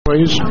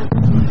please.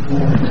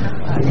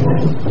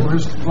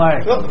 Where's the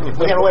flag? Oh,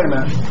 we gotta wait a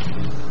minute.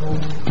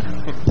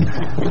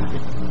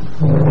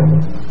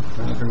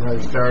 Nothing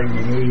like starting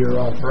the new year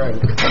off right.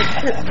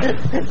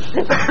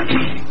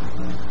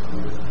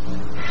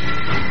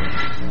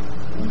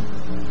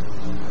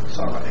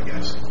 Sorry about that,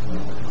 guys.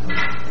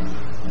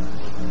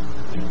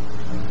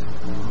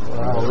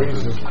 Well,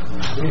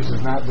 these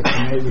is not the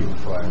Canadian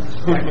flag.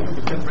 All right.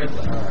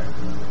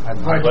 I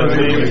pledge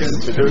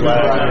allegiance to the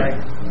flag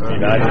of the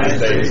United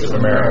States of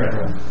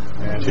America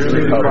and to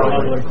the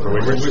republic for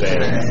which it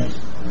stands,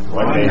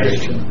 one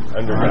nation,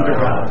 under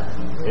God,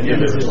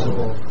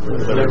 indivisible,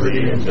 with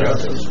liberty and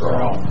justice for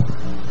all.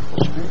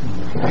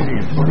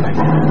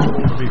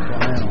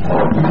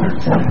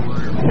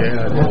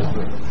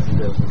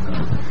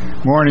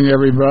 Morning,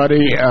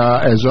 everybody.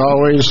 As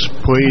always,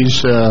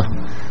 please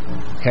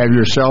have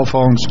your cell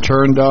phones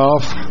turned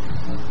off.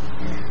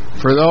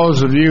 For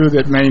those of you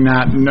that may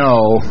not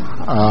know,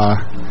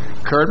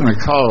 Kurt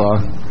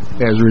McCullough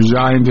has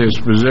resigned his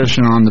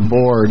position on the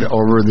board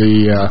over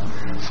the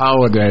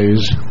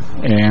holidays,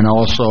 and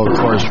also, of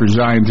course,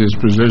 resigned his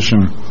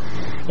position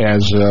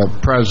as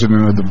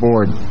president of the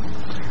board.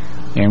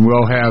 And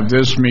we'll have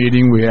this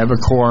meeting, we have a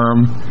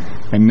quorum,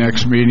 and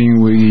next meeting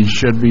we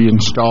should be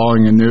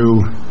installing a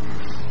new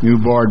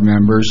board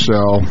member,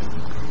 so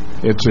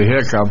it's a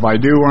hiccup. I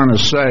do want to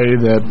say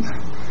that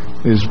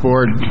this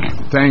board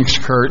thanks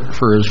Kurt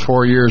for his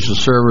 4 years of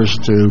service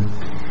to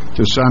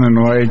Sun and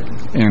Lake,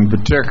 and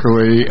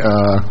particularly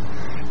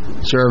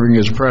serving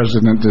as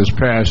president this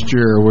past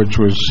year, which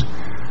was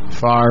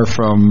far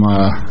from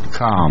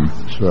calm.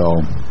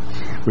 So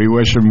we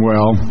wish him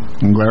well.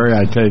 And Larry,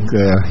 I take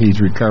he's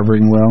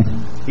recovering well?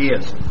 He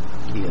is.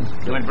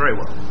 Doing very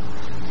well.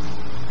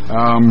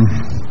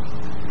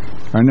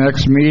 Our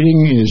next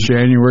meeting is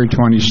January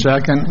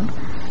 22nd,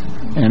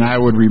 and I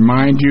would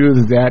remind you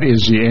that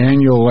is the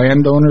annual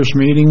landowners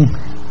meeting.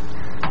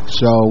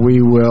 So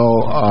we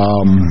will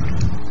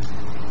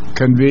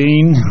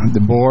convene the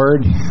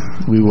board.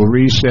 We will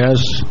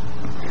recess.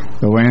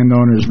 The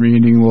landowners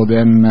meeting will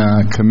then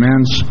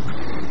commence.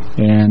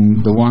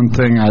 And the one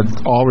thing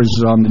I've always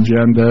on the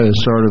agenda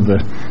is sort of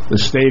the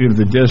state of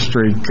the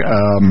district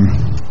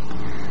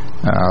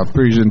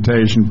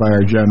presentation by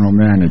our general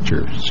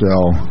manager.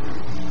 So,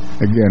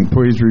 again,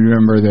 please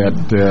remember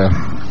that the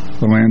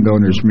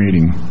landowners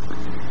meeting.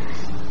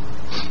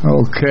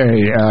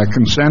 Okay,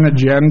 consent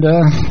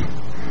agenda.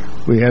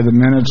 We have the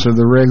minutes of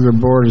the regular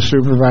Board of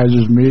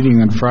Supervisors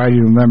meeting on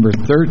Friday, November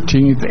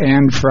 13th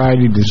and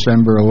Friday,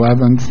 December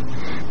 11th.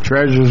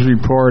 Treasurer's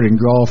report and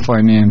golf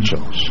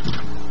financials.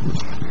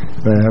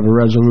 I have a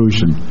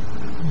resolution.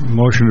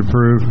 Motion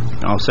approved.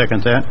 I'll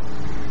second that.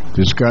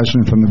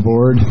 Discussion from the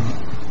board.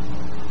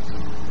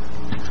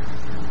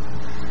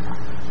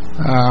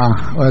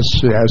 Let's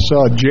see. I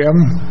saw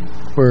Jim.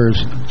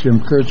 Where's Jim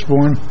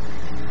Kurtzborn?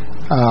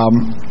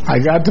 I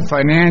got the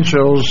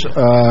financials.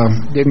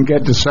 Didn't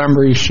get the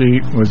summary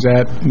sheet. Was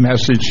that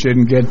message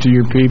didn't get to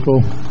your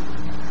people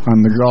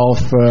on the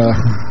golf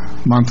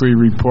monthly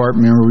report?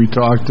 Remember we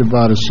talked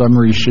about a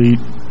summary sheet?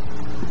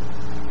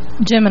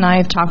 Jim and I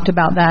have talked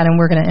about that, and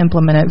we're going to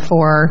implement it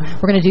we're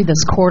going to do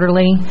this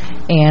quarterly,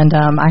 and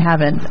I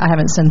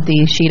haven't sent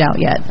the sheet out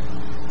yet.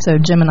 So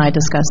Jim and I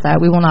discussed that.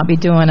 We will not be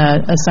doing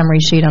a summary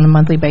sheet on a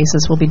monthly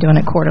basis. We'll be doing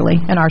it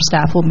quarterly, and our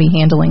staff will be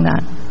handling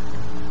that.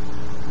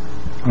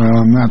 Well,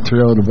 I'm not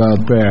thrilled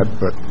about that,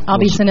 but I'll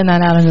be sending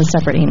that out in a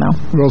separate email.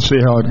 We'll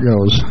see how it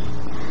goes.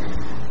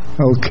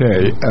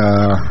 Okay.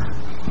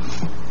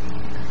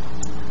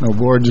 No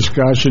board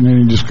discussion.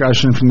 Any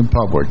discussion from the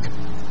public?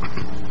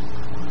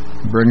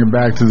 Bring it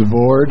back to the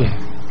board.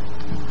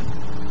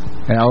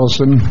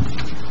 Allison?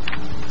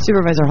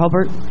 Supervisor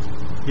Hulbert?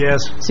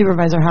 Yes.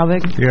 Supervisor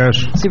Halbig? Yes.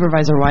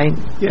 Supervisor White?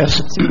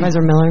 Yes.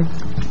 Supervisor Miller?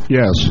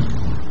 Yes.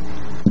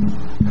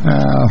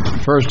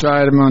 First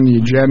item on the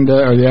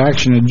agenda, or the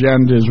action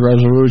agenda, is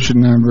resolution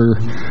number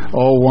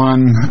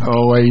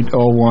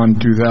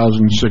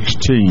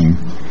 01-08-01-2016.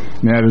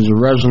 And that is a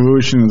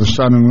resolution of the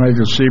Sun and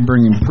Lake of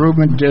Sebring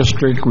Improvement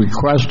District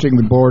requesting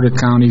the Board of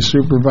County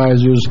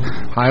Supervisors,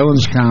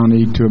 Highlands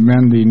County, to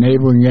amend the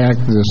Enabling Act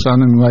of the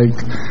Sun and Lake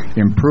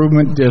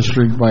Improvement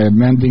District by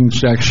amending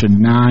Section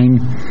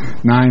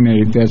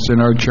 998, that's in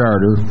our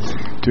charter,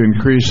 to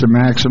increase the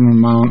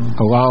maximum amount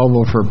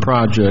allowable for a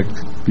project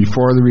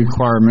before the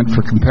requirement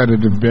for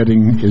competitive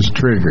bidding is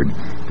triggered,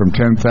 from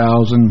 $10,000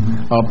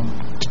 up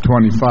to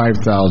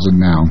 $25,000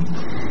 now.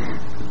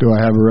 Do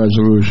I have a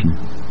resolution?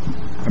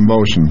 A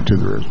motion to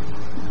the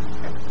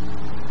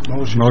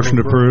resolution. Motion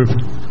approved.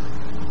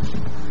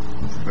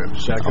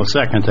 I'll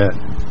second that.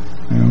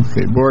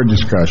 Okay, board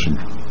discussion.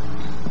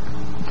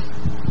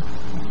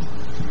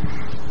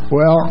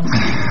 Well,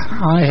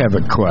 I have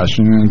a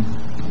question, and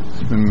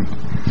it's been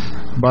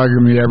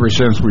bugging me ever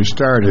since we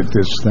started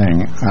this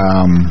thing.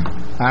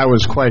 I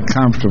was quite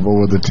comfortable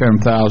with the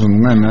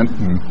 10,000 limit,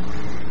 and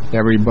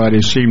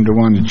everybody seemed to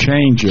want to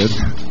change it.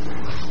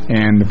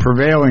 And the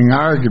prevailing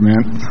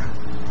argument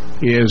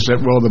is that,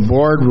 well, the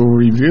board will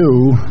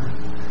review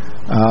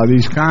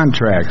these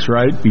contracts,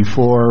 right,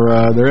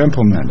 before they're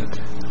implemented.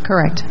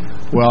 Correct.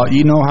 Well,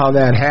 you know how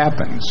that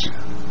happens.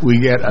 We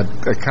get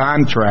a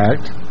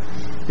contract,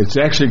 it's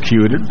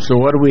executed, so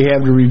what do we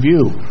have to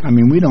review? I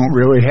mean, we don't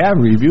really have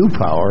review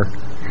power.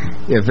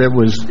 If it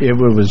was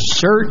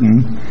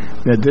certain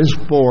that this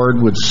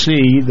board would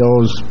see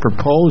those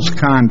proposed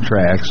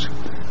contracts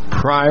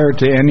prior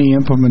to any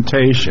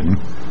implementation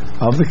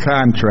of the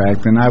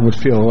contract, then I would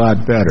feel a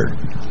lot better.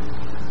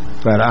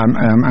 But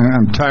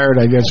I'm tired,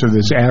 I guess, of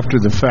this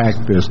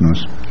after-the-fact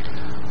business.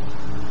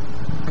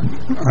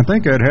 I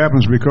think that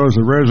happens because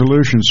the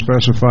resolution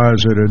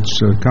specifies that it's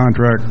a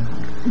contract.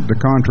 The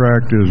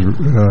contract is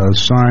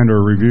signed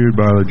or reviewed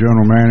by the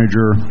general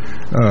manager,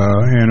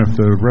 and if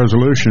the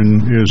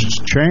resolution is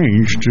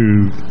changed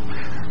to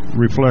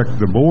reflect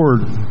the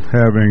board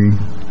having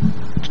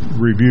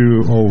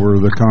review over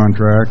the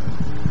contract.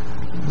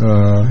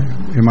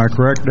 Am I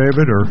correct,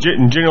 David? Or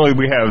generally,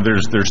 we have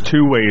there's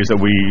two ways that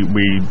we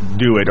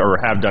do it or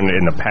have done it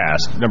in the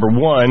past. Number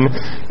one,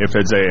 if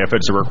it's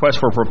a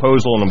request for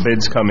proposal and the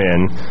bids come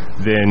in,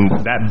 then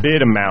that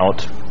bid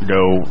amount,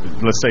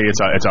 let's say it's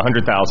a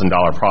 $100,000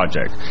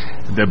 project,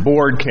 the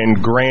board can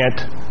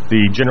grant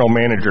the general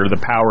manager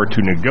the power to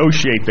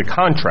negotiate the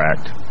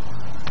contract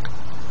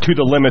to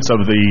the limits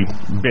of the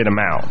bid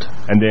amount.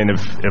 And then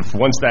if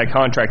once that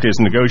contract is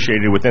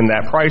negotiated within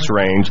that price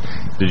range,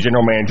 the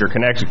general manager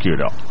can execute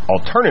it.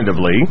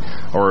 Alternatively,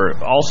 or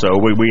also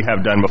what we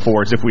have done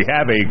before, is if we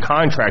have a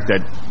contract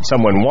that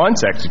someone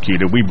wants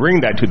executed, we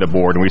bring that to the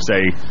board and we say,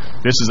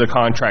 this is a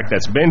contract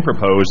that's been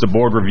proposed, the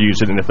board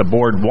reviews it, and if the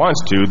board wants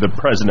to, the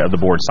president of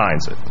the board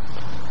signs it.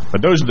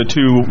 But those are the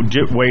two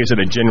ways that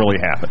it generally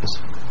happens.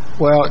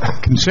 Well,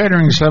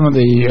 considering some of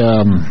the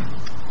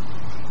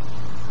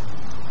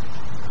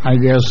I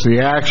guess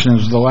the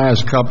actions the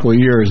last couple of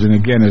years, and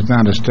again, it's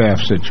not a staff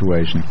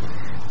situation,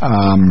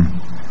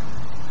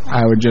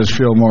 I would just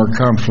feel more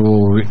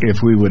comfortable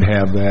if we would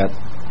have that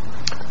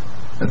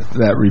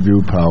review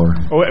power.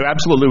 Oh,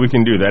 absolutely, we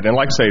can do that. And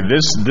like I say,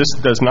 this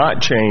does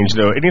not change,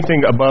 though.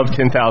 Anything above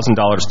 $10,000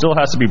 still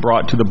has to be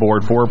brought to the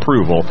board for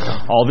approval.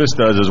 All this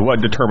does is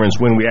what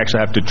determines when we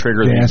actually have to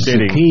trigger the bidding. That's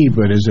the key,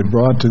 but is it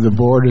brought to the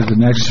board as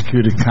an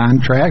executed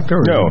contract?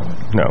 Or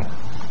No.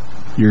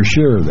 You're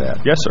sure of that?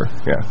 Yes, sir.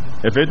 Yeah.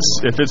 If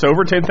it's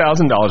over $10,000,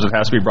 it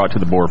has to be brought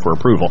to the board for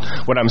approval.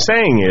 What I'm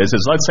saying is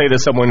let's say that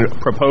someone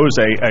proposed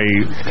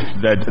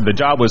that the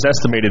job was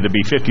estimated to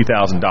be $50,000.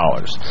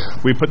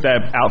 We put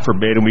that out for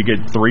bid and we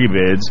get three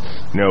bids,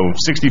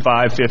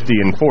 65,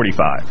 50, and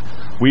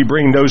 45. We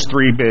bring those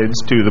three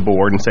bids to the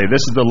board and say,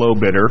 this is the low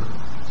bidder.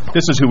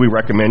 This is who we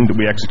recommend that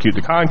we execute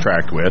the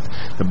contract with.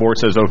 The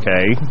board says,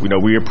 okay,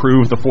 we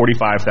approve the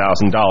 $45,000.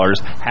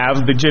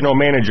 Have the general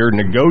manager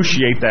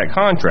negotiate that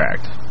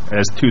contract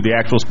as to the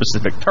actual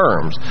specific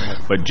terms.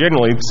 But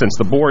generally, since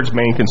the board's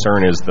main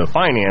concern is the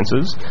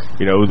finances,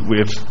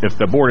 if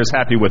the board is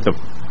happy with the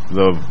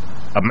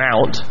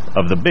amount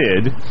of the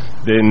bid,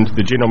 then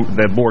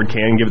the board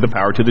can give the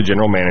power to the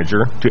general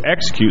manager to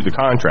execute the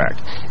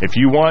contract. If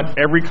you want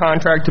every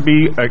contract to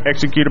be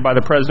executed by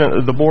the president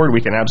of the board,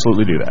 we can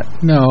absolutely do that.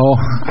 No,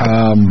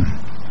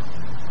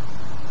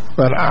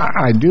 but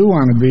I do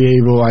want to be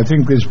able. I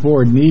think this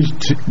board needs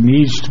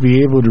to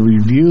be able to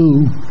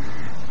review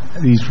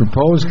these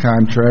proposed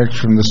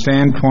contracts from the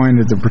standpoint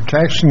of the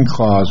protection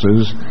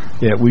clauses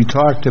that we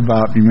talked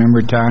about. Remember,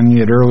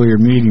 Tanya, at earlier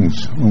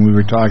meetings when we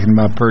were talking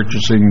about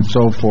purchasing and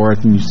so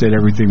forth, and you said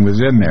everything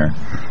was in there.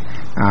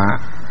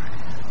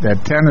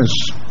 That tennis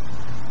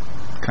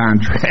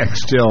contract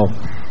still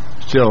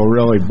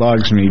really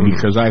bugs me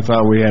because I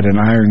thought we had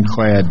an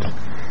ironclad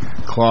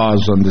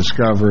clause on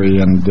discovery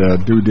and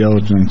due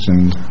diligence,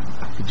 and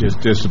it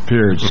just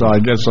disappeared. So I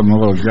guess I'm a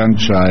little gun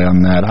shy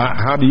on that.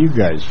 How do you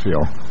guys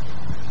feel?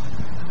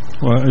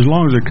 Well, as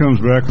long as it comes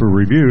back for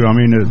review, I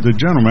mean, the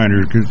general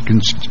manager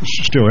can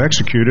still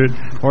execute it,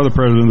 or the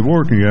president of the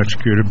board can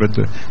execute it. But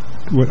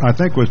I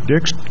think what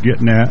Dick's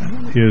getting at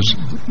is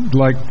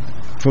like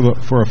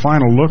for a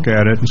final look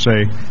at it and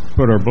say,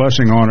 put our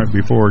blessing on it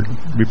before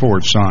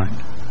it's signed.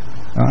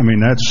 I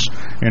mean,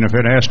 and if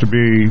it has to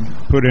be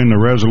put in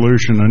the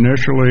resolution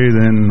initially,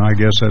 then I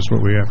guess that's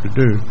what we have to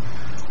do.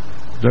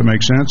 Does that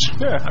make sense?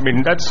 Yeah, I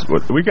mean,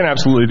 we can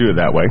absolutely do it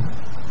that way.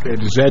 Okay,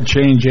 does that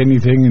change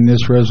anything in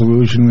this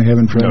resolution we have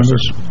in front of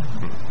us?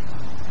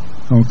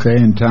 Okay,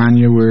 and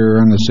Tanya, we're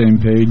on the same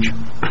page?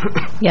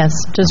 Yes,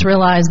 just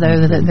realize,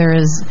 though, that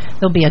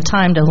there'll be a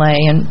time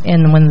delay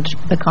in when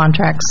the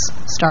contracts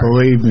start.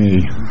 Believe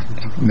me,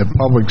 in the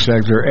public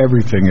sector,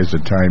 everything is a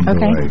time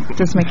delay. Okay,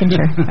 just making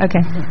sure.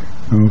 Okay.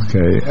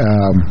 Okay,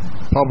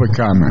 public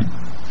comment.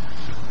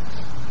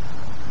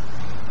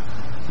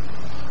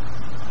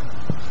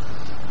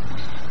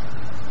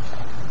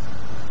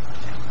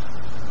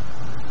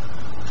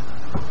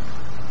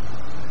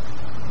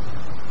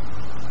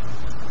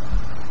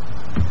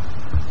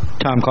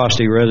 Tom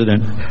Costy,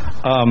 resident.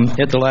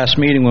 At the last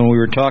meeting when we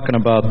were talking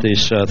about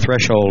this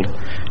threshold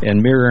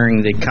and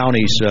mirroring the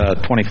county's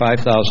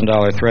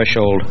 $25,000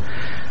 threshold,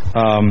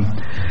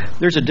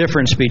 there's a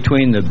difference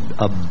between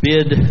a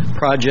bid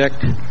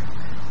project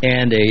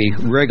and a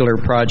regular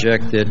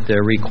project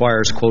that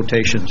requires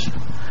quotations.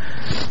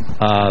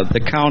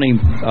 The county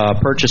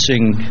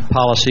purchasing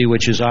policy,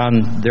 which is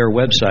on their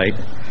website,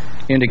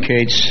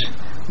 indicates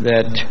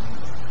that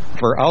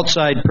for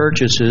outside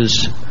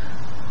purchases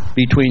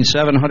between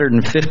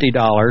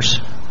 $750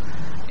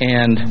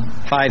 and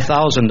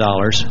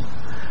 $5,000,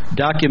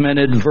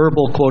 documented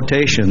verbal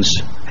quotations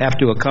have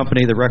to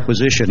accompany the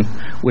requisition,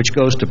 which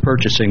goes to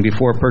purchasing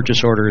before a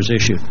purchase order is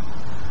issued.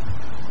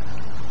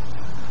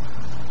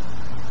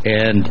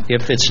 And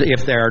if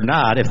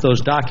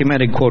those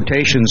documented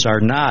quotations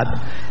are not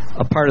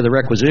a part of the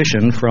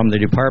requisition from the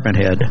department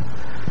head,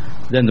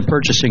 then the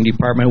purchasing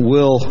department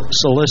will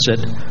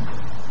solicit.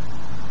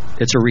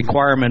 It's a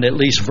requirement, at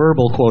least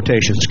verbal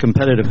quotations,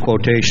 competitive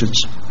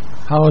quotations.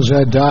 How is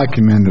that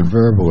documented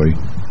verbally?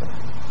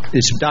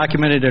 It's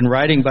documented in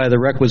writing by the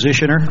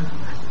requisitioner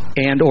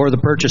and or the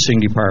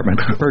purchasing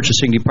department. The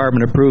purchasing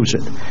department approves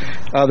it.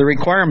 The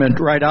requirement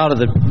right out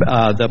of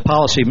the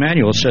policy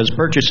manual says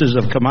purchases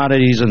of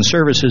commodities and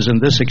services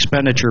in this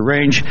expenditure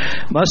range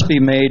must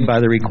be made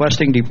by the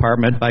requesting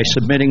department by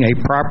submitting a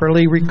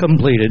properly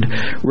completed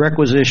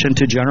requisition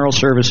to General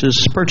Services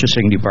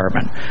Purchasing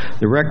Department.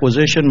 The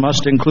requisition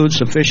must include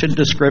sufficient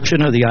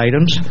description of the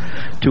items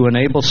to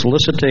enable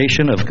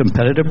solicitation of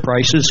competitive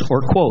prices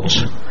or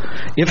quotes.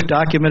 If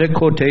documented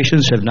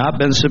quotations have not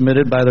been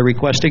submitted by the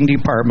requesting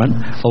department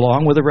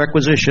along with a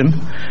requisition,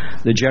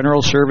 the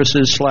General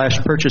Services /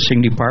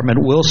 Purchasing Department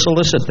will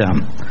solicit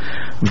them.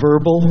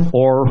 Verbal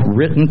or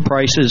written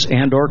prices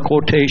and or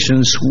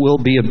quotations will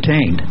be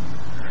obtained.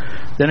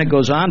 Then it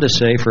goes on to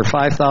say for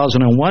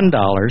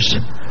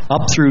 $5,001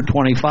 up through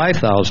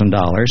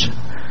 $25,000,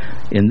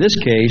 in this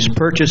case,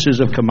 purchases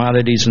of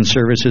commodities and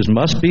services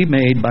must be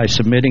made by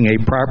submitting a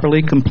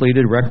properly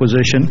completed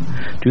requisition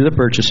to the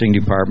purchasing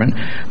department.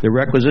 The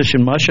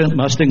requisition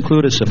must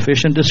include a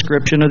sufficient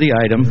description of the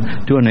item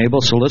to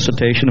enable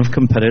solicitation of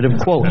competitive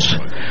quotes.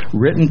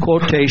 Written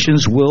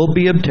quotations will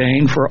be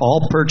obtained for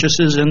all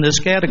purchases in this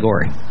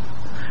category.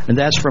 And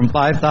that's from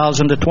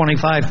 $5,000 to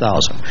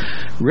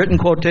 $25,000. Written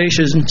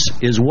quotations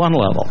is one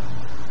level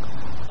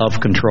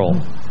of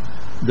control.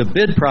 The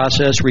bid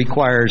process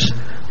requires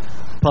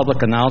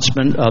public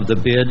announcement of the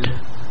bid,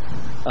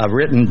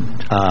 written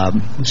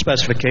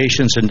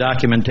specifications and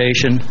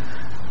documentation,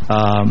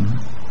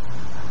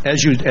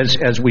 as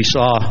we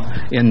saw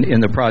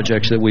in the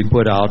projects that we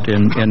put out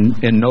in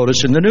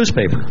notice in the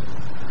newspaper.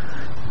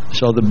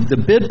 So the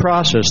bid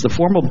process, the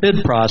formal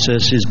bid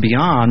process, is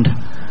beyond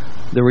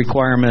the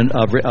requirement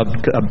of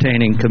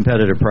obtaining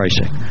competitive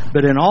pricing.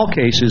 But in all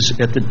cases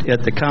at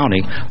the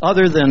county,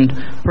 other than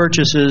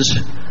purchases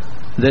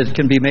that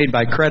can be made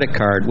by credit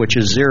card, which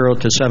is $0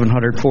 to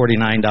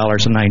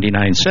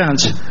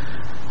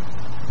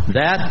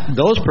 $749.99,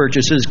 those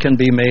purchases can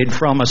be made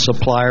from a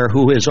supplier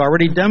who has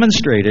already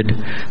demonstrated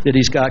that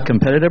he's got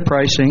competitive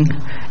pricing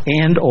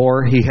and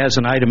or he has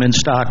an item in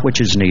stock which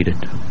is needed.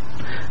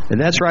 And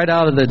that's right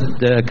out of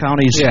the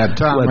county's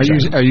Tom,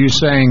 website. are you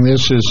saying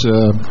this is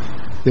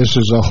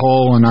a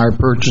hole in our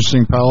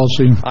purchasing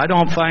policy? I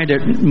don't find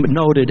it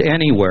noted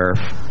anywhere,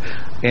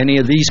 any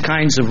of these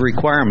kinds of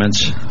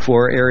requirements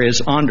for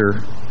areas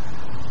under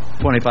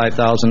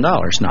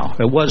 $25,000 now.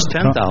 It was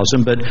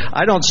 $10,000, but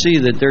I don't see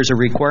that there's a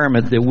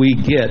requirement that we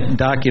get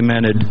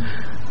documented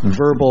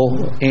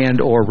verbal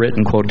and or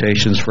written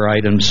quotations for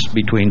items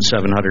between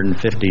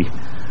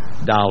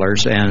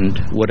 $750 and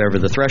whatever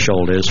the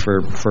threshold is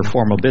for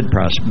formal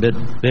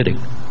bidding.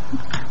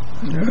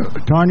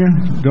 Tanya,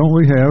 don't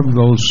we have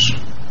those?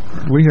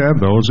 We have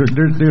those.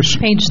 There's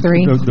Page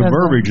 3. The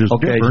verbiage is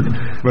okay. different,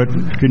 but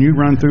can you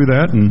run through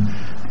that and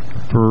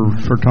for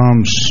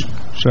Tom's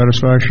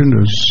satisfaction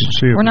to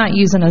see if We're not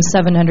using a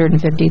 $750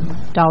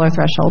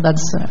 threshold.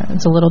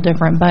 It's a little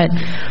different, but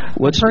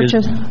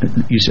purchase.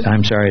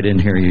 I'm sorry, I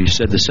didn't hear you. You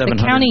said the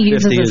 $750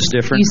 is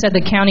different. You said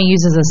the county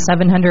uses a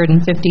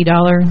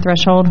 $750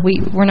 threshold.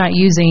 We're not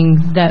using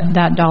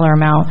that dollar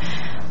amount,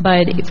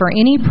 but for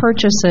any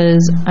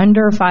purchases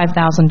under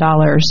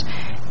 $5,000.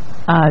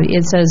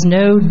 It says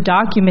no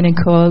documented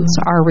quotes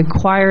are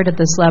required at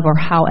this level.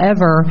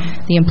 However,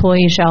 the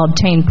employee shall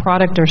obtain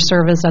product or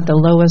service at the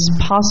lowest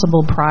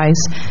possible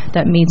price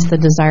that meets the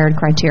desired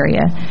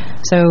criteria.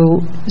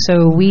 So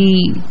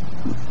we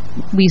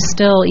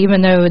still,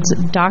 even though it's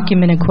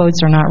documented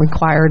quotes are not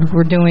required,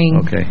 we're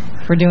doing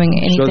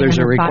anything. So there's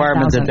a under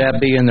requirement 5,000.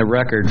 that be in the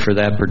record for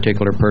that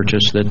particular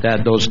purchase,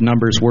 that those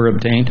numbers were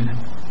obtained?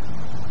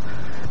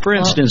 For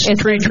instance,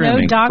 tree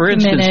trimming. No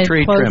documented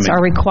quotes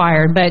are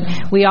required, but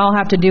we all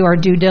have to do our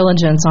due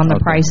diligence on the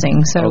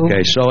pricing. So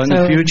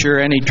the future,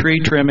 any tree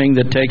trimming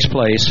that takes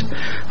place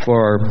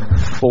for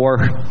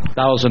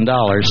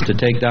 $4,000 to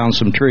take down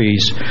some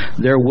trees,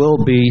 there will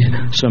be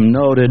some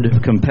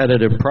noted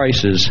competitive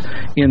prices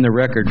in the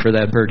record for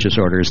that purchase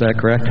order. Is that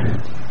correct?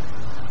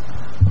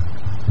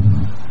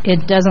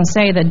 It doesn't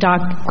say that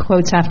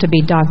quotes have to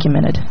be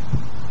documented.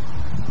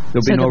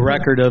 There'll be no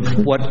record of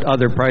what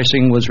other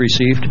pricing was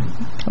received?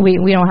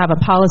 We don't have a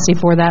policy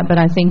for that, but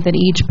I think that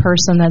each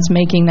person that's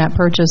making that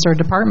purchase or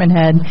department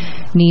head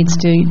needs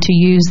to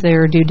use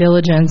their due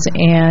diligence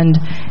and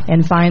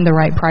find the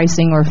right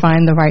pricing or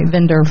find the right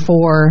vendor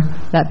for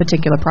that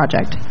particular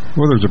project.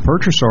 Well, there's a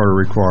purchase order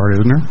required,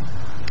 isn't there?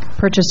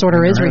 Purchase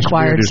order is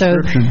required. So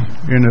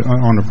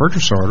on the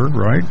purchase order,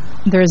 right?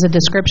 There is a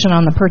description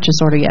on the purchase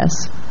order,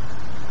 yes.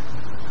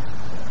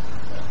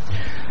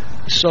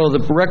 So the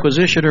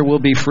requisitioner will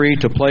be free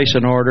to place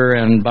an order,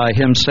 and by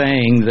him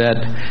saying that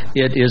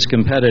it is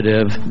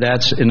competitive,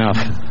 that's enough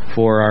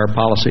for our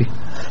policy?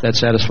 That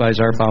satisfies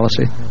our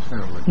policy?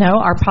 No,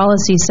 our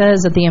policy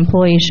says that the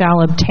employee shall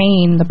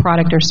obtain the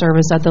product or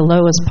service at the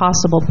lowest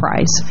possible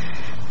price.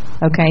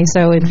 Okay,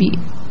 so if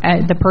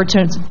the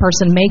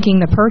person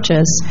making the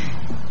purchase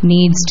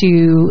needs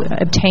to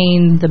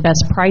obtain the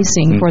best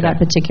pricing for that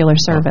particular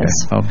service.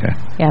 Okay.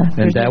 Yeah.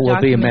 And that will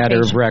be a matter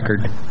of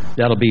record.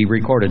 That'll be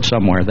recorded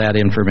somewhere, that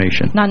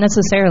information. Not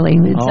necessarily.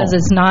 It says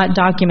it's not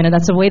documented.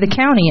 That's the way the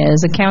county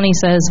is. The county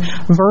says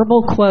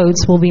verbal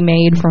quotes will be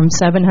made from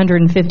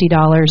 $750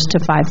 to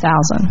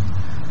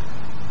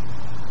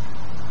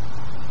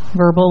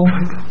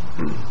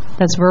 $5,000.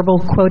 That's verbal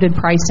quoted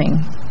pricing.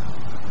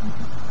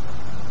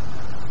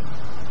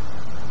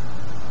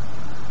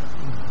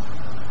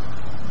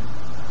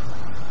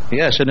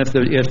 Yes, and if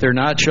they're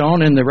not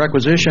shown in the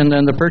requisition,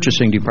 then the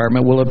purchasing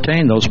department will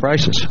obtain those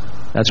prices.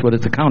 That's what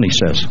the county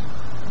says.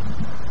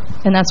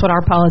 And that's what our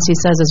policy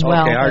says as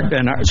well.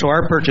 Okay, so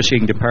our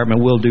purchasing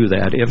department will do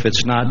that if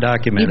it's not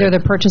documented. Either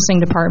the purchasing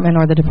department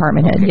or the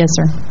department head. Yes,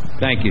 sir.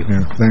 Thank you.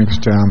 Yeah, thanks,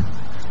 Tom.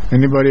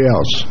 Anybody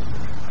else?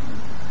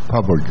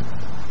 Public.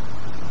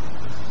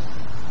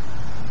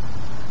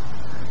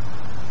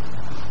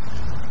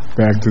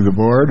 Back to the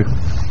board.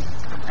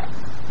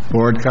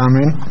 Board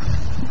comment?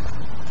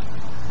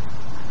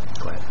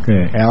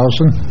 Okay,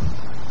 Allison?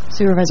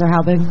 Supervisor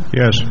Halbig?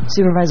 Yes.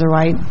 Supervisor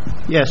White?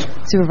 Yes.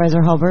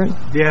 Supervisor Hulbert?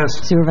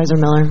 Yes. Supervisor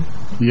Miller?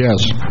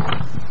 Yes.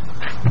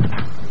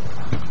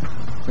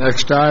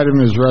 Next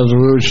item is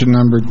resolution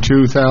number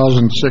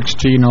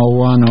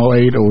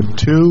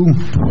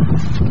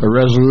 2016-01-0802, a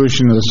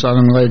resolution of the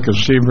Southern Lake of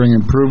Sebring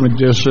Improvement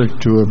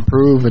District to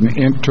approve an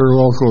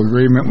interlocal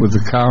agreement with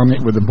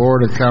the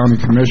Board of County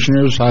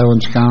Commissioners,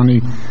 Highlands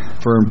County,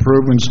 for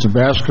improvements to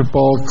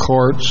basketball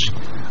courts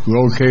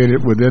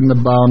located within the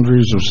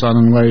boundaries of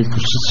Southern Lake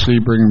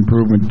Sebring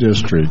Improvement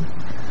District.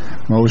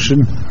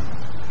 Motion?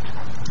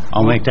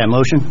 I'll make that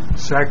motion.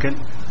 Second.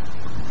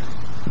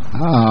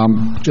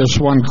 Just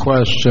one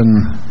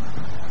question.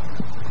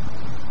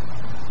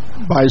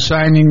 By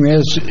signing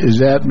this, does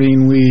that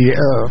mean we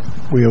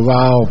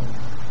allow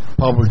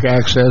public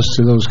access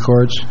to those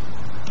courts?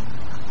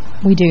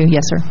 We do,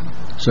 yes, sir.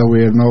 So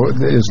we have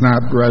it's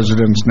not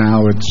residents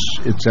now,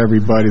 it's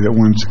everybody that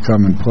wants to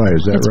come and play,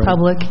 is that right? It's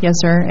public, yes,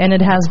 sir, and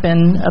it has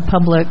been a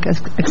public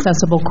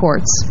accessible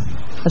courts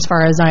as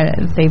far as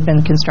they've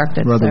been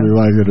constructed. Whether we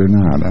like it or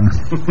not, huh?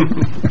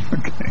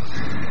 Okay.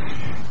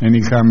 Any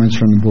comments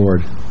from the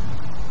board?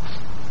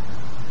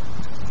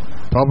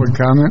 Public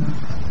comment?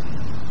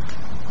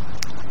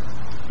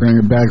 Bring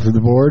it back to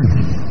the board.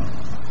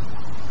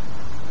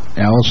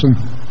 Allison?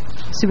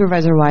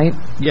 Supervisor White?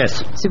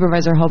 Yes.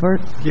 Supervisor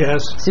Hulbert?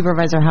 Yes.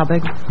 Supervisor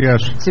Halbig?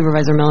 Yes.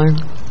 Supervisor Miller?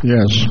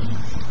 Yes.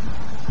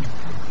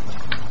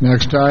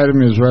 Next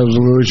item is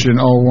Resolution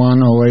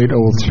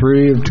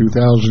 01-0803 of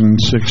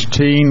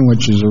 2016,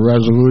 which is a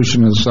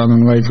resolution of the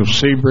Southern Lake of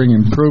Sebring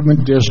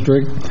Improvement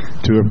District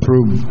to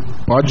approve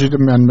budget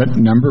amendment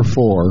number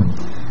 4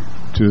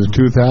 to the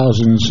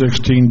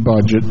 2016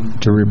 budget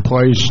to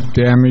replace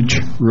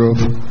damaged roof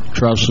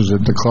trusses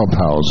at the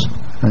clubhouse.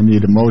 I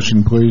need a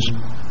motion, please.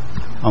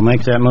 I'll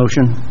make that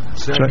motion.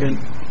 Second.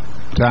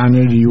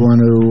 Tanya, do you want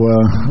to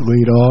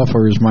lead off,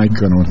 or is Mike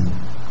going to?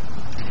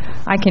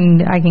 I can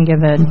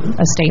give a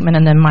statement,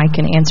 and then Mike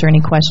can answer any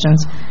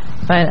questions.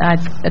 But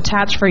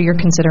attached for your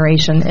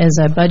consideration is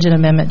a budget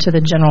amendment to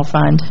the general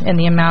fund in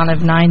the amount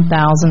of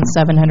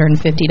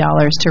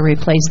 $9,750 to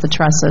replace the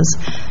trusses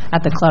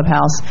at the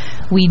clubhouse.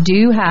 We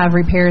do have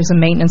repairs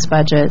and maintenance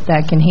budget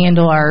that can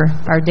handle our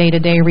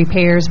day-to-day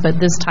repairs, but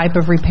this type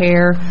of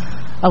repair,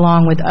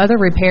 along with other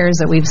repairs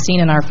that we've seen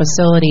in our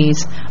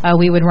facilities,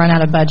 we would run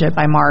out of budget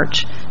by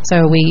March.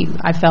 So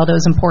I felt it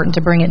was important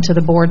to bring it to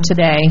the board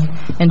today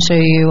and show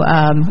you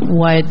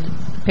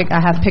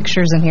I have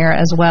pictures in here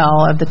as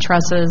well of the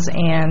trusses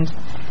and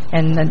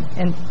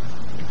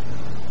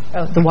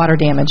the water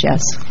damage,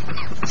 yes.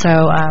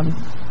 So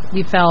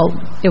we felt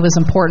it was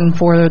important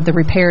for the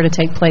repair to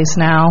take place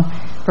now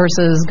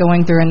versus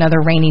going through another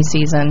rainy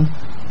season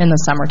in the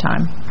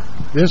summertime.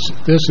 This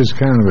is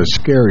kind of a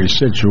scary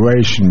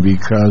situation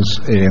because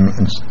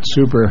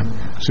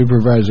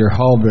Supervisor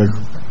Halbig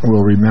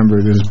will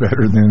remember this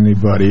better than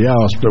anybody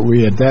else, but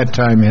we at that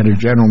time had a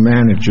general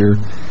manager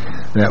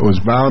that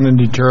was bound and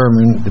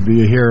determined to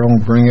be a hero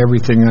and bring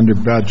everything under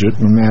budget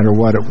no matter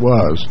what it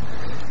was.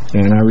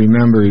 And I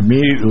remember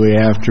immediately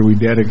after we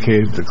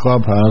dedicated the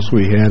clubhouse,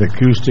 we had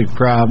acoustic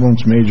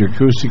problems, major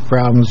acoustic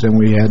problems, and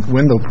we had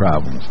window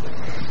problems.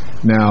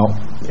 Now,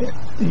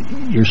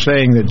 you're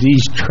saying that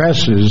these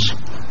trusses,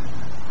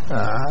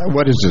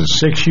 what is it, a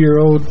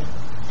 6-year-old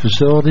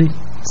facility?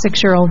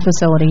 6-year-old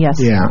facility, yes.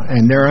 Yeah,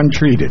 and they're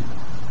untreated,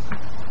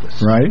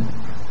 right?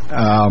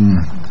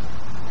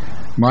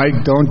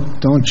 Mike,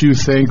 don't you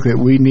think that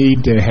we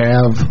need to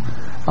have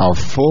a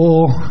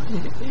full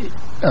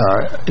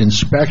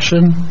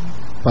inspection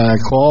by a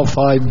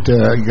qualified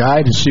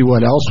guy to see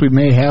what else we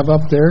may have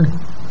up there?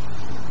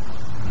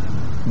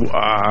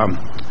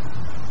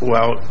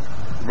 Well,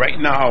 right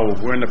now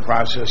we're in the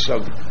process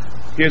of.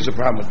 Here's the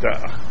problem with the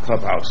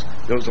clubhouse.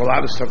 There was a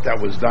lot of stuff that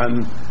was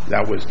done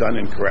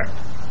incorrect.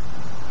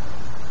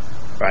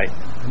 Right.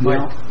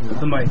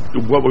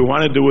 What we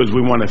want to do is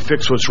we want to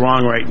fix what's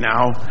wrong right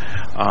now.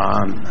 As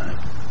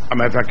a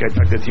matter of fact, I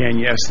talked to Dan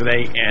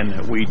yesterday,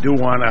 and we do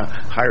want to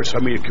hire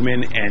somebody to come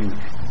in and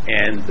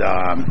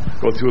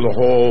go through the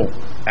whole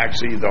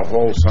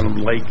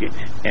Sunham Lake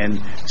and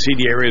see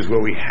the areas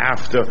where we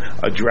have to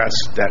address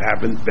that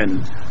haven't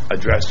been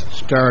addressed.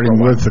 Starting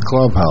with the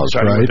clubhouse,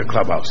 Starting right? with the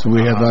clubhouse. Do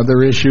we have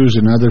other issues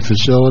in other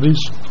facilities?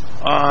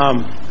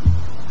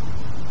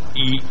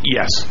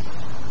 Yes.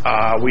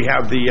 We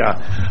have the,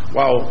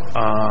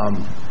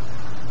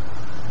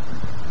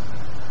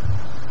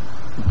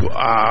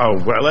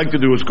 what I'd like to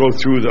do is go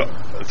through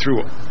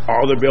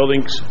all the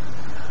buildings.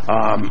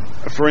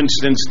 For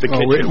instance, the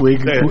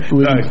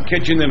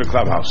kitchen in the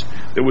clubhouse.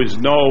 There was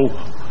no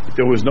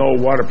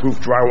waterproof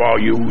drywall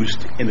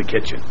used in the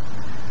kitchen.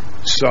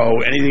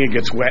 So anything that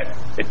gets wet,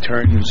 it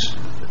turns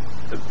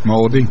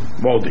moldy.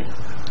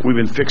 We've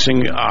been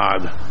fixing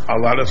a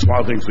lot of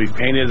small things. We've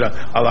painted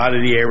a lot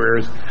of the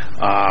areas.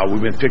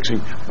 We've been fixing,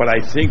 but I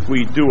think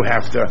we do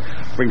have to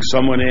bring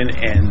someone in,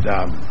 and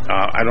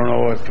I don't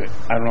know if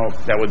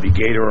that would be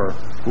Gator or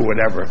who,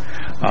 whatever.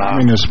 I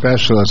mean, a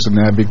specialist in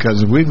that,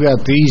 because if we've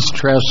got these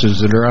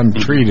trusses that are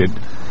untreated,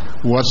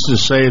 what's to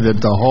say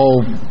that the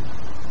whole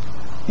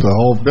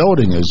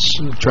building is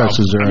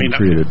trusses are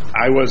untreated?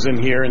 I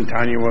wasn't here, and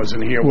Tanya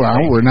wasn't here.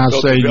 Well, we're not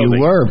saying you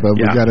were, but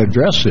we got to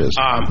address this.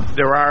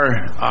 There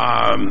are,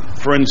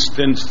 for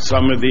instance,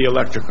 some of the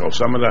electrical,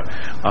 some of the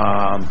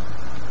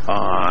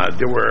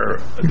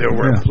there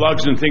were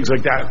plugs and things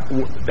like that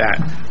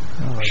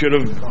should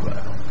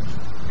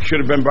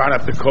have been brought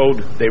up to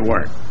code. They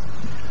weren't.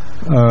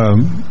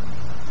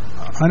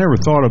 I never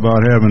thought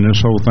about having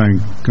this whole thing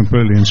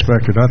completely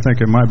inspected. I think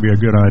it might be a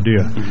good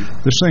idea.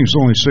 This thing's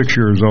only 6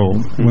 years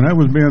old. When that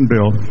was being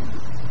built,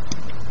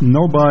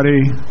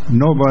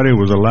 nobody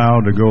was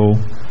allowed to go.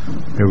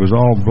 It was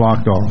all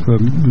blocked off.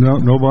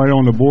 Nobody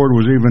on the board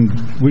was even.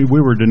 We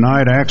were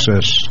denied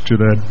access to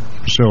that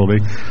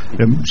facility.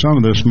 And some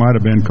of this might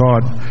have been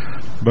caught,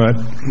 but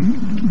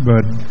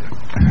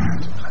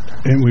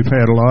and we've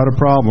had a lot of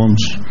problems.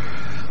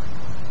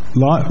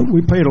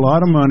 We paid a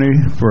lot of money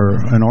for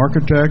an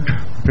architect,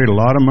 paid a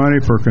lot of money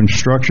for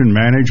construction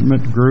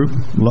management group.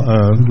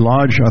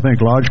 Lodge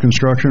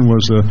Construction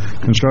was the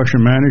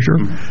construction manager.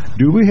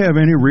 Do we have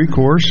any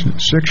recourse?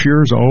 It's 6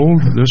 years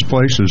old. This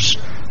place is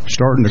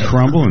starting to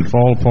crumble and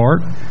fall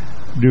apart.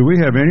 Do we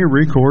have any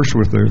recourse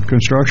with the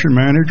construction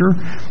manager?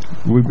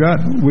 We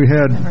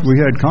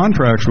had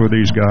contracts with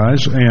these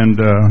guys,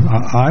 and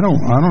I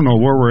don't know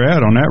where we're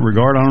at on that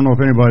regard. I don't know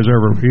if anybody's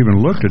ever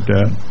even looked at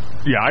that.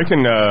 Yeah, I can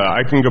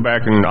go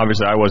back, and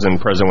obviously I wasn't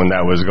present when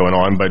that was going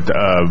on, but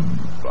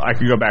I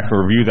could go back and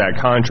review that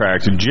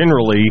contract.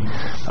 Generally,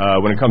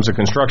 when it comes to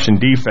construction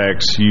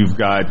defects, you've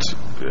got,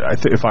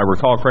 if I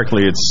recall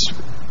correctly, it's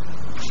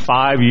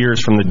 5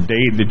 years from the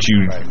date that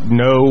you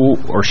know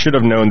or should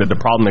have known that the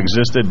problem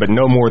existed, but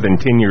no more than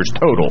 10 years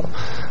total.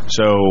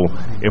 So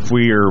if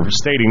we are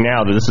stating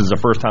now that this is the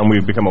first time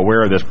we've become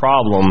aware of this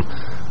problem,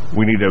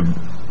 we need to,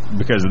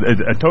 because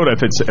a total,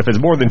 if it's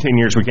more than 10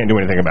 years, we can't do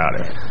anything about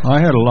it.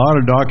 I had a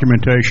lot of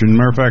documentation.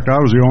 Matter of fact, I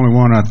was the only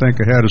one I think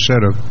that had a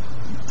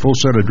full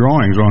set of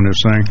drawings on this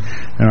thing,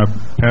 and I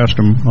passed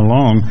them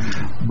along.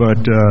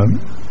 But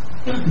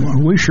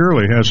we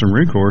surely have some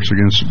recourse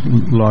against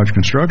Lodge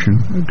Construction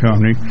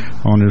Company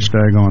on this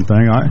daggone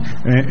thing.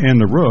 And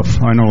the roof.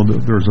 I know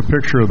that there's a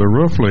picture of the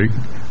roof leak.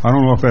 I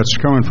don't know if that's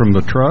coming from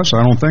the truss.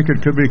 I don't think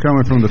it could be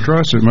coming from the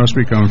truss. It must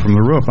be coming from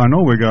the roof. I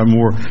know we got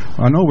more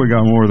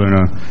than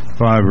a 5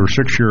 or 6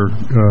 year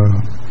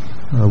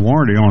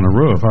warranty on the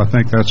roof. I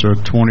think that's a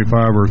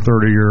 25 or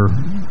 30 year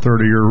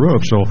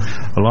roof. So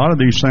a lot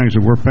of these things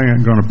that we're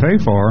going to pay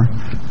for,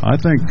 I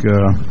think,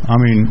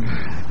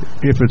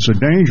 if it's a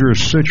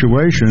dangerous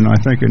situation, I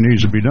think it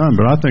needs to be done.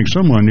 But I think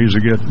someone needs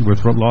to get with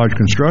Lodge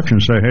Construction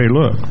and say, hey,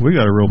 look, we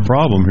got a real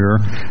problem here,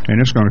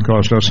 and it's going to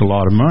cost us a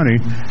lot of money,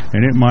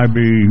 and it might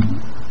be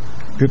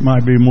a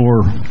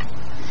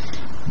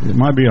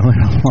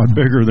lot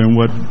bigger than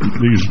what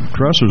these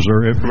trusses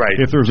are. If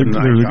there's a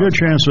good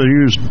chance they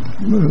use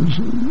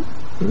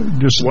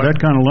just that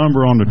kind of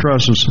lumber on the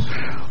trusses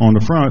on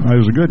the front,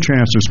 there's a good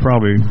chance it's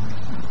probably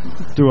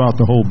throughout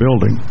the whole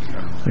building.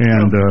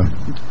 And the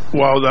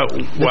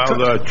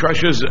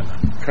trusses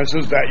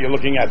that you're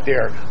looking at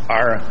there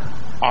are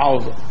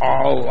all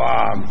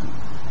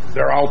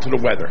they're all to the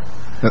weather.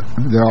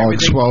 They're all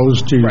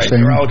exposed, you're right,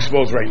 saying? they're all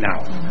exposed right now.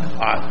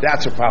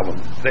 That's a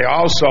problem. They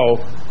also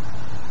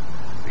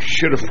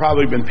should have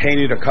probably been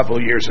painted a couple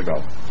of years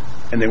ago,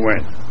 and they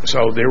weren't.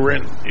 So they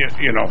weren't,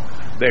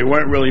 they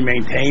weren't really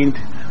maintained.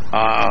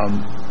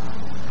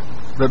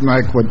 But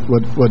Mike,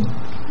 what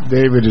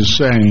David is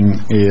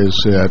saying is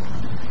that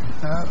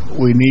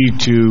we need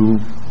to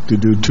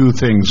do two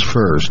things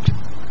first.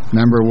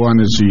 Number one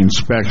is the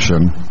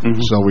inspection,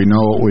 so we know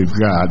what we've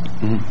got.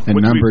 And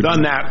we've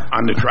done that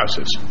on the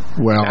trusses.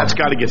 Well, that's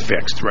got to get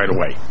fixed right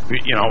away. The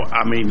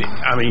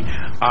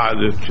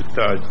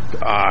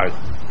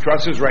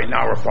trusses right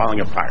now are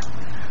falling apart.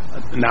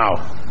 Now,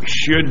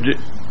 should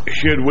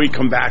we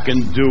come back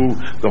and do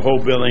the whole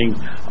building,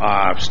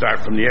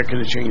 start from the air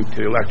conditioning to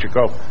the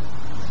electrical?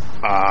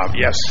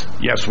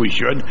 Yes, we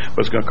should, but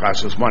it's going to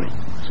cost us money.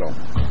 So,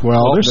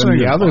 well, then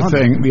the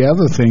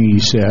other thing he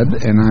said,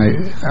 and I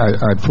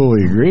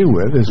fully agree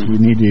with, is we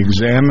need to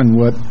examine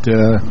what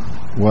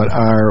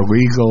our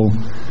legal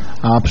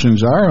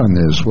options are on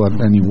this, what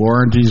any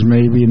warranties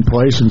may be in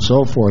place, and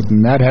so forth,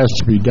 and that has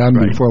to be done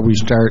before we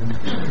start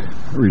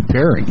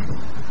repairing,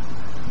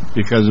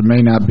 because it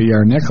may not be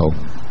our nickel.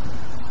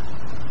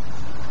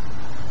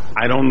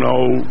 I don't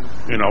know,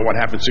 what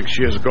happened 6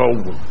 years ago.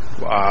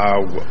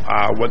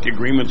 What the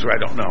agreements were, I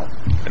don't know.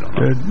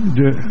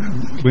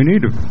 We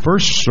need to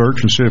first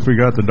search and see if we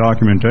got the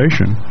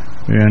documentation,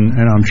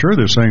 and I'm sure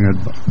this thing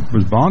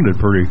was bonded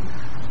pretty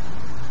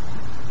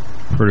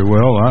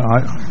well.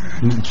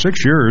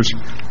 6 years.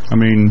 I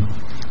mean,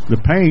 the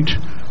paint.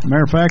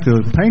 Matter of fact,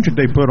 the paint that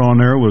they put on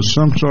there was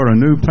some sort of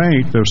new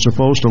paint that was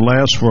supposed to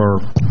last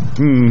for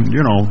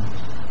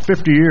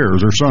 50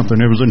 years or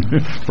something. It was a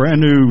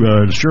brand new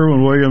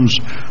Sherwin-Williams.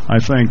 I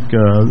think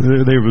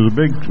there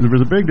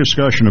was a big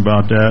discussion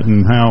about that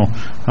and how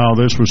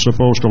this was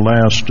supposed to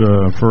last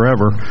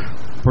forever,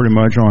 pretty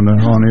much on the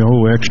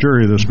whole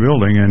exterior of this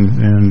building,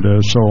 and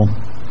so.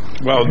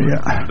 Well,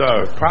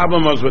 the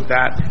problem was with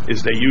that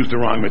is they used the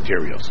wrong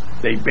materials.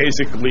 They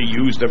basically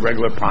used a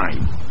regular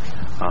pine,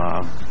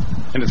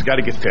 and it's got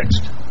to get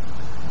fixed.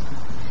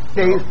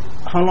 Dave,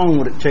 how long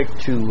would it take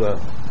to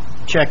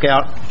check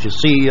out to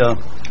see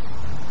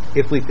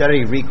if we've got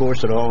any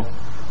recourse at all?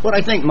 What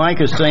I think Mike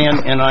is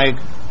saying, and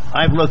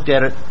I've looked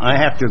at it, I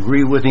have to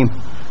agree with him,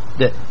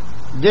 that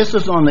this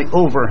is on the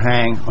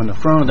overhang on the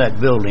front of that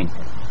building.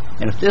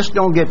 And if this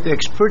don't get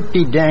fixed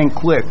pretty dang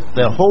quick,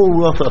 the whole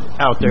roof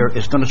out there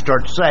is going to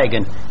start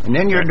sagging, and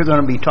then you're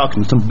going to be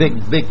talking some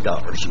big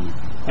dollars,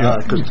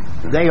 because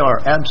they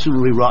are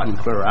absolutely rotten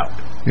clear out.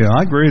 Yeah,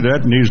 I agree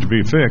that needs to be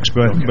fixed,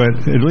 but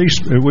at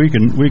least we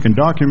can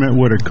document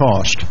what it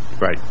cost.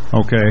 Right.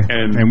 Okay.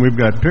 And we've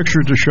got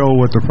pictures to show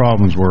what the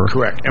problems were.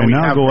 Correct. And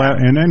now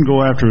then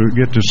go after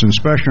get this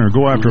inspection or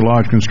go after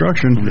Lodge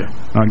Construction.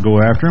 Not go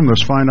after them.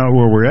 Let's find out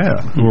where we're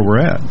at.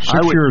 6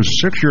 years.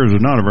 6 years is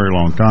not a very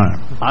long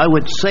time. I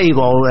would save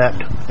all that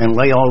and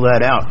lay all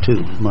that out too,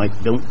 Mike.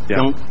 Don't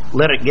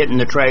let it get in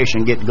the trash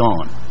and get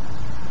gone.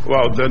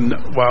 Well,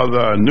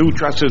 the new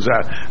trusses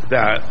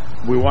that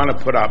we want to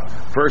put up,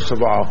 first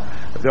of all,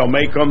 they'll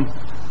make them,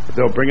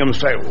 they'll bring them and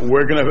say,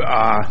 we're going to,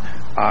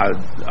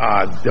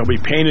 they'll be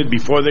painted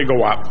before they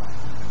go up.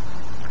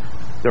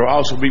 They'll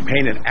also be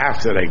painted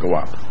after they go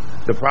up.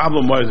 The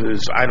problem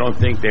is I don't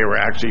think they were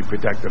actually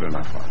protected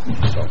enough.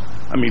 So,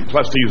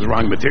 plus they use the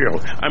wrong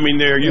material.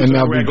 They're using and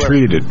they'll be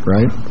treated,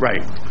 right?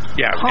 Right.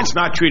 Yeah, it's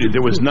not treated.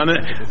 There was none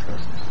of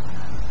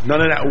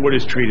that wood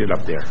is treated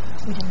up there.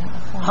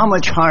 How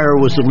much higher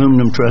was the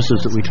aluminum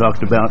trusses that we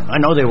talked about? I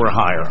know they were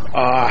higher.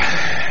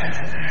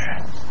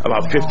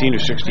 About $15,000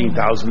 or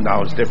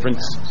 $16,000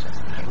 difference.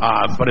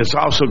 But it's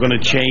also going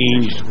to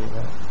change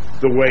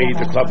the way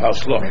the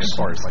clubhouse looks.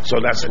 So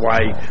that's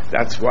why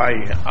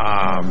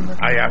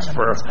I asked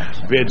for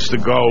bids to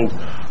go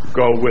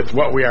with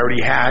what we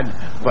already had,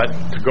 but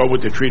to go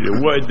with the treated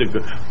wood, to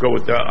go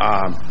with the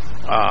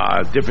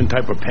different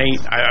type of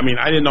paint. I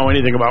didn't know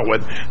anything about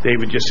what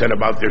David just said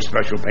about their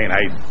special paint.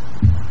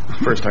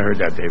 First I heard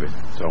that, David.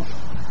 So,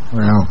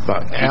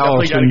 but we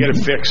definitely got to get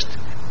it fixed.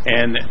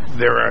 And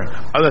there are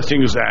other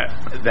things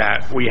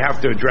that we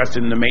have to address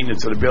in the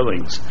maintenance of the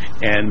buildings,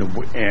 and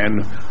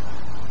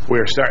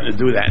we're starting to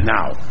do that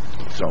now.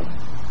 So,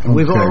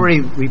 we've already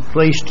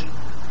replaced.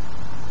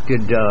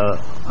 Did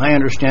I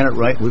understand it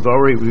right? We've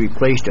already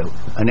replaced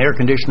an air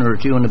conditioner or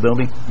two in the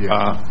building.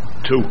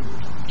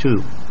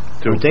 Two.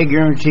 Are they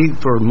guaranteed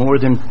for more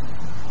than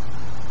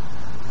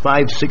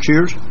 5-6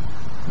 years?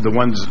 The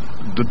ones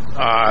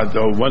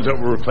that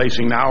we're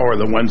replacing now, or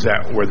the ones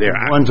that were there?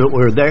 The ones that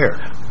were there.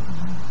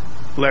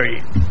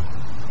 Larry,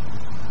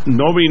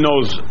 nobody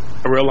knows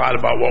a real lot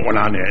about what went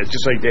on there. It's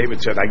just like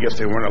David said. I guess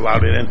they weren't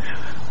allowed it in.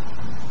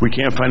 We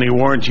can't find any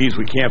warranties.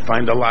 We can't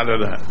find a lot of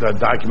the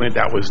document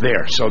that was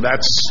there. So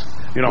that's,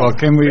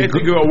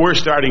 basically what we're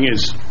starting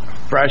is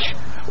fresh.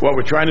 What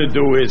we're trying to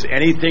do is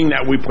anything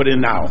that we put in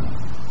now,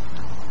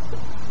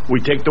 we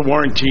take the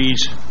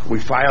warranties, we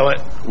file it,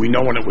 we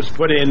know when it was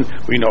put in,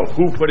 we know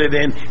who put it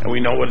in, and we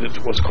know what it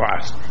was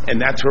cost.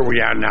 And that's where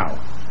we are now.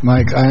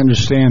 Mike, I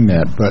understand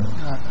that, but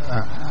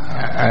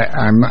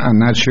I'm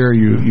not sure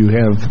you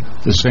have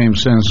the same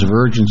sense of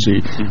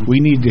urgency. We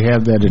need to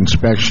have that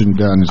inspection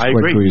done as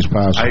quickly as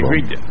possible. I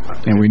agree.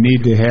 And we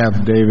need to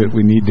have, David,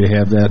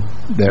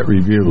 that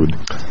reviewed.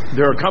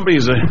 There are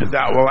companies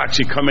that will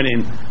actually come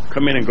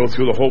in and go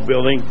through the whole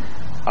building,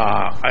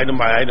 item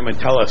by item, and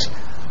tell us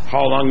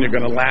how long they're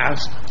going to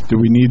last. Do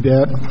we need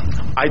that?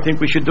 I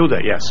think we should do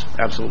that, yes,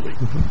 absolutely.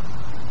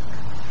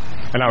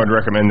 And I would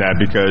recommend that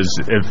because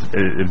if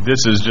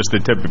this is just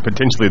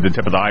potentially the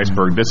tip of the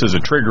iceberg, this is a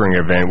triggering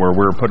event where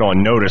we're put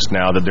on notice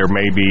now that there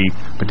may be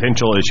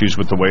potential issues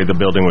with the way the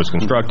building was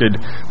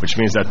constructed, which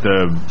means that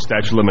the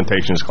statute of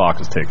limitations clock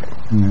is ticking.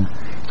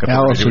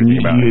 Allison,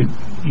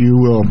 you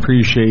will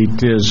appreciate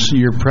this.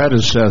 Your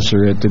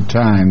predecessor at the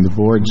time, the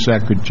board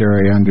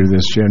secretary under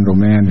this general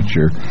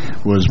manager,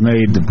 was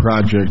made the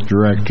project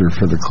director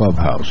for the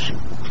clubhouse.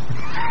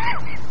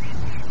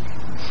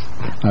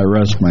 I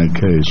rest my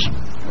case.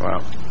 Wow.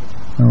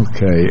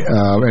 Okay.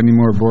 Any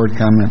more board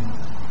comment?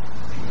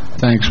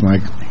 Thanks,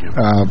 Mike.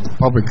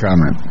 Public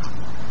comment.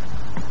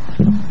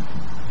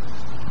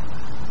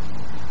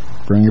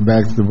 Bring it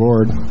back to the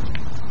board.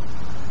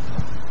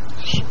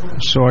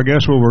 So I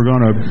guess what we're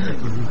going to,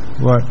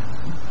 what?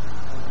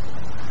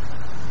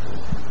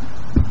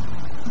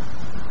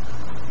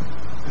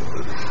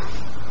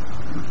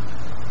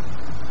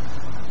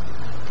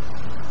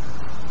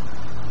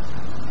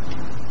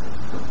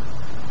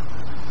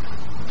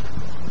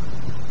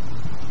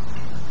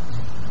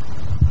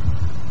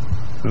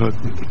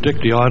 Dick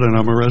Diod, and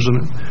I'm a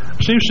resident.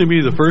 It seems to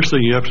me the first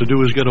thing you have to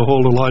do is get a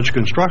hold of Lodge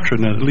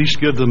Construction and at least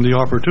give them the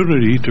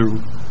opportunity to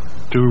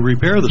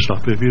repair the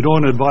stuff. If you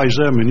don't advise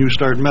them and you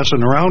start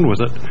messing around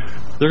with it,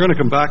 they're going to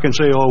come back and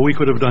say, oh, we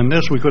could have done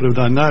this, we could have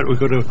done that, we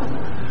could have...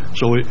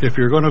 So if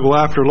you're going to go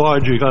after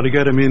Lodge, you got to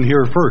get them in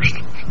here first,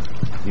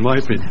 in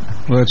my opinion.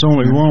 Well,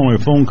 we're only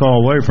a phone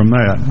call away from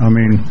that. I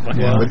mean,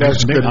 but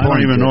that's a good I don't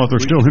point, even know if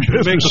they're still in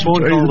business. Make the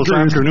phone call this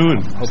afternoon.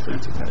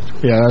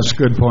 Yeah, that's a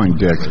good point,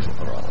 Dick.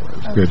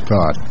 Good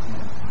thought.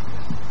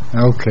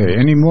 Okay,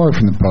 any more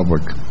from the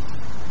public?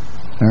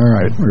 All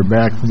right, we're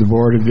back to the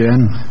board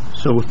again.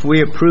 So if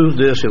we approve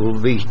this, it will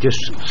be just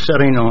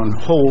setting on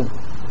hold,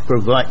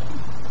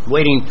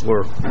 waiting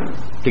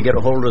to get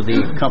a hold of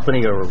the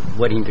company, or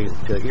waiting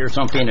to hear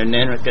something, and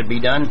then it could be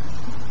done?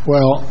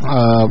 Well,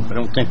 I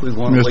don't think we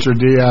want to Mr.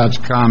 Diaz's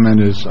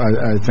comment is,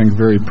 I think,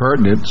 very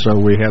pertinent, so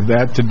we have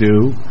that to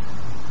do.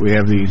 We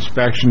have the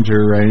inspection to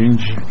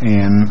arrange,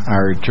 and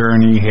our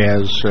attorney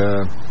has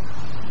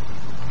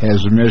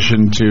a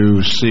mission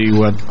to see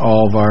what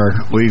all of our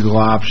legal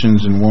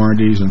options and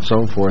warranties and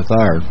so forth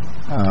are.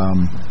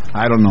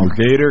 I don't know,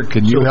 Gator,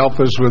 can you help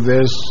us with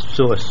this?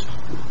 So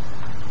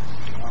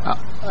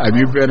have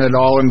you been at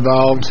all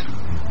involved?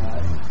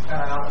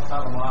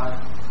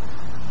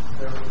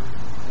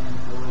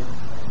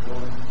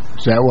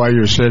 Is that why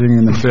you're sitting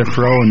in the fifth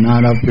row and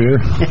not up here?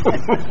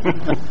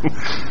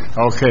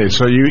 Okay,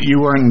 so you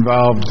weren't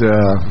involved.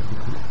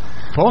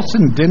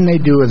 Folsom, didn't they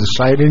do the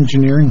site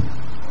engineering?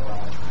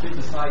 Did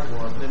the site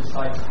work, did the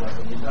site stuff,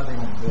 but there's nothing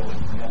on the building.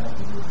 We had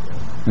nothing to do with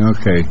it.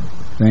 Okay,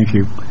 thank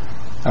you.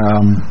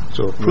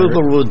 So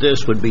approval with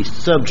this would be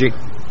subject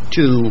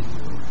to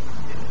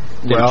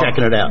them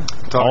checking it out.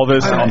 All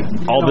this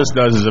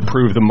does is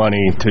approve the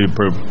money to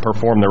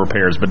perform the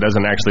repairs, but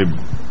doesn't actually.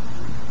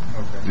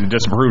 It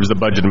just approves the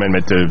budget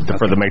amendment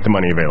for the make the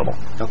money available.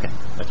 Okay,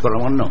 that's what I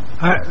want to know.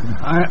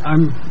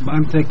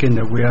 I'm thinking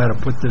that we ought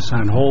to put this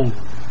on hold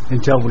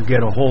until we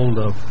get a hold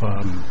of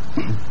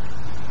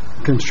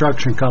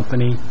construction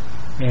company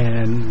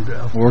and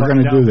we're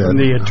going to do that from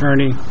the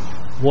attorney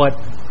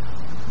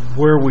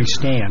where we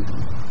stand,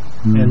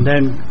 and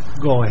then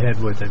go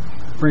ahead with it.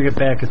 Bring it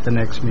back at the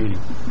next meeting.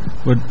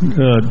 But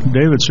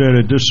David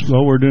said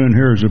all we're doing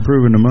here is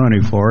approving the money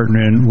for it,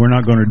 and we're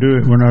not going to do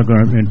it. We're not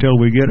going to until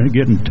we get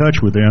in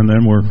touch with them.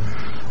 Then we're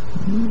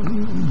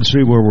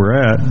see where we're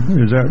at.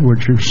 Is that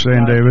what you're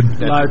saying,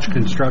 David? Large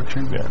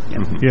construction. Yeah.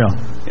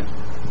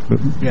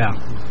 Yeah.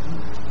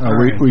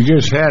 We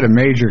just had a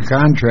major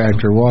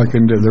contractor walk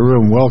into the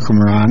room. Welcome,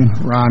 Ron.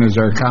 Ron is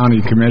our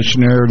county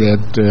commissioner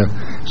that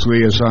is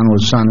liaison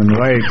with Sun and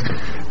Lake.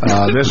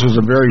 This was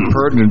a very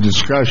pertinent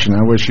discussion.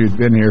 I wish you'd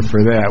been here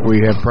for that.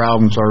 We have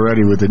problems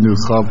already with the new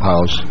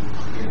clubhouse.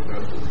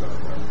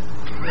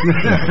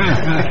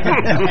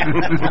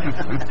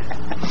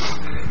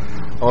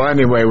 Well,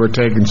 anyway, we're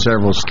taking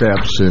several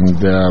steps,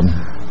 and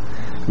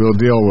we'll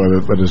deal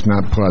with it, but it's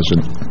not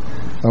pleasant.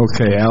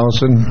 Okay,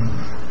 Allison?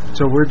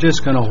 So we're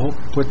just going to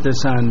put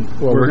this on,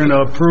 we're going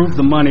to approve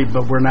the money,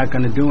 but we're not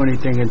going to do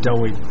anything until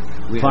we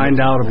find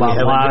out about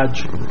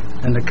Lodge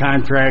and the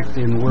contract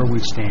and where we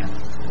stand.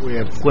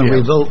 When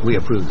we vote, we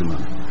approve the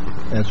money.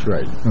 That's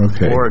right.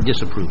 Okay. Or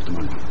disapprove the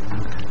money.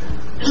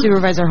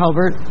 Supervisor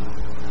Hulbert?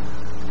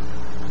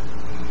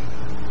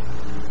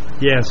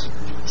 Yes.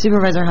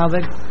 Supervisor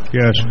Halbig?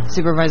 Yes.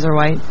 Supervisor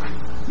White?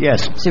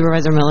 Yes.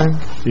 Supervisor Miller?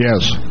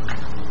 Yes.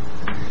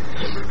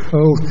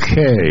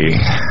 Okay.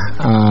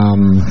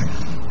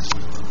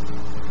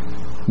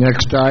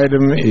 Next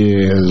item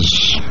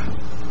is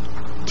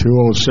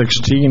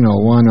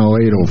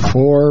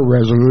 2016-01-0804,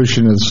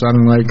 resolution of the Sun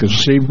and Lake of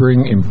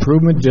Sebring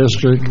Improvement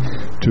District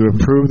to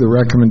approve the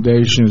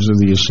recommendations of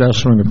the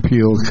Assessment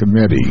Appeal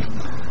Committee.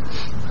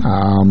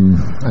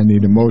 I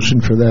need a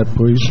motion for that,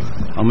 please.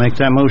 I'll make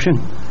that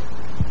motion.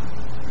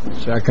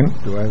 Second.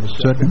 Do I have a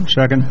second?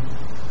 Second.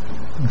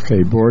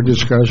 Okay, board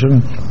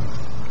discussion.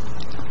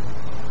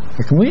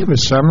 Can we have a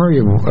summary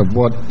of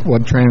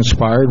what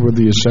transpired with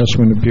the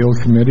Assessment Appeal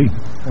Committee?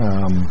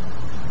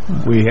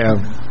 We have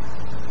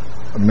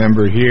a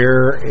member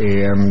here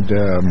and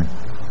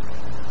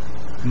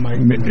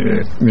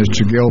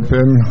Mr.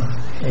 Gilpin,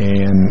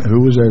 and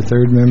who was our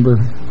third member?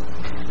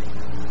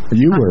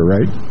 You were,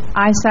 right?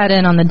 I sat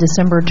in on the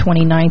December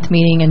 29th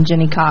meeting, and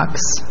Jenny Cox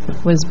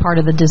was part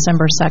of the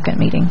December 2nd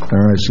meeting. All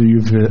right, so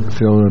you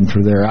filled in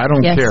for there. I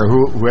don't care.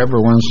 Whoever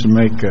wants to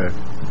make a...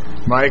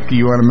 Mike,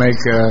 you want to make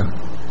a...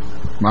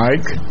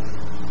 Mike?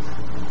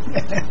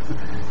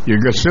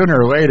 Sooner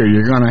or later,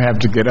 you're going to have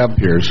to get up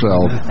here,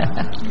 so...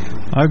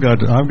 I've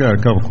got a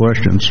couple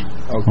questions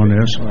on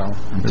this. Well,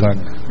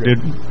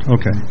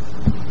 okay.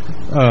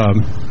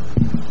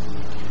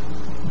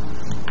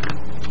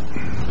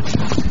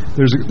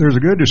 There's a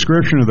good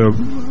description of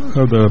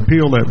the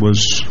appeal that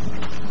was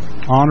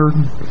honored.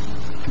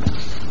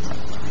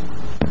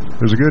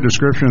 There's a good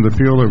description of the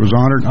appeal that was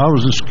honored. I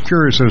was just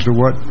curious as to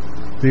what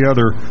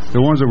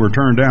the ones that were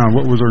turned down,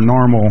 what was their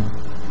normal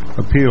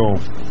appeal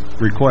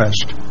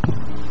request?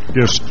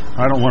 Just,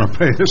 I don't want to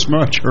pay this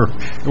much, or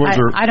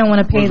I don't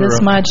want to pay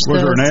this much.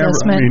 The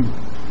assessment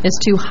is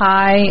too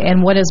high,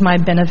 and what is my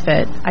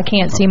benefit? I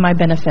can't see my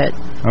benefit.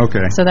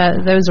 Okay. So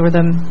those were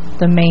the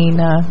main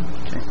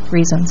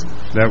reasons.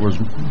 That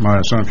was my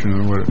assumption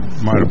of what it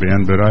might have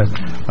been, but I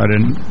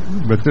didn't.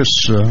 But this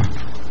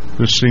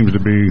seems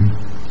to be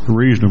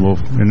reasonable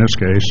in this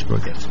case.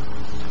 But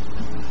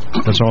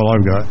that's all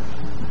I've got.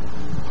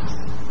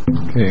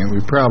 Okay, we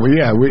probably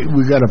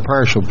we got a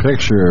partial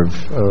picture of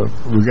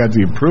we got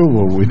the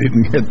approval. We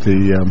didn't get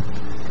the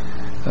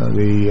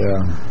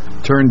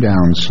turn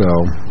down. So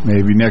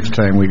maybe next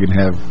time we can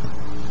have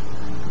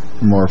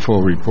a more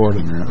full report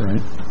on that,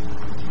 right?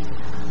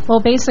 Well,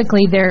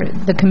 basically,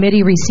 the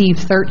committee received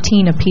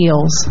 13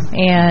 appeals,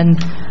 and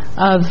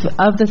of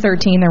the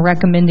 13, they're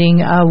recommending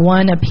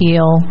one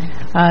appeal,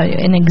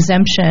 an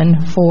exemption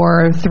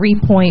for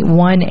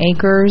 3.1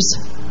 acres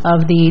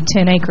of the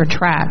 10-acre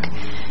tract.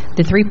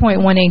 The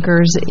 3.1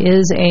 acres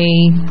is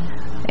a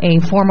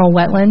formal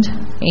wetland,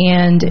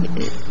 and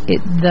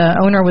the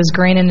owner was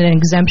granted an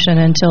exemption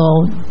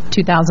until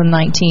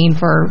 2019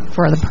 for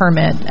the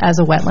permit as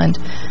a wetland.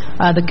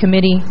 The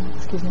committee,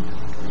 excuse me.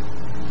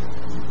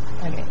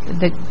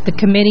 The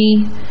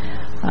committee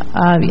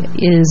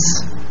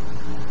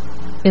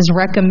is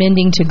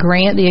recommending to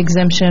grant the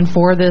exemption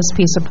for this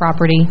piece of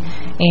property,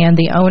 and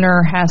the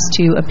owner has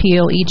to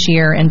appeal each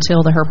year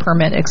until her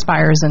permit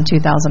expires in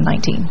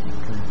 2019.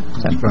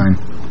 That's fine.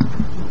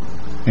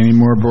 Any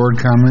more board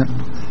comment?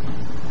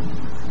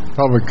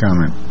 Public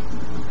comment?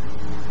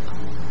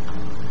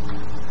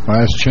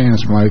 Last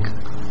chance, Mike.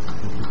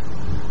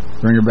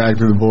 Bring it back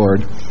to the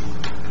board.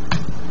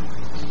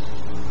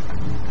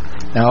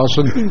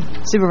 Allison?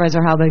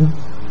 Supervisor Halbig.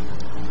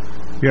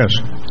 Yes.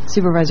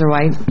 Supervisor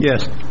White.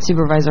 Yes.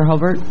 Supervisor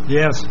Hulbert.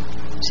 Yes.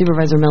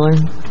 Supervisor Miller.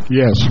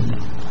 Yes.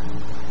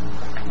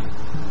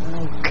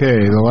 Okay,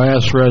 the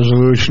last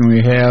resolution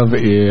we have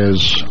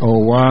is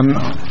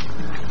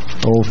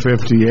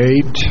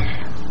 058.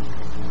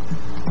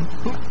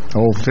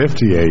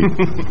 058.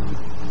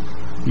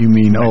 You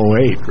mean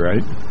 08,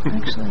 right?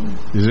 Actually.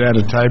 Is that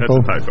a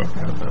typo? That's a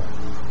typo.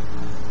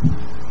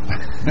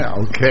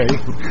 Okay.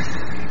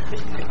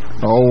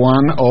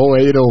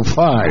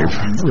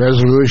 01-0805,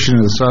 resolution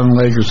of the Sun and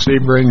Lake of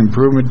Sebring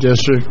Improvement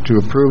District to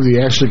approve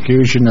the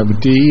execution of a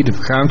deed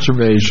of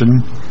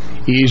conservation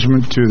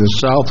easement to the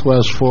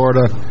Southwest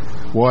Florida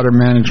Water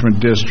Management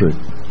District.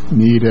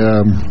 Need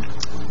a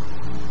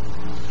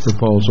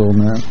proposal on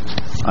that?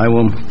 I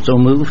will so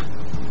move.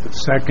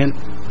 Second.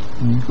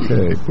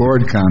 Okay,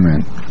 board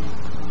comment.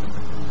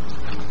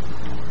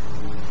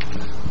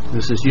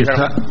 This is you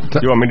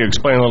want me to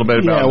explain a little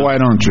bit about why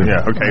don't you?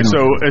 Yeah, okay.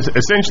 So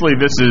essentially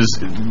this is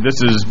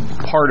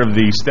part of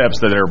the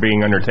steps that are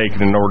being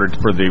undertaken in order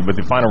with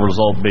the final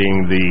result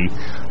being the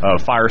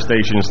fire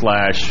station /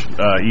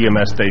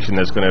 EMS station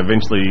that's going to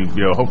eventually,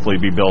 hopefully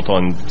be built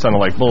on Sun and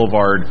Lake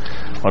Boulevard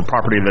on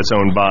property that's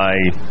owned by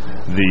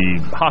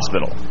the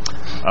hospital.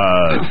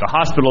 The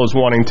hospital is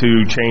wanting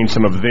to change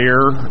some of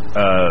their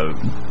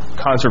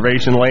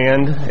conservation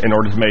land in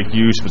order to make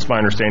use, it's my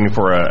understanding,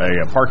 for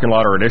a parking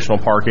lot or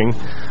additional parking.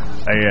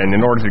 And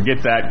in order to get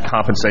that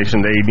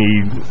compensation, they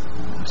need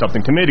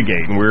something to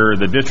mitigate. And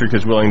the district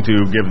is willing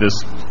to give this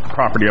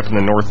property up in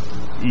the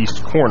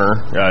northeast corner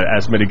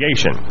as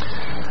mitigation.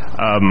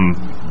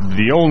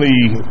 The only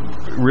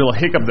real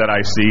hiccup that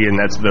I see, and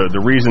that's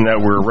the reason that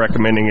we're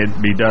recommending it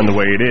be done the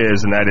way it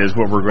is, and that is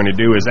what we're going to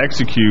do is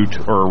execute,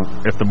 or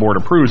if the board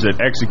approves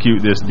it, execute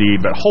this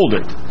deed, but hold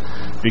it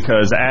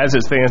because as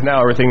it stands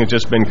now, everything has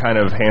just been kind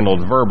of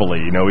handled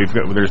verbally.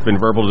 There's been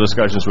verbal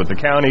discussions with the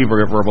county,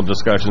 verbal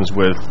discussions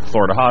with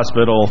Florida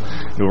Hospital,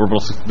 verbal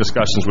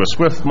discussions with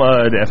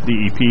SwiftMud,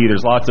 FDEP.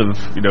 There's lots of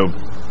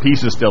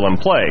pieces still in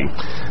play.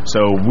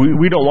 So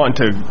we don't want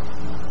to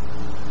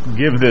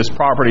give this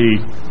property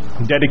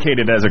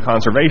dedicated as a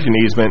conservation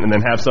easement and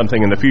then have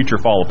something in the future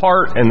fall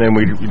apart, and then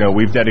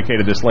we've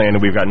dedicated this land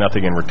and we've got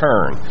nothing in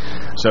return.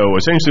 So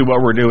essentially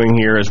what we're doing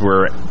here is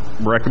we're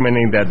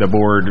recommending that the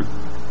board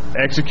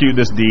execute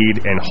this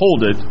deed and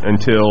hold it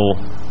until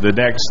the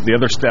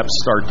other steps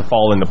start to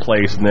fall into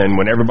place, and then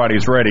when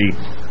everybody's ready,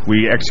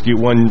 we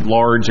execute one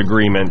large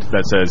agreement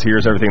that says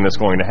here's everything that's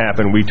going to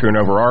happen. We turn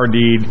over our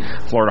deed,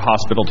 Florida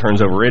Hospital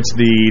turns over its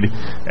deed,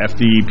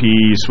 FDEP,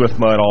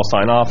 SwiftMud all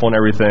sign off on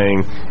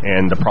everything,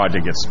 and the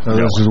project gets So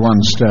this is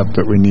one step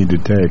that we need to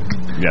take.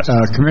 Yes.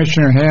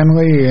 Commissioner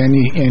Hanley,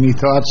 any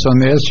thoughts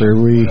on this, or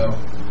we? No,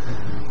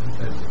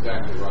 that's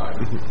exactly right.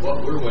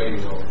 What we're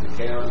waiting on the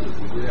county,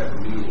 we did have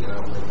a meeting, I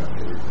don't think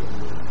I've ever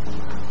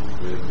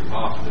with the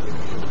hospital,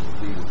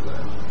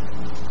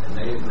 and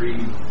they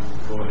agreed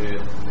to go ahead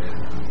and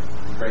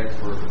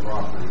transfer the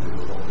property that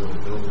we're going to build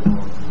a building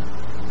on.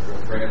 We're going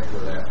to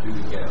transfer that to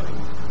the county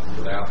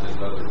without this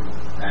other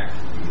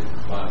action being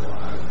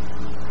finalized,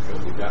 because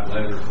we've got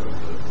letters from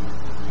the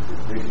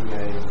fishing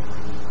game,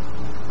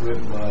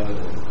 SwiftMud,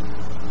 and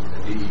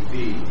DEP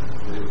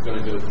that it was going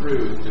to go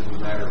through. It's just a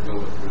matter of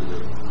going through the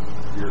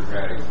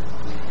bureaucratic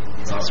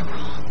process.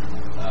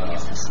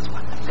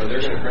 So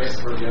they're going to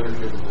transfer the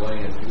ownership of the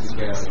land to the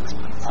county.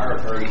 Our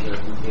attorney says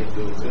we can't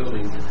build a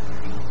building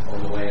on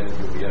the land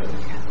until we own it.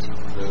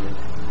 So,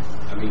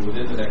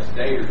 within the next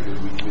day or two,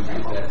 we could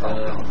get that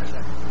done.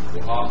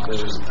 The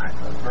hospital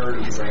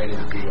attorney ran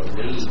into a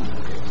lien against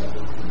that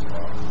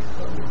property.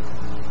 So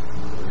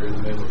we're in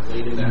the middle of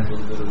cleaning that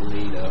little bit of a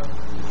lien up.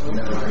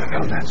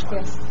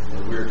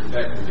 And we're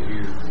expecting to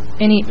hear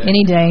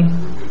any day.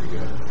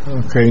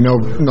 Okay, no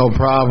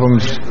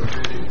problems.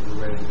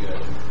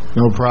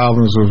 No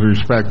problems with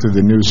respect to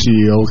the new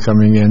CEO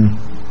coming in?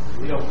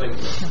 We don't think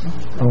so.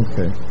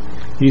 Okay.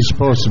 He's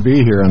supposed to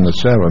be here on the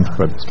 7th,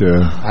 but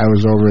I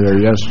was over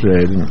there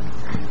yesterday, and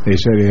they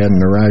said he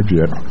hadn't arrived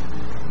yet.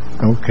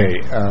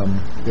 Okay.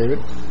 David?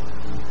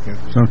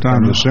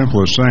 Sometimes the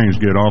simplest things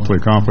get awfully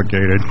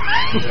complicated.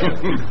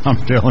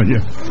 I'm telling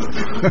you.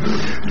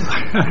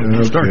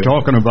 I started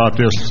talking about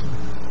this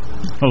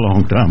a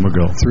long time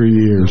ago. 3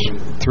 years.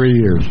 3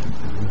 years.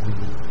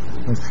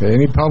 Okay.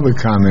 Any public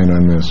comment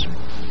on this?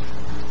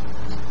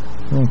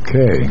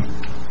 Okay.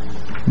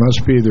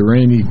 Must be the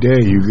rainy day.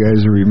 You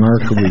guys are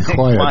remarkably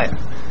quiet.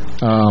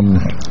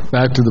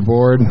 Back to the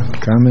board.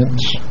 Comments?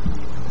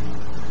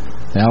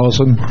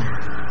 Allison?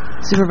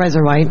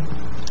 Supervisor White?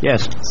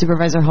 Yes.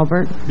 Supervisor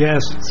Hulbert?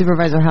 Yes.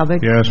 Supervisor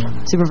Halbig? Yes.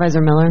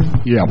 Supervisor Miller?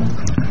 Yeah.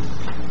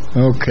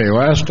 Okay,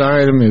 last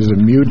item is a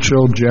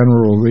mutual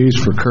general release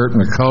for Kurt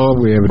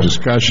McCullough. We have a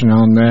discussion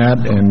on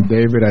that, and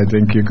David, I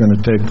think you're going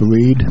to take the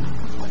lead.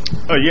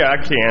 Oh, yeah, I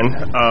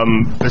can.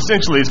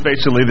 Essentially, it's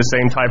basically the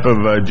same type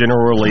of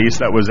general release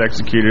that was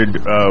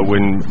executed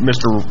when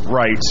Mr.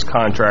 Wright's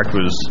contract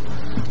was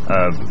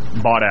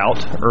bought out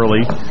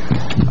early.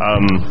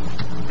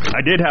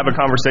 I did have a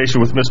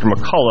conversation with Mr.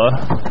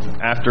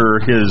 McCullough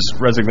after his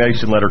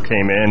resignation letter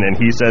came in, and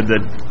he said that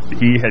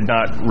he had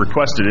not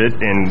requested it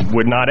and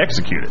would not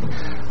execute it.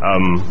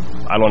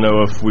 I don't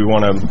know if we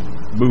want to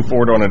move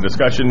forward on a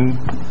discussion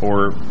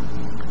or...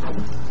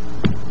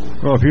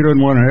 Well, if he doesn't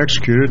want to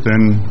execute it,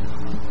 then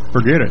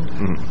forget it.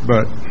 Mm-hmm.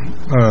 But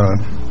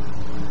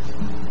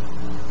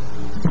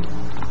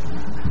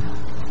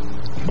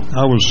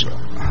I was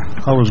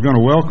going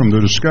to welcome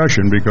the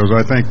discussion, because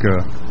I think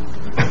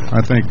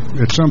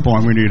at some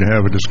point we need to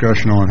have a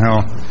discussion on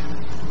how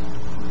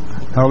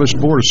this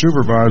Board of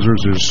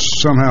Supervisors is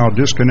somehow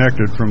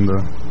disconnected from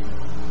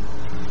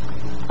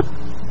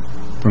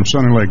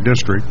Sunny Lake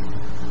District,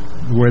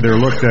 the way they're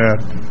looked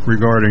at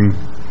regarding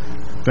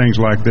things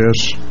like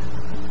this,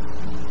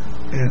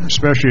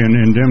 especially in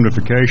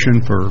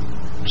indemnification for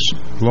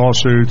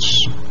lawsuits,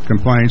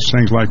 complaints,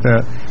 things like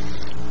that.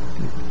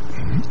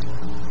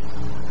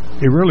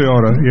 It really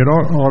ought to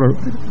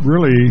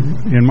really,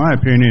 in my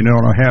opinion, it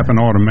ought to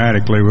happen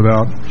automatically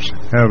without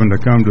having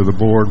to come to the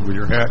board with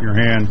your hat in your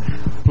hand,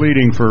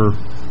 pleading for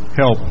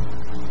help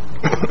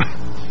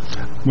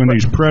when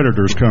these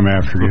predators come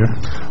after you.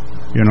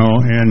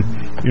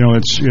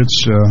 It's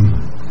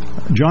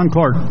John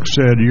Clark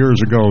said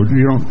years ago,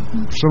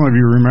 some of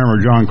you remember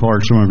John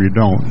Clark, some of you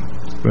don't,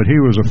 but he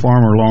was a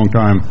former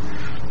longtime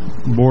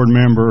board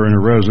member and a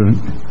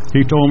resident.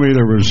 He told me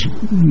there was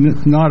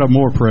not a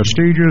more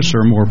prestigious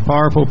or more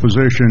powerful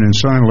position in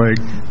Sunny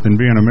Lake than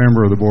being a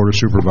member of the Board of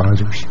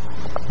Supervisors.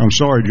 I'm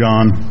sorry,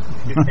 John.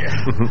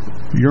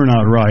 You're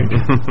not right.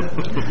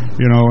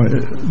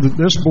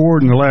 This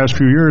board in the last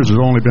few years has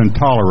only been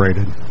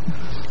tolerated.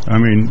 I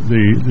mean,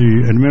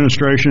 the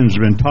administration has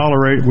been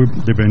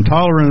they've been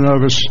tolerant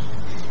of us.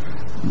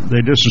 They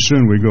just as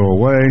soon we go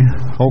away.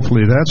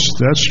 Hopefully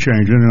that's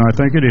changing, and I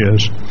think it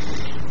is.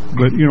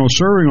 But,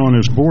 serving on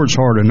this board's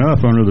hard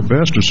enough under the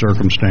best of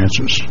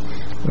circumstances.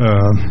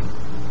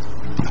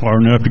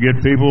 Hard enough to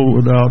get people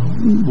without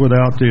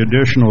the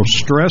additional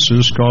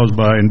stresses caused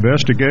by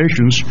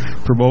investigations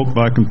provoked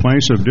by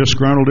complaints of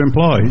disgruntled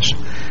employees.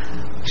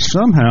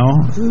 Somehow,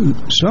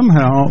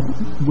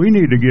 we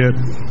need to get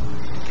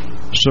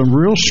some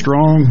real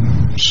strong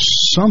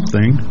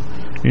something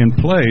in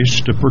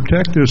place to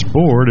protect this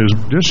board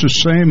just the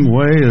same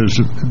way as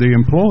the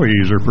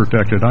employees are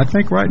protected. I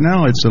think right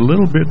now it's a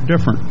little bit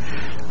different,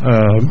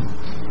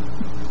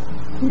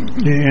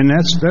 and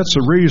that's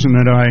the reason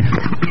that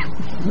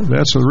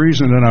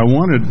I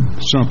wanted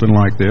something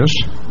like this,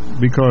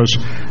 because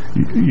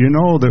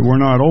that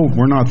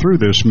we're not through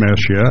this mess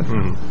yet.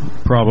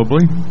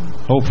 Probably,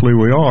 hopefully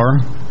we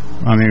are.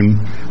 I mean,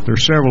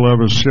 there's several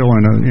of us still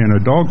in a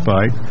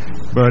dogfight,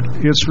 but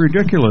it's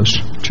ridiculous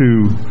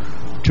to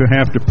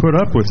have to put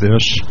up with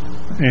this,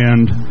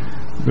 and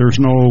there's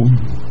no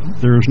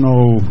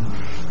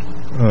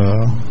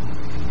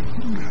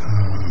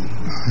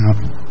I'm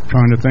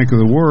trying to think of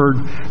the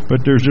word,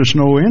 but there's just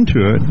no end to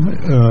it,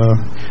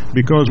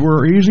 because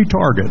we're an easy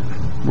target.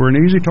 We're an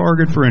easy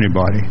target for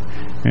anybody,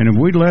 and if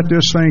we let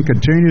this thing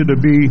continue to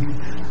be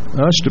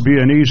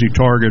an easy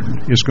target,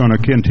 it's going to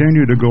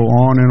continue to go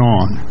on and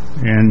on,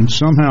 and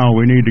somehow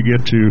we need to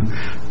get to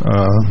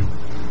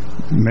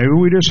maybe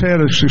we just had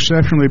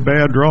exceptionally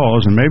bad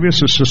draws, and maybe it's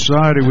the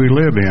society we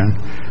live in.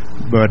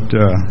 But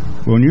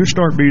when you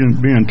start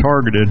being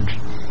targeted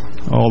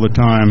all the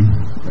time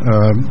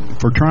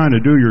for trying to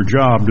do your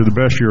job to the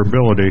best of your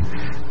ability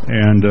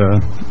and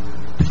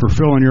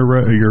fulfilling your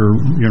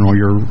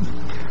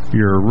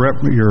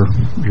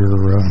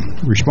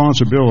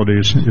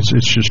responsibilities,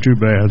 it's just too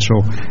bad.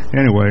 So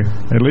anyway,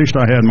 at least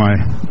I had my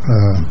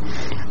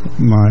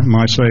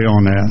say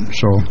on that.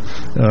 So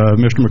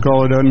Mr.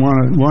 McCauley doesn't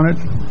want it,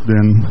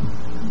 then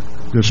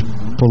just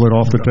pull it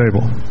off the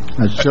table.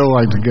 I'd still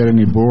like to get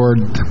any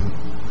board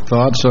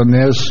thoughts on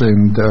this,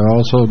 and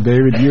also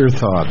David, your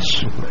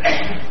thoughts.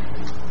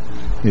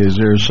 Is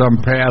there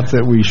some path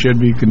that we should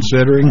be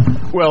considering?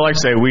 Well, like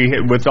I say,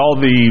 with all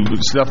the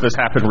stuff that's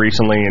happened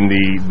recently and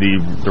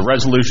the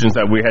resolutions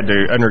that we had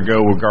to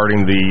undergo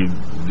regarding the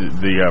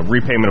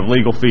repayment of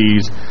legal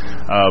fees,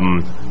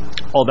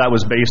 all that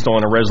was based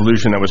on a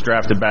resolution that was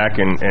drafted back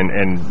and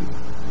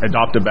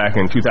adopted back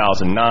in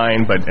 2009,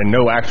 but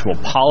no actual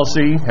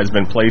policy has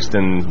been placed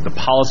in the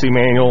policy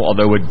manual,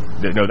 although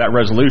that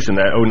resolution,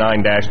 that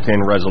 09-10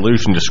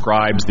 resolution,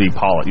 describes the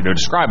policy,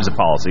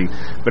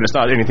 but it's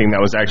not anything that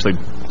was actually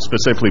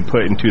specifically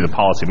put into the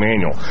policy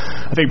manual.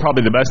 I think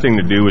probably the best thing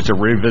to do is to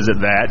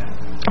revisit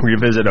 09-67,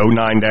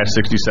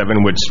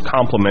 which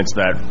complements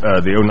that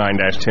the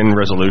 09-10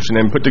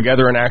 resolution, and put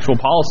together an actual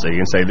policy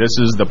and say, this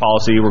is the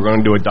policy, we're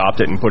going to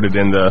adopt it and put it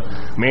in the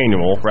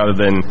manual, rather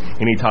than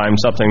anytime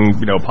something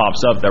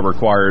pops up that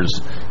requires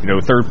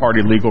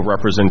third-party legal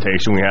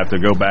representation, we have to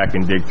go back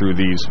and dig through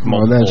these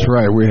multiple... Well, that's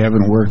right. We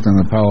haven't worked on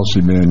the policy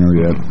manual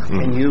yet.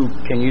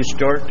 Can you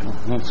start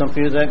on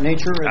something of that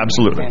nature?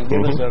 Absolutely. And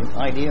give us an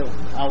idea of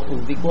how it will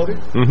be quoted?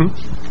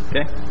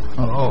 Okay.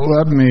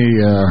 Let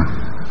me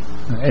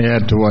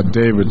add to what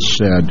David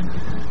said.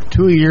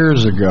 2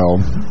 years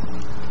ago,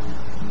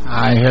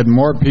 I had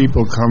more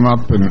people come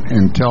up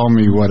and tell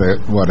me what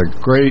a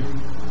great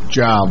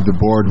job the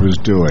board was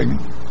doing,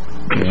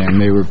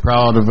 and they were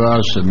proud of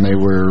us, and they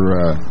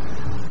were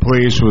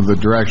pleased with the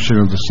direction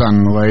of the Sun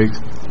and Lake.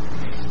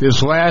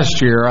 This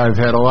last year, I've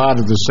had a lot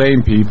of the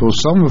same people,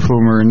 some of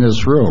whom are in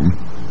this room,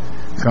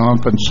 come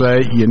up and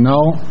say,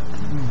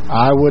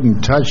 I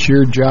wouldn't touch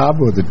your job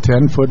with a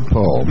 10-foot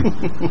pole.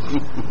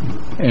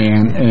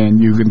 and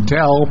you can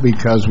tell,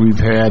 because we've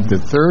had the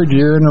third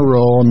year in a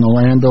row in the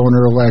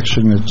landowner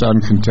election that's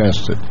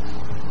uncontested.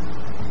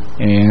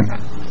 And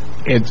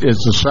it's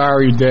a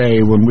sorry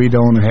day when we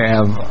don't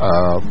have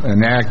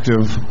an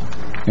active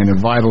and a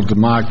vital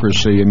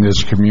democracy in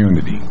this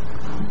community.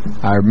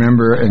 I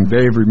remember, and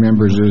Dave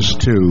remembers this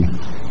too,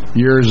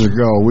 years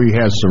ago we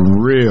had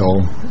some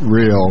real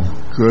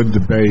good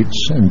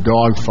debates and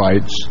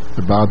dogfights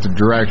about the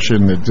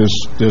direction that this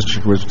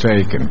district was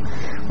taken.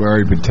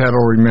 Larry Botetto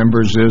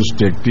remembers this,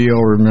 Dick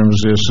Deal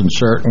remembers this, and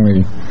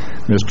certainly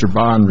Mr.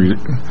 Bond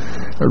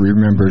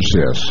remembers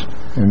this.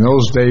 And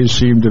those days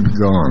seem to be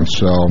gone,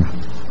 so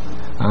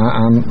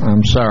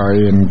I'm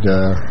sorry, and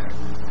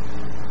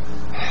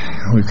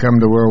we come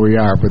to where we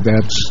are, but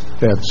that's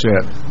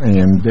it.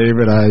 And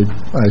David, I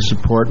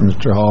support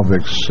Mr.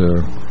 Halvick's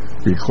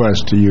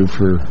request to you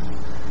for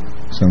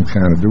some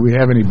kind of... Do we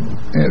have any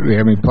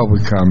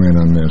public comment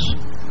on this?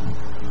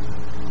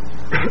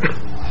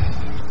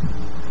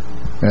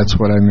 That's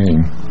what I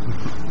mean.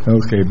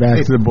 Okay,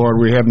 back to the board.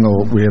 We have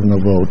no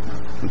vote.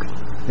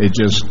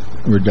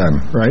 We're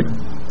done, right?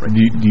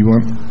 Do you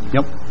want...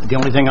 Yep. The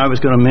only thing I was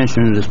going to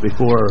mention is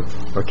before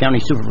our county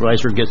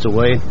supervisor gets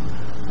away,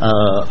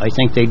 I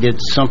think they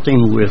did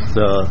something with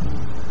the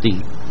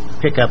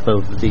pickup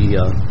of the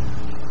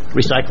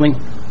recycling.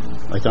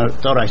 I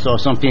thought I saw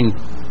something.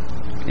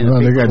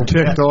 They got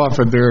ticked off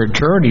at their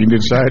attorney and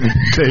decided to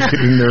take it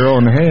in their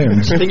own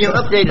hands. Can you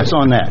update us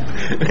on that?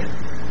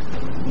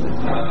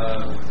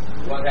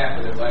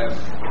 last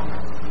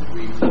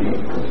week's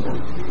meeting, this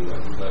week's meeting, I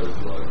suppose,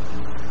 was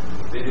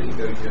they did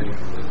negotiation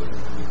with the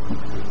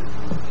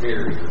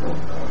carrier,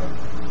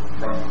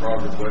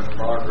 Progress or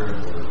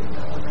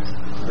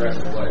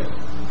Progressive Waste.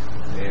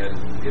 And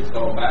it's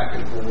gone back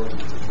and forth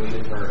between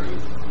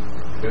attorneys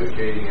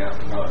negotiating out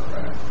the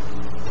contract.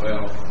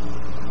 Well,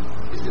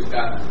 it's just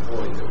gotten to the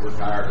point that we're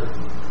tired of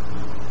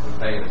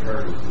paying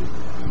attorneys to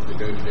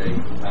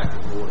negotiate back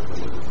and forth, and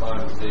with the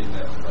final decision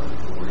that's coming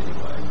forward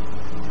anyway.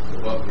 So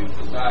what we've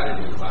decided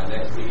is by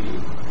next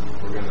meeting,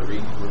 we're going to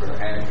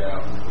hash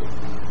out the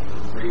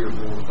 3 or 4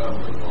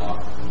 stumbling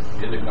blocks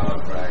in the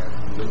contract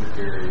with the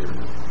carrier,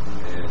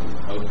 and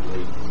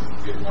hopefully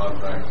get a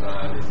contract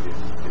signed and get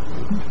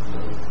moving. So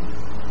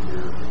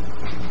we're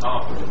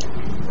confident that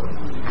we can work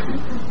with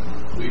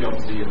these. We don't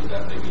see it as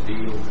that big a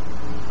deal.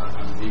 I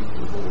speak to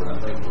the board. I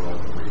think we're all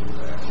agreed with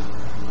that.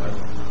 But,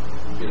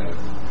 you know,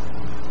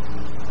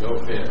 no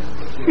offense,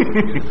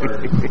 but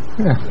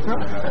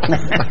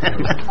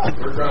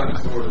we're trying to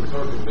sort of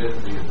circumvent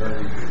the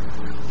attorneys.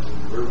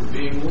 We're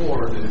being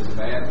warned that it's a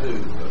bad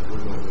news, but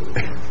we're going to do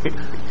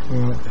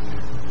it.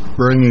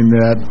 Bringing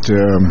that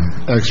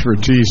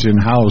expertise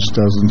in-house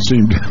doesn't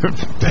seem to have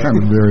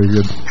done very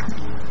good.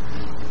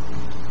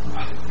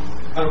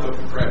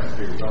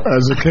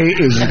 As a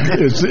case,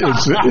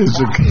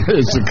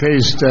 it's a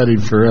case study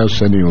for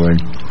us anyway.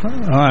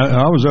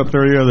 I was up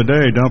there the other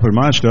day dumping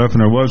my stuff, and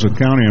there was a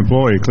county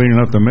employee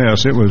cleaning up the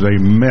mess. It was a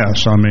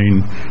mess. I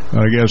mean,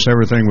 I guess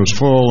everything was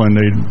full, and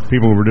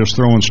people were just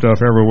throwing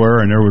stuff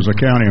everywhere, and there was a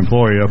county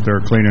employee up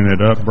there cleaning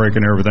it up,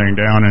 breaking everything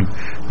down, and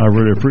I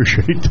really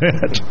appreciate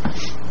that.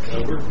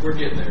 We're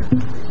getting there.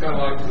 It's kind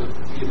of like the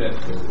EMS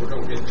bill. We're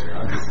going to get there.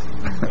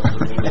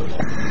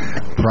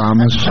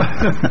 Promise.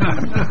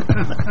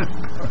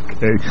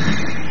 Okay.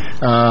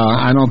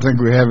 I don't think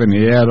we have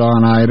any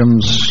add-on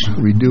items.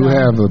 We do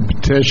have a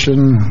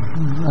petition,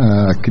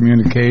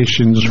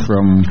 communications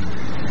from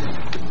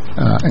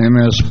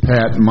MS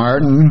Pat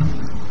Martin,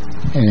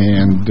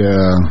 and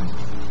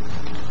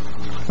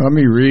let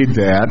me read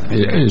that.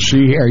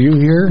 Are you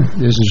here?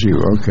 This is you.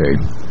 Okay.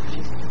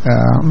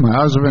 My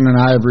husband and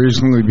I have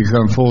recently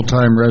become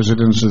full-time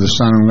residents of the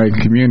Sun and Lake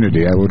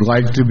community. I would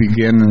like to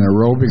begin an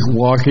aerobic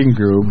walking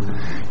group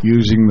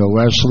using the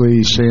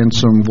Leslie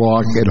Sansom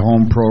Walk at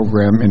Home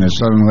program in the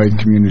Sun and Lake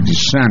Community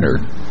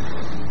Center.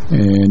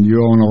 And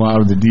you own a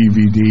lot of the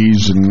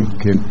DVDs and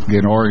can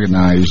get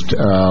organized.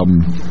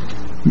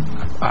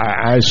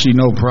 I see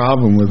no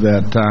problem with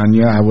that,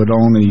 Tanya. I would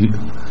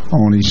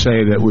only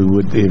say that we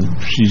would, if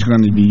she's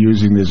going to be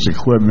using this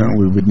equipment,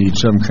 we would need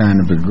some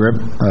kind of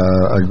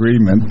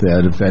agreement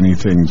that if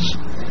anything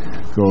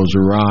goes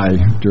awry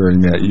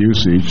during that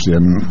usage,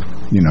 then,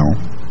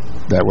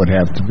 that would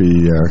have to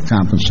be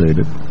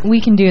compensated.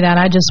 We can do that.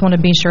 I just want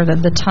to be sure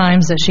that the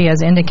times that she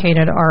has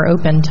indicated are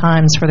open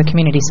times for the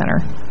community center.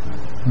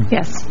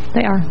 Yes,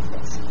 they are.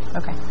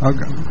 Okay.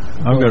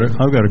 I've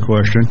got a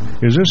question.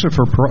 Is this a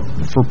for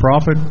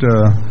profit?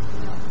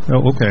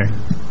 Okay.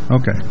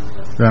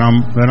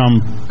 Then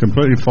I'm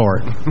completely for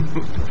it.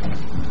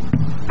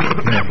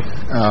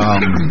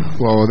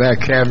 Well, with that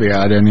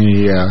caveat,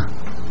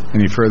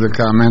 any further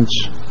comments?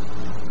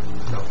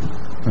 No.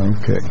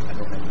 Okay.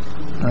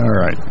 All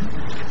right.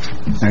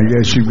 I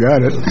guess you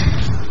got it.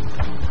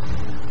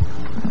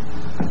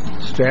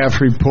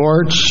 Staff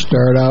reports.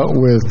 Start out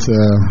with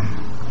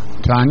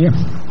Tanya.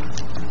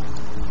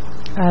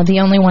 The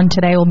only one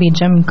today will be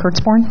Jim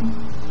Kurtzborn.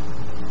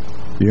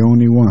 The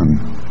only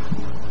one.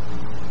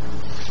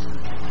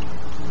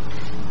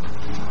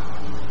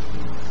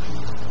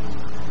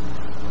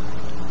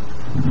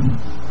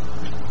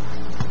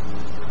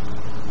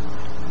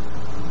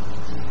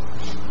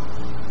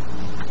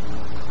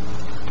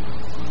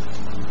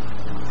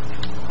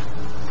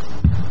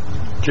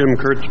 Jim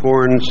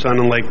Kurtzborn, Sun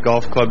and Lake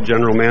Golf Club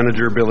General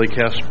Manager, Billy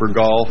Casper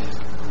Golf.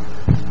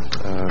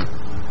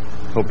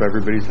 Hope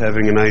everybody's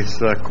having a nice,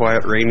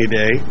 quiet, rainy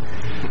day.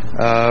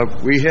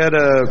 We had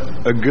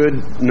a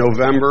good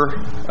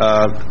November.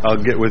 I'll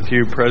get with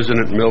you,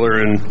 President Miller,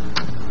 and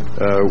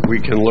we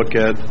can look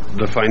at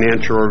the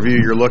financial review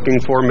you're looking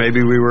for.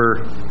 Maybe we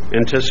were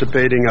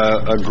anticipating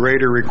a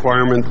greater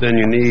requirement than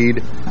you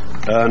need.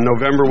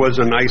 November was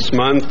a nice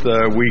month.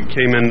 We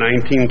came in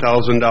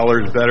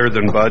 $19,000 better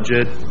than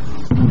budget.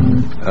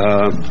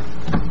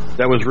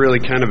 That was really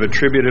kind of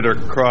attributed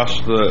across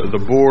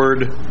the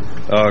board.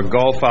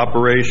 Golf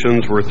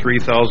operations were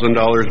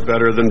 $3,000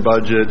 better than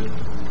budget.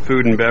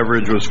 Food and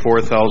beverage was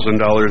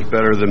 $4,000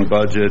 better than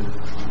budget.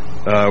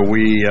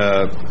 We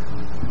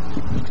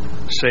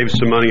saved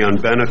some money on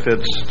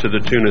benefits to the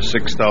tune of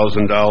 $6,000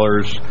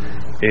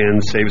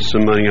 and saved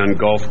some money on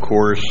golf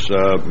course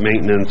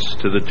maintenance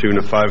to the tune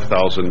of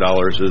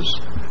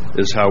 $5,000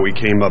 is how we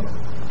came up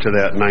to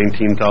that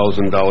 $19,000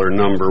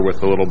 number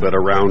with a little bit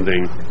of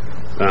rounding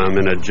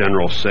in a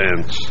general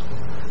sense.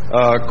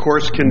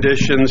 Course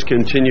conditions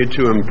continue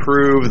to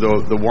improve.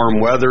 The warm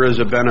weather is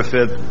a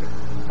benefit.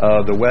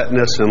 The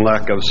wetness and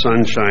lack of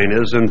sunshine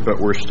isn't, but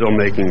we're still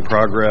making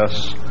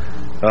progress.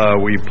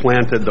 We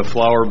planted the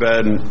flower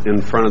bed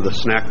in front of the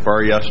snack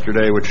bar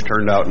yesterday, which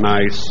turned out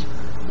nice.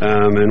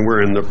 And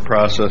we're in the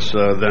process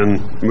then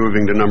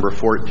moving to number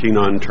 14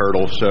 on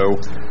Turtle. So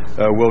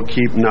we'll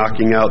keep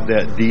knocking out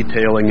that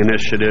detailing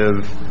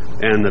initiative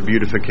and the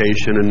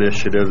beautification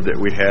initiative that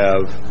we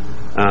have.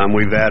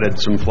 We've added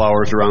some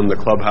flowers around the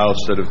clubhouse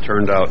that have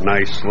turned out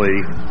nicely.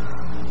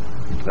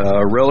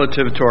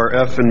 Relative to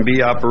our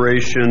F&B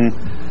operation,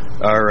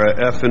 our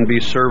F&B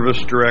service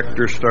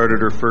director started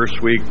her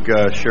first week,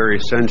 Sherry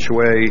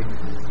Senchway.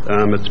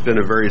 It's been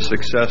a very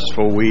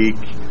successful week.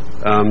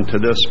 To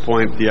this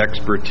point, the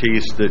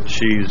expertise that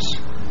she's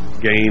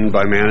gained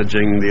by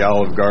managing the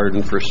Olive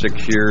Garden for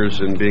 6 years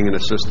and being an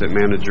assistant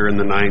manager in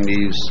the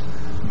 90s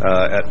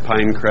at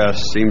Pinecrest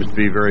seems to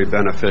be very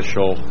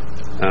beneficial.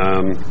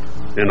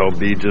 And it'll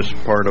be just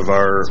part of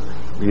our,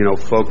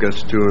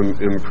 focus to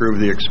improve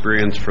the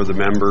experience for the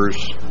members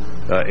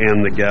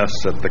and the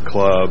guests at the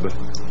club.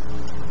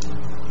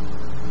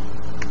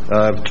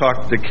 I've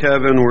talked to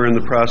Kevin. We're in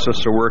the process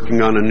of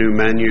working on a new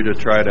menu to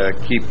try to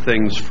keep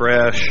things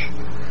fresh.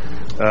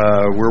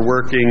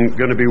 We're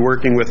going to be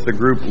working with the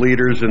group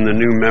leaders and the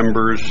new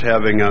members,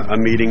 having a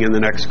meeting in the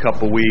next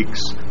couple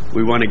weeks.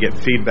 We want to get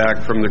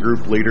feedback from the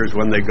group leaders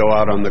when they go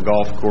out on the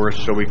golf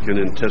course so we can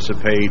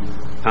anticipate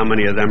how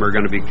many of them are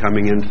going to be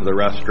coming into the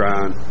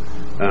restaurant.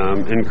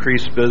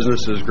 Increased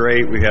business is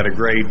great. We had a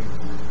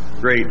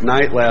great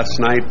night last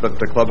night, but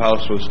the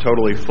clubhouse was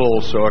totally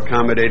full, so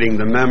accommodating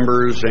the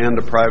members and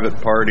the private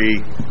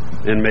party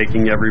and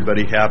making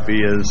everybody happy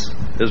is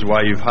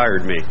why you've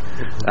hired me.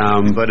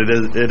 But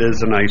it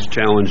is a nice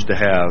challenge to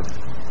have.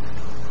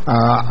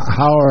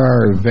 How are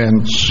our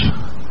events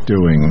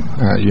doing?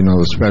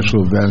 The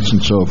special events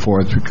and so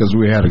forth, because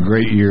we had a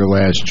great year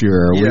last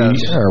year.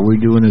 Are we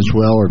doing as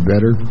well or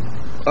better?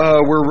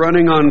 We're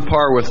running on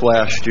par with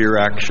last year,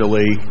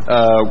 actually.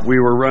 We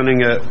were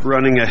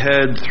running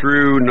ahead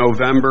through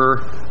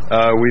November.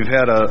 We've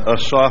had a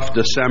soft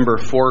December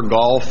for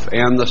golf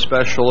and the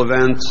special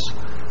events.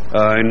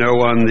 I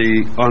know on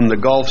the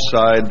golf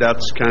side,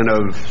 that's kind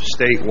of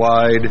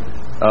statewide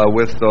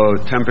with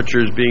the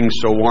temperatures being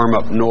so warm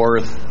up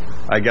north.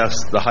 I guess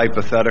the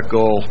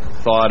hypothetical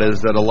thought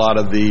is that a lot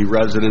of the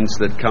residents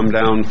that come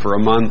down for a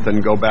month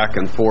and go back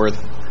and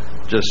forth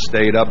just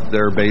stayed up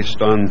there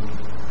based on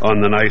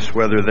the nice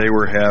weather they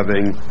were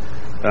having.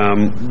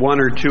 One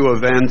or two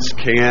events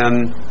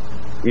can,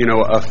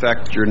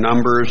 affect your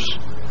numbers.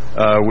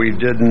 We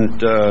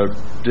didn't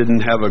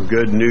have a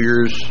good New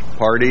Year's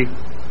party,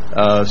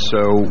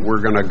 so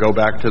we're going to go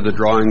back to the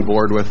drawing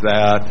board with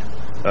that.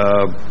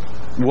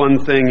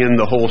 One thing in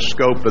the whole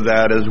scope of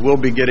that is we'll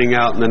be getting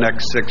out in the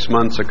next 6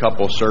 months a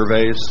couple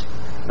surveys.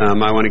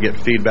 I want to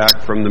get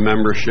feedback from the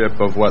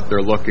membership of what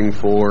they're looking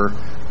for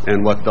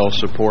and what they'll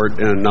support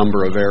in a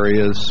number of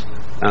areas.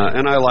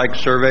 And I like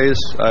surveys.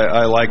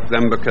 I like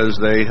them because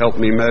they help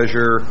me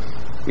measure,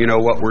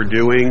 what we're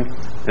doing.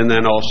 And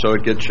then also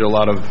it gets you a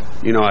lot of,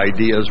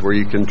 ideas where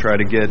you can try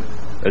to get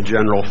a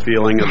general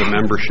feeling of the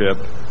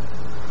membership.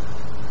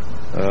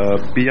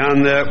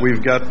 Beyond that,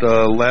 we've got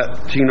the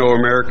Latino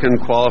American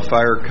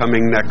qualifier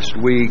coming next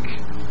week.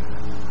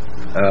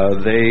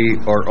 They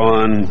are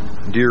on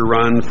Deer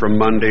Run from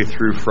Monday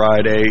through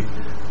Friday.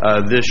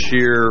 This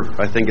year,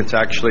 I think it's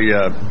actually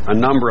a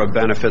number of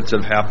benefits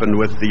have happened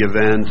with the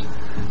event.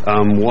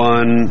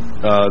 One,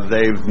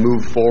 they've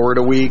moved forward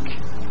a week,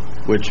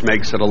 which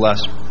makes it a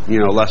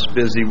less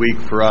busy week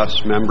for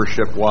us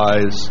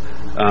membership-wise,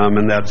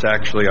 and that's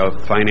actually a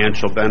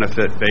financial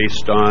benefit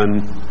based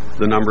on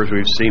the numbers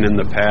we've seen in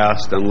the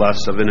past and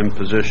less of an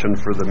imposition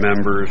for the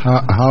members.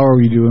 How are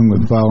we doing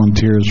with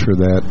volunteers for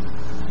that?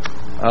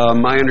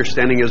 My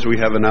understanding is we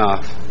have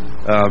enough.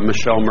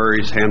 Michelle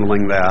Murray's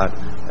handling that.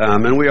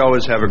 And we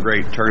always have a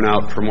great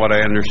turnout. From what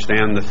I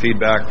understand, the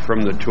feedback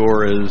from the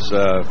tour is,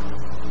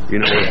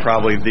 we're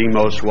probably the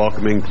most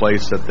welcoming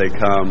place that they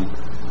come.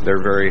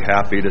 They're very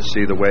happy to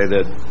see the way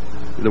that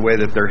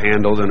they're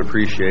handled and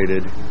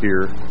appreciated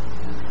here.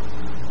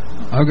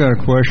 I've got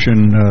a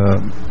question.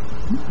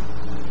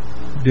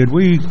 Did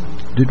we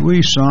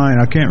sign?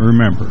 I can't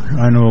remember.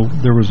 I know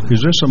there was.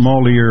 Is this a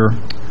multi-year?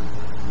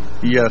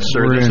 Yes,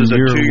 sir. This is a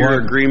 2-year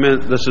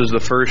agreement. This is the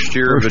first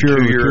year of a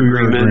 2-year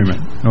agreement.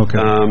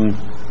 Okay.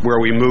 Where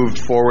we moved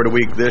forward a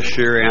week this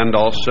year, and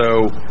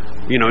also,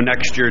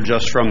 next year,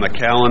 just from the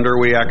calendar,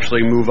 we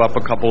actually move up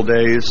a couple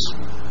days,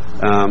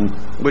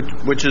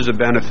 which is a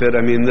benefit.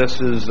 I mean, this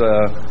is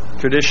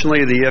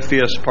traditionally the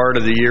iffiest part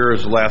of the year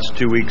is the last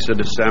 2 weeks of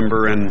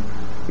December, and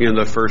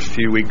the first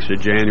few weeks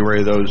of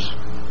January. Those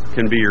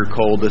can be your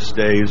coldest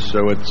days,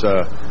 so it's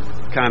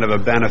kind of a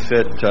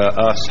benefit to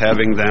us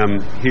having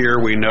them here.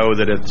 We know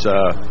that it's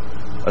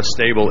a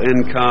stable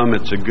income.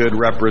 It's a good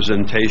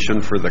representation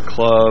for the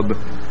club.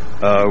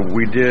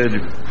 We did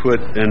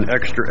put an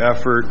extra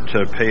effort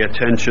to pay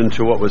attention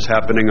to what was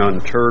happening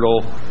on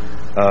Turtle.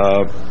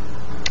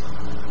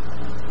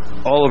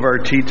 All of our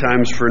tea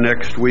times for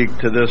next week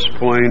to this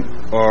point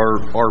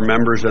are our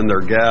members and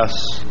their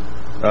guests.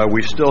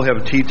 We still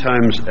have tea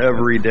times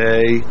every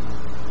day.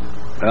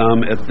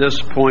 At this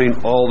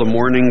point, all the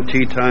morning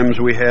tee times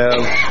we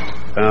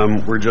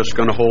have, we're just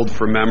going to hold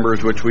for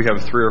members, which we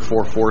have 3 or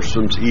 4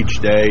 foursomes each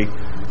day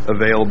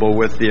available,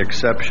 with the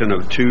exception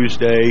of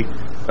Tuesday.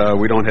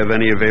 We don't have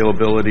any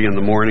availability in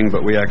the morning,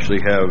 but we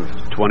actually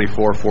have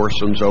 24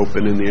 foursomes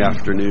open in the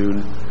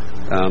afternoon.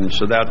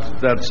 So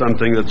that's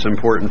something that's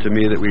important to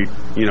me, that we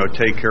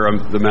take care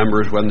of the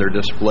members when they're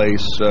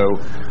displaced. So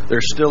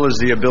there still is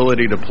the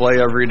ability to play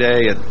every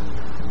day.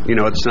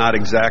 It's not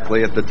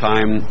exactly at the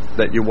time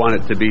that you want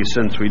it to be,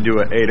 since we do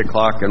an 8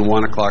 o'clock and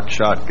 1 o'clock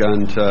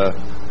shotgun to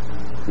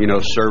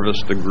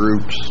service the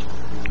groups.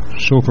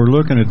 So if we're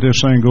looking at this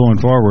thing going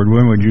forward,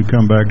 when would you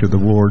come back to the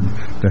board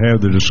to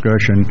have the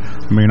discussion?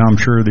 I mean, I'm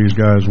sure these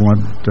guys want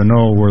to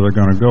know where they're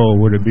going to go.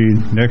 Would it be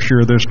next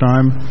year this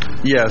time?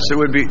 Yes, it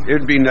would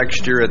be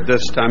next year at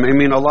this time. I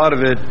mean, a lot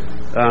of it,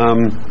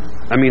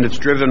 it's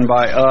driven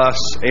by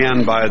us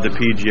and by the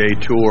PGA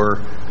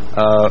Tour.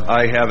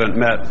 I haven't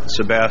met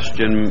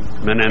Sebastian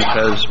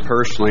Menendez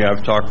personally.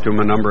 I've talked to him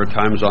a number of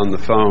times on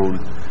the phone.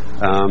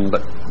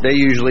 But they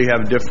usually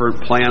have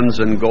different plans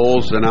and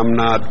goals, and I'm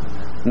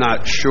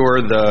not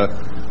sure.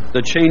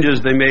 The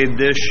changes they made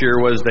this year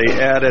was they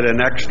added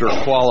an extra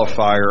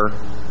qualifier,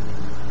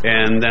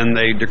 and then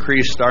they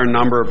decreased our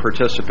number of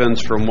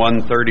participants from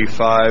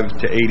 135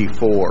 to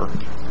 84.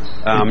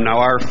 Now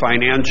our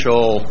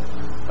financial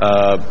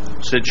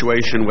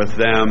situation with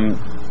them,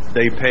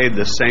 they paid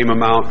the same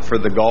amount for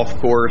the golf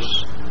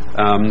course.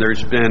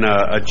 There's been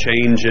a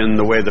change in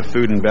the way the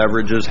food and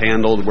beverage is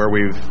handled, where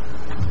we've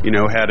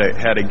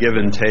had a give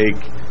and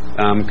take,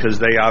 because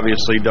they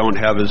obviously don't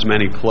have as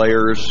many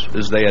players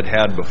as they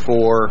had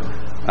before.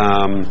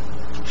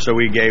 So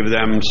we gave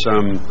them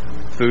some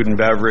food and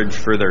beverage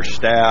for their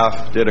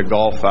staff, did a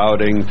golf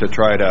outing to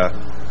try to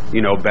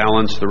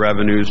balance the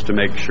revenues to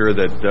make sure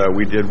that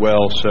we did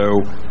well.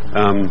 So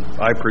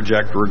I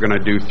project we're going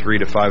to do $3,000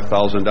 to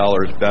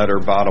 $5,000 better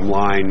bottom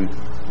line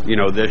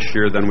this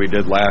year than we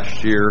did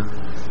last year.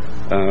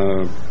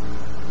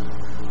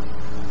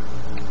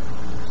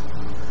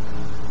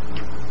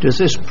 Does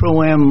this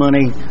Pro-Am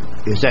money,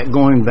 is that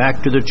going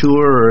back to the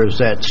tour, or is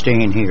that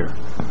staying here?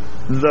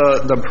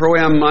 The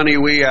Pro-Am money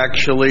we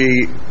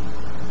actually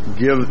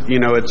give,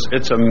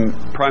 it's a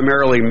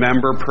primarily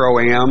member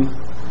Pro-Am.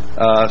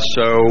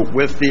 So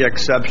with the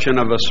exception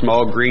of a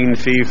small green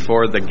fee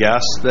for the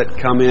guests that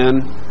come in,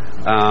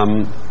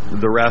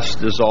 the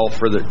rest is all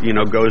for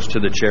goes to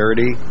the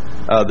charity.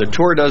 The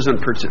tour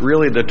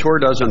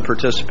doesn't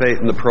participate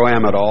in the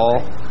Pro-Am at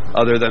all,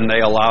 other than they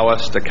allow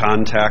us to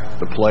contact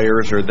the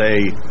players, or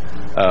they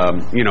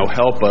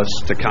help us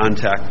to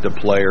contact the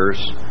players.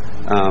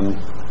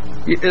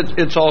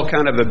 It's all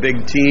kind of a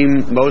big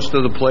team. Most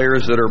of the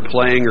players that are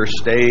playing are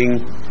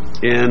staying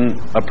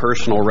in a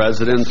personal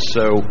residence,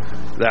 so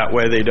that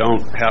way they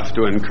don't have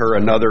to incur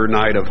another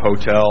night of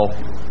hotel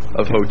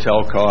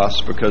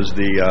costs, because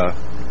the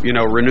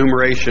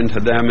remuneration to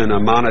them in a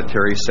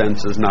monetary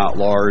sense is not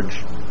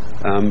large,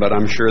 but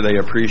I'm sure they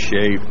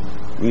appreciate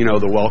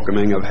the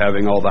welcoming of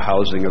having all the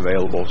housing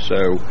available.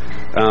 So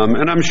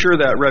and I'm sure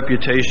that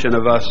reputation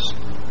of us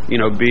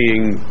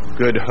being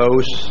good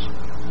hosts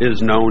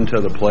is known to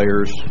the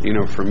players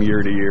from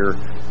year to year.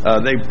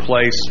 They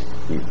place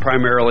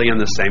primarily in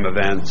the same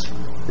events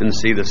and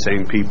see the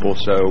same people,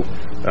 so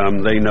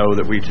they know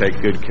that we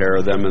take good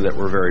care of them and that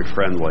we're very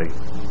friendly.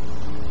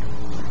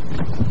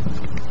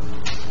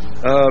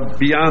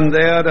 Beyond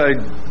that, I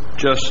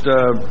just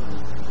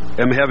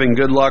am having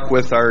good luck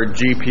with our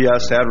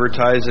GPS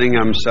advertising.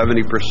 I'm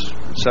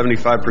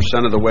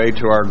 75% of the way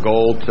to our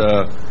goal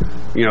to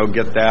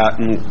get that,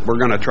 and we're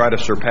going to try to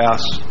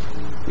surpass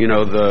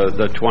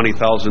the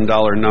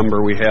 $20,000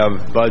 number we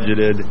have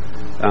budgeted,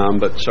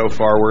 but so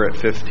far we're at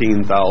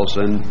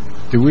 $15,000.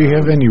 Do we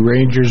have any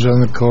rangers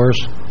on the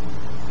course?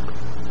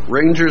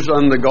 Rangers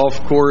on the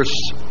golf course,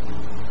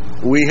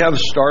 we have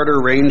starter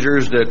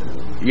rangers that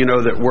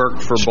work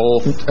for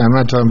both. I'm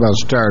not talking about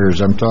starters.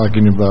 I'm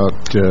talking about.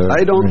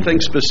 I don't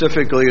think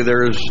specifically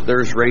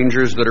there's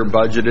rangers that are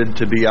budgeted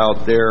to be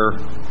out there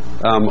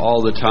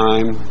all the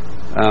time.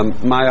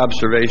 My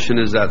observation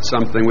is that's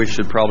something we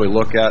should probably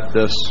look at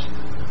this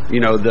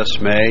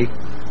May.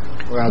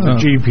 Well, the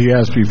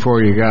GPS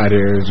before you got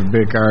here, there's a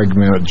big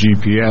argument with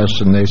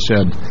GPS, and they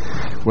said,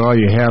 well,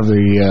 you have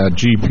the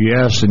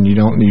GPS and you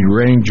don't need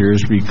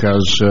rangers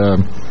because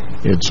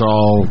it's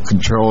all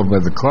controlled by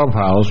the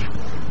clubhouse,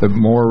 but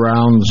more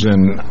rounds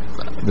than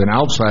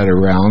outsider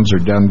rounds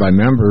are done by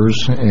members,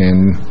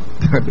 and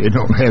they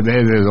have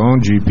their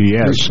own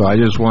GPS. So I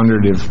just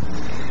wondered if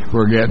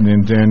we're getting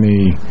into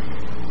any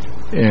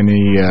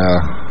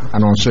I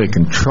don't say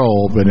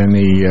control, but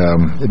any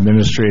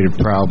administrative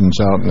problems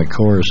out in the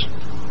course.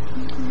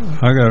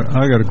 I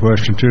got a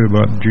question too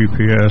about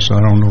GPS. I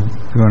don't know if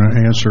you're going to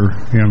answer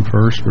him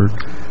first or.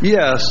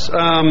 Yes.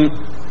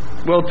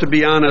 Well, to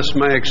be honest,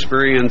 my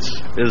experience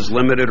is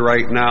limited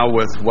right now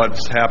with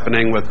what's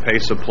happening with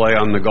pace of play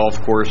on the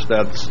golf course.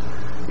 That's,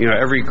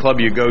 every club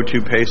you go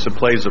to, pace of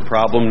play is a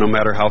problem, no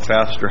matter how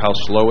fast or how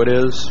slow it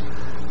is.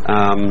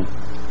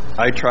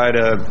 I try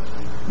to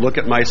look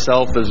at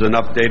myself as an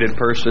updated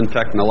person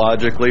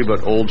technologically,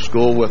 but old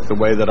school with the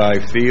way that I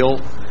feel.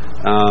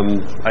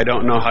 I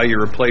don't know how you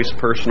replace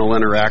personal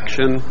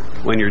interaction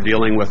when you're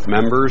dealing with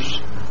members.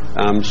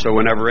 So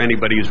whenever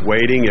anybody's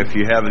waiting, if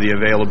you have the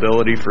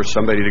availability for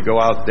somebody to go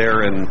out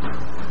there and,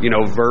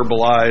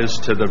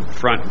 verbalize to the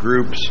front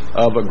groups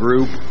of a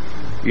group,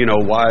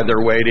 why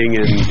they're waiting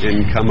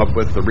and come up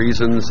with the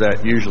reasons,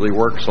 that usually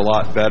works a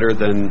lot better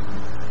than,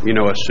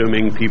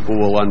 assuming people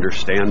will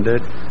understand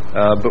it.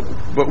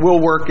 But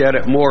we'll work at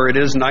it more. It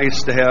is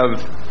nice to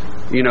have,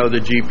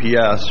 the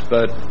GPS,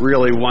 but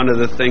really one of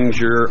the things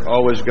you're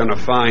always going to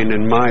find,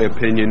 in my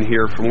opinion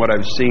here from what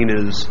I've seen,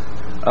 is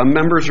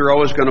members are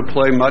always going to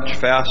play much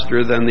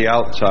faster than the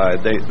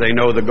outside. They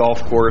know the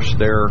golf course.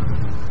 They're,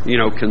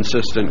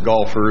 consistent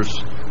golfers,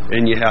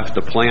 and you have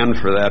to plan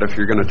for that if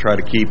you're going to try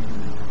to keep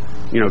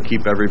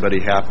everybody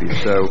happy.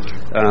 So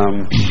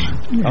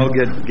I'll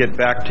get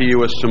back to you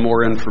with some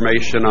more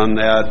information on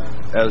that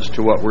as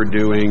to what we're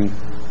doing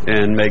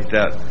and make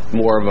that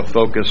more of a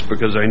focus,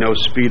 because I know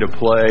speed of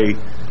play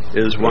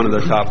is one of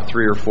the top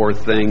 3 or 4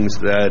 things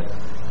that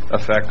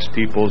affects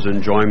people's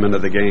enjoyment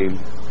of the game.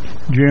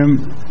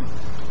 Jim,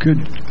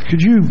 could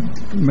you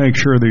make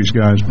sure these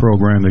guys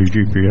program these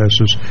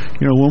GPSs?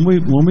 When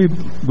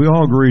we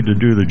all agreed to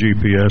do the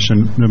GPS,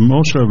 and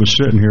most of us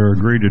sitting here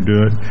agreed to do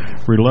it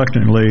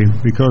reluctantly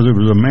because it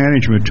was a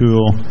management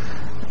tool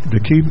to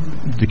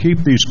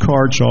keep these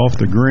carts off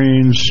the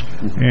greens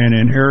and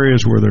in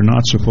areas where they're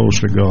not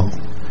supposed to go.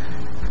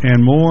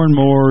 And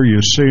more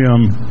you see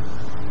them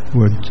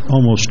with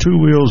almost 2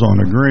 wheels on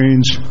the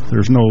greens.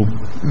 There's no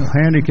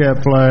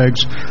handicap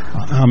flags.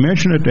 I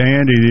mentioned it to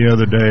Andy the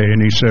other day,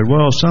 and he said,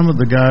 "Well, some of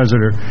the guys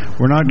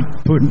we're not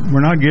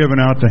giving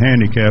out the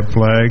handicap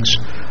flags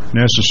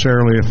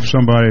necessarily if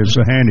somebody's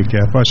a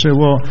handicap." I said,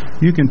 "Well,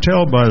 you can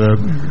tell by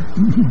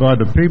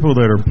the people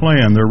that are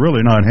playing, they're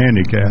really not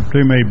handicapped.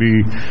 They may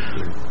be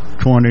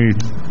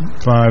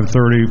 25,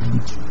 30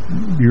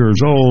 years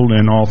old,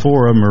 and all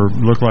 4 of them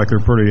look like they're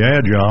pretty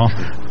agile.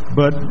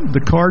 But the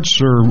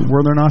carts are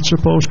where they're not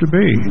supposed to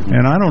be,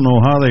 and I don't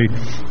know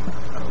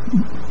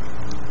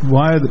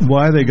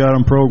why they got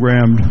them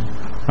programmed.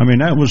 I mean,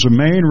 that was the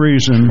main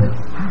reason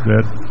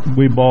that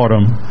we bought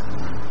them,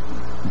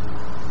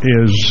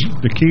 is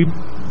to keep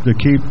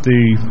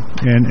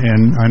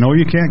and I know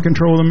you can't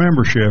control the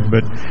membership,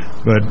 but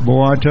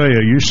boy, I tell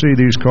you see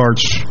these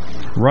carts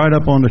right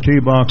up on the tee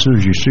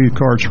boxes. You see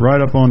carts right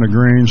up on the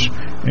greens,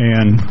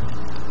 and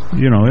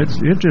it's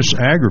just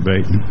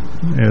aggravating.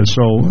 And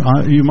so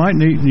you might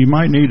need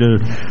to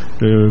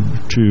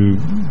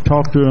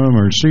talk to them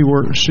or see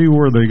where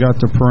they got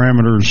the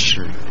parameters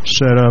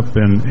set up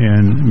and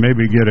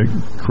maybe get it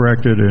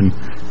corrected and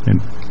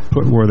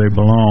put where they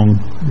belong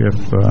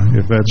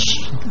if that's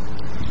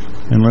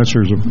unless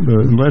there's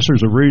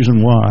a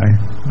reason why.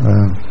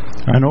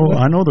 I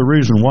know the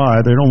reason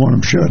why. They don't want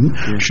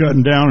them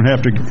shutting down and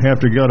have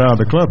to get out of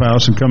the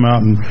clubhouse and come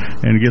out and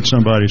get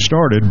somebody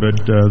started.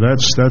 But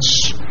that's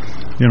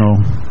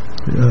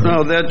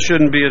no, that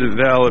shouldn't be a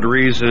valid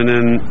reason,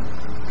 and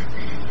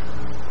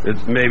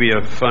it's maybe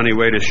a funny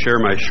way to share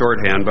my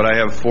shorthand, but I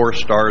have 4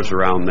 stars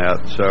around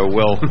that. So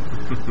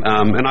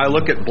and I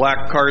look at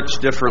black carts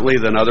differently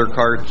than other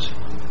carts.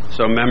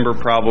 So member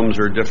problems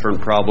are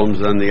different problems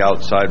than the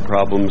outside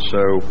problems.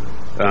 So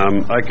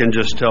I can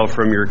just tell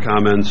from your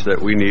comments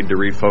that we need to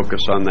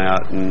refocus on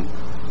that and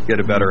get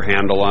a better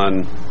handle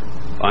on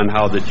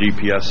how the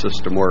GPS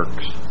system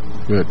works.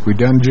 Good. We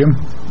done, Jim?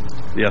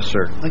 Yes,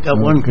 sir. I got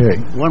one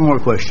more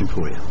question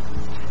for you.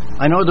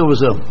 I know there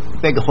was a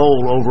big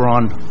hole over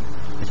on,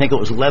 I think it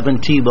was 11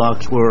 tee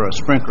box, where a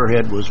sprinkler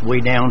head was way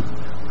down.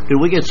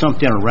 Did we get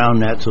something around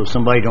that so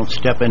somebody don't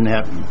step in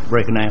that and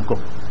break an ankle?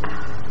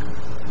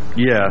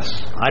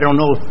 Yes. I don't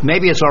know.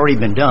 Maybe it's already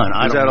been done.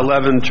 Is that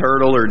 11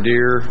 turtle or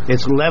deer?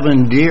 It's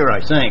 11 deer,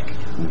 I think.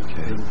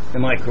 Okay.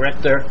 Am I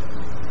correct there?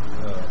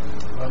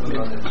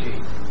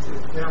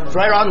 It's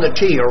right on the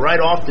tee, or right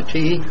off the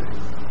tee.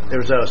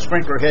 There's a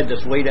sprinkler head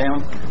that's way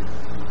down.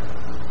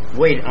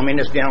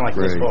 It's down like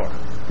this far.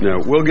 No,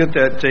 we'll get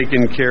that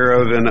taken care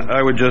of, and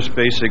I would just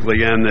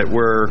basically end that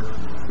we're,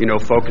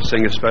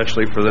 focusing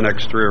especially for the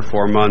next 3 or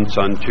 4 months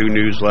on 2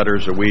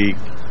 newsletters a week.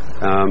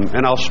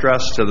 And I'll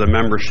stress to the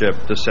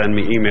membership to send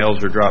me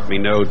emails or drop me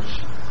notes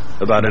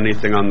about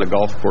anything on the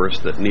golf course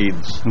that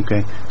needs.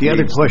 Okay. The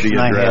other question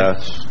I have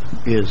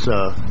is,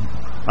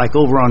 like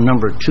over on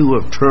number 2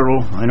 of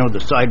Turtle, I know the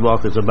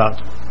sidewalk is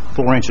about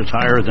 4 inches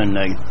higher than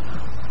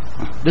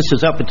this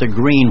is up at the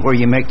green where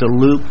you make the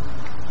loop.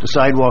 The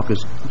sidewalk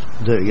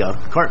the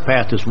cart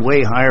path is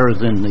way higher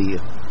than the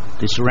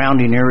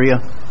surrounding area.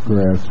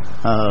 Correct.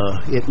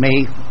 It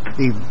may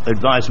be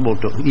advisable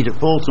to either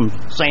pull some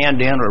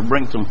sand in or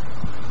bring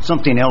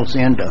something else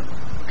in to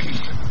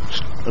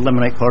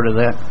eliminate part of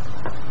that.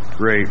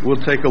 Great. We'll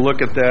take a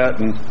look at that,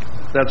 and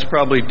that's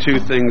probably 2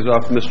 things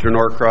off Mr.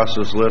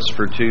 Norcross's list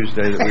for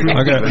Tuesday. That we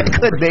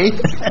could be.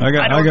 I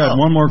got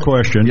one more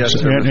question. Yes,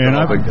 sir, and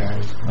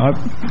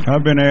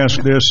I've been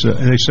asked this.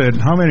 They said,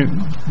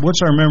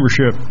 what's our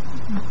membership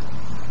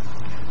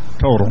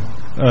total?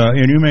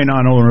 and you may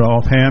not know it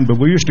offhand, but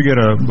we used to get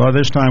by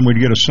this time we'd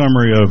get a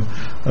summary of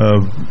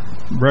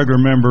regular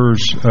members,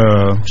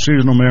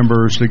 seasonal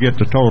members to get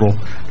the total.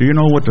 Do you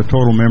know what the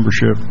total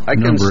membership I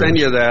can number send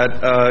is? you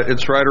that.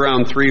 It's right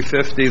around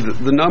 350.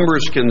 The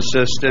number's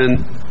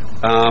consistent.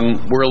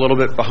 We're a little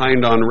bit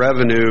behind on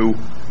revenue,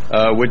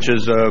 which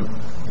is a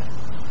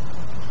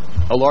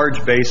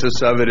large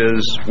basis of it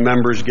is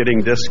members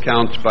getting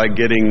discounts by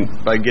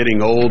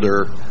getting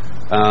older.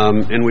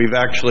 And we've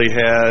actually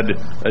had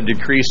a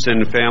decrease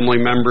in family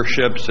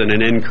memberships and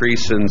an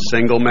increase in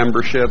single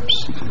memberships.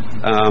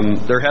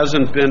 There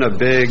hasn't been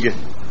the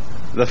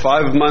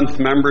 5-month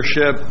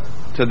membership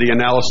to the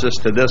analysis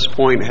to this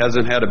point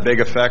hasn't had a big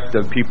effect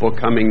of people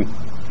coming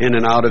in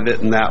and out of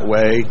it in that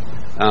way.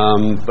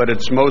 But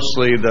it's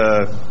mostly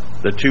the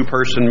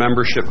 2-person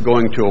membership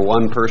going to a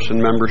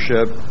 1-person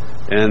membership.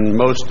 And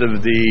most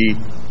of the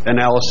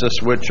analysis,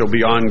 which will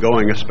be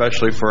ongoing,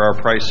 especially for our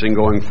pricing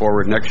going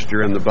forward next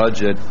year in the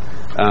budget,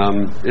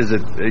 is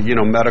it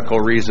medical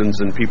reasons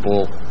and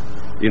people,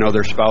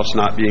 their spouse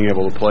not being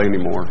able to play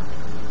anymore.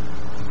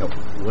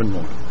 One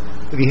more.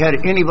 Have you had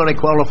anybody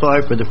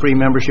qualify for the free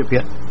membership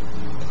yet?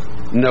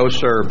 No,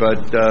 sir,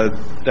 but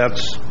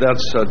that's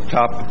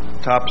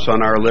tops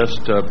on our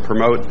list to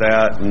promote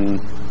that,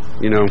 and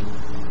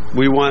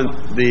we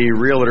want the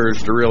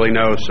realtors to really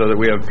know so that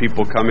we have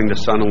people coming to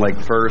Sun and Lake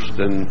first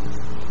and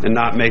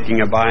not making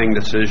a buying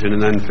decision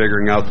and then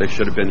figuring out they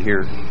should have been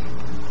here.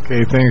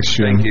 Okay, thanks,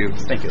 Jim. Thank you.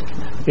 Thank you.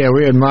 Yeah,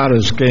 we had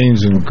modest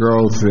gains in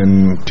growth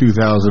in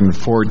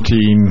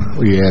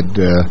 2014. We had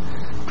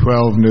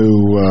 12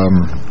 new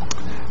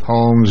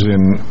homes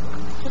and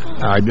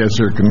I guess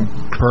there are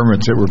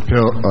permits that were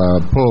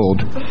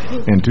pulled.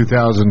 In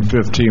 2015,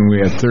 we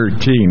had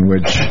 13,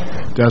 which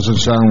doesn't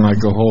sound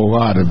like a whole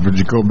lot. But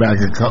you go back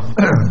a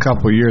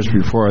couple of years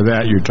before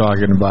that, you're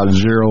talking about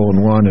 0 and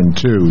 1 and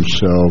 2.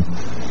 So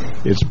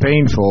it's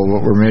painful,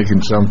 but we're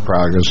making some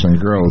progress and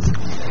growth.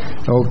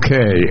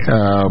 Okay,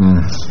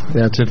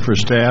 that's it for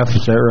staff.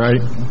 Is that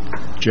right?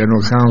 General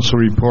Counsel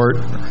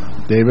report.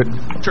 David?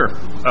 Sure.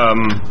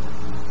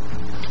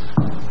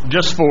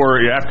 Just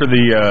for after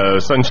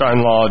the Sunshine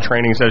Law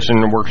training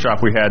session and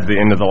workshop we had at the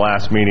end of the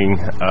last meeting,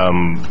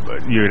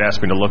 you had asked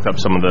me to look up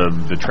some of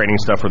the training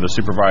stuff for the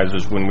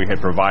supervisors when we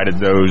had provided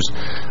those.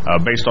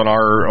 Based on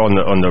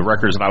the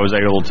records that I was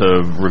able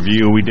to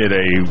review,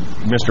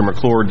 Mr.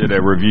 McClure did a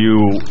review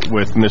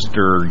with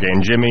Mr.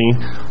 Gangemi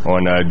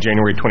on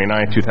January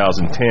 29,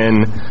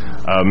 2010.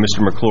 Mr.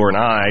 McClure and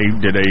I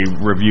did a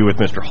review with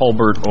Mr.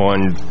 Hulbert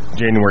on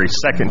January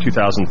 2nd,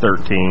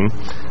 2013.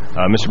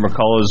 Mr.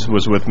 McCullough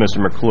was with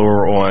Mr.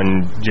 McClure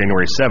on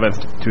January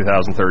 7th,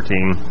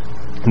 2013.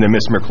 And then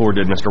Mr. McClure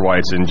did Mr.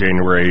 White's on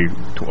January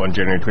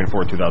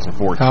 24th,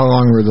 2014. How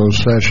long were those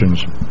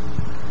sessions?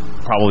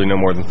 Probably no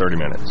more than 30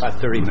 minutes.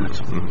 About 30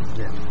 minutes. Mm-hmm.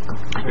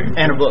 Yeah.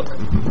 And a book.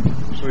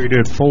 So you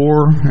did 4...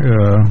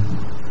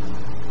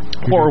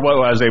 Or what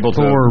I was able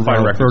to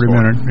find records 30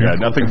 minutes. Yeah,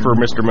 nothing for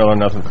Mr. Miller,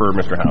 nothing for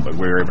Mr. Halbert.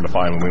 We were able to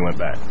find when we went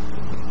back.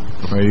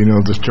 Well, you know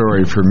the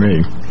story for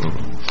me.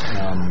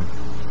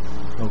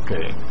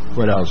 Okay.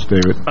 What else,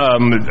 David?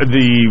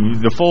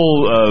 The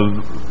full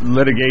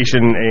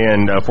litigation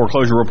and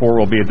foreclosure report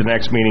will be at the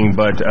next meeting,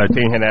 but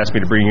Tina had asked me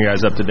to bring you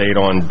guys up to date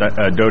on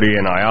Doty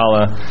and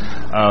Ayala.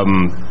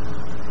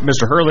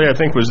 Mr. Hurley, I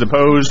think, was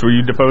deposed. Were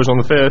you deposed on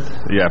the 5th?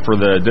 Yeah, for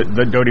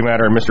the Doty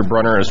matter, and Mr.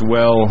 Brunner as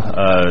well.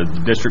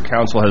 The district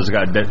council has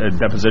got a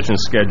deposition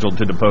scheduled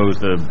to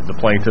depose the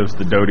plaintiffs,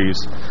 the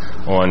Dotys,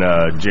 on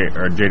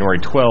January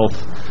 12th.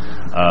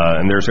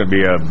 And there's going to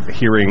be a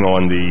hearing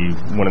on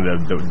one of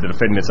the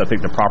defendants, I think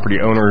the property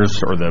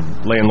owners or the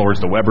landlords,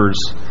 the Webbers.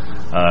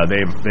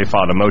 They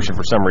filed a motion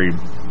for summary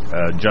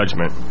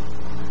judgment,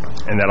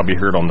 and that'll be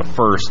heard on the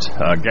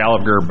 1st.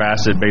 Gallagher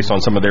Bassett, based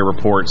on some of their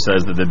reports,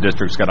 says that the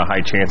district's got a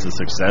high chance of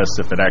success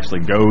if it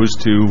actually goes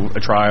to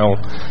a trial.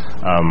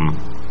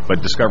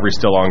 But discovery's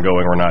still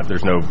ongoing or not.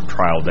 There's no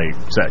trial date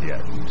set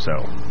yet. So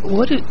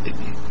what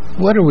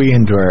are we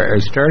into?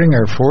 Starting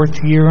our 4th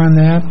year on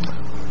that?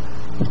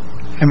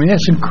 I mean,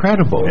 that's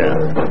incredible.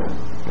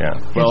 Yeah.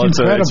 Well,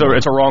 it's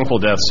a wrongful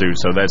death suit,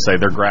 so they say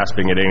they're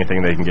grasping at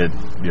anything they can get.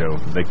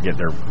 They can get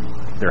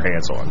their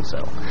hands on.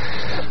 So,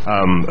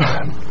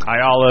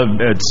 Ayala,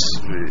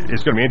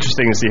 it's going to be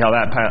interesting to see how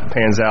that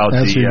pans out.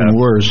 That's even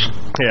worse.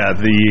 Yeah,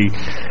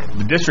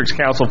 the district's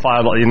council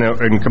filed,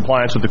 in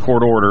compliance with the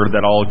court order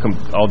that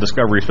all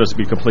discovery is supposed to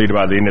be completed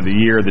by the end of the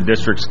year. The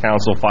district's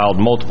council filed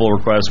multiple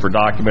requests for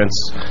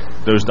documents.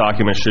 Those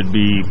documents should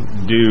be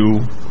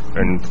due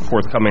and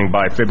forthcoming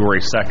by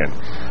February 2nd.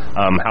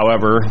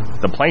 However,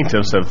 the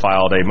plaintiffs have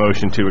filed a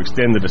motion to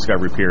extend the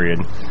discovery period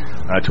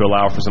to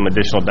allow for some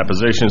additional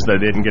depositions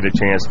that didn't get a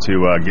chance to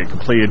get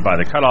completed by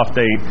the cutoff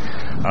date.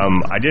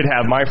 I did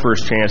have my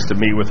first chance to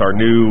meet with our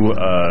new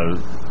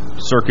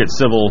circuit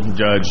civil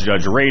judge,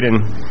 Judge Radin,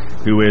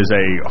 who is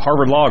a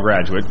Harvard Law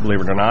graduate,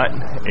 believe it or not,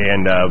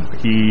 and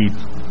he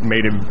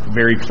made it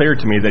very clear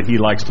to me that he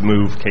likes to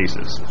move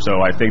cases.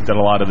 So I think that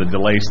a lot of the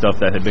delay stuff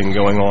that had been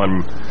going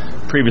on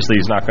previously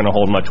is not going to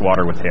hold much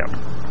water with him.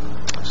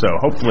 So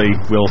hopefully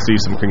we'll see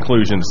some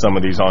conclusion to some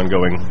of these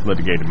ongoing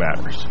litigated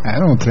matters. I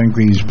don't think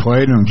these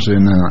plaintiffs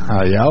in the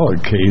Ayala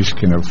case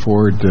can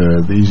afford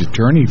these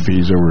attorney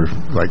fees over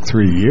like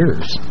 3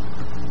 years.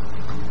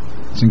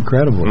 It's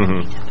incredible.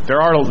 Mm-hmm. There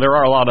are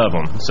a lot of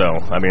them. So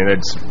I mean,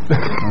 it's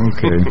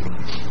okay.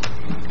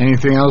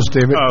 Anything else,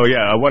 David? Oh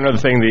yeah, one other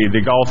thing: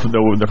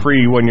 the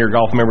free 1-year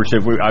golf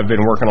membership. I've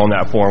been working on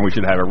that form. We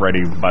should have it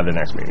ready by the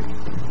next meeting.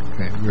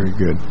 Okay, very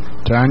good.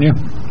 Tanya?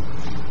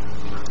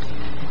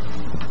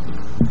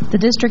 The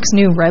district's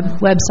new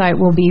website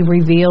will be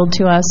revealed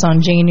to us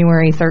on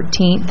January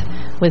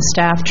 13th with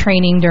staff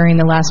training during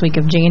the last week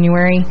of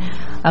January.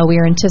 We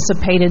are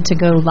anticipated to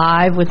go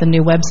live with the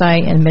new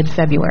website in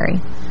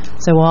mid-February.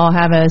 So we'll all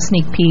have a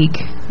sneak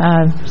peek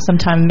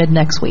sometime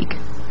mid-next week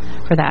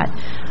for that.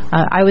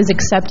 I was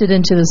accepted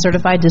into the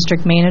Certified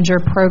District Manager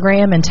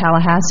program in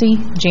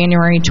Tallahassee,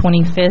 January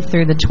 25th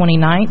through the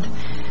 29th.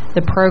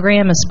 The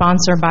program is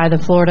sponsored by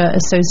the Florida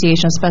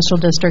Association of Special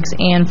Districts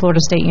and Florida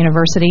State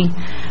University.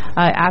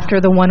 After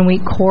the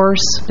 1-week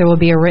course, there will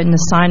be a written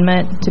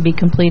assignment to be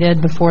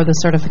completed before the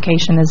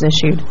certification is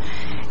issued.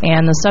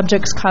 And the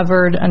subjects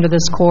covered under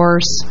this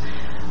course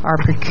are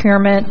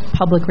procurement,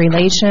 public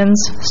relations,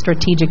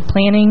 strategic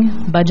planning,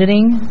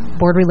 budgeting,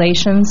 board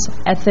relations,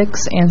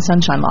 ethics, and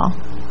sunshine law.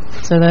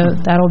 So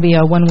that'll be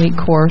a 1-week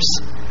course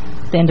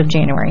at the end of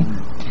January.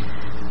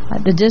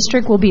 The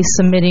district will be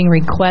submitting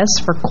requests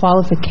for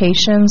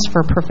qualifications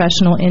for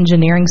professional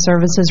engineering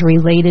services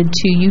related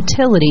to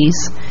utilities,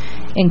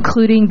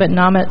 including but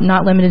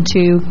not limited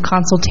to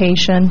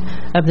consultation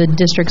of the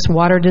district's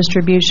water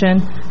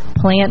distribution,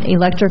 plant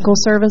electrical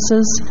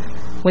services,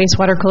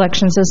 wastewater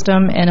collection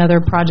system, and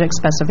other project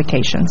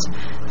specifications.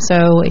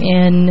 So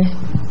Can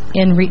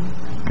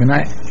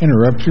I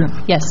interrupt you?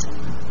 Yes.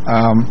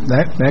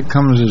 That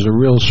comes as a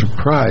real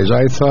surprise.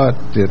 I thought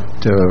that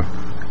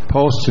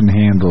Poston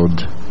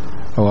handled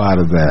a lot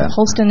of that.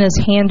 Holston is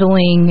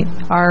handling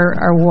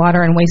our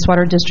water and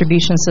wastewater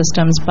distribution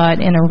systems, but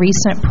in a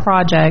recent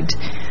project,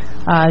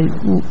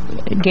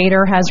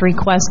 Gator has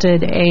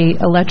requested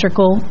a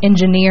electrical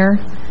engineer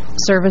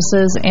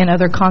services and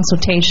other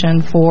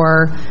consultation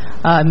for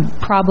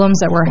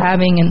problems that we're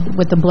having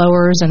with the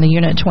blowers in the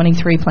Unit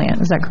 23 plant.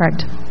 Is that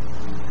correct?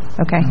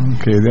 Okay.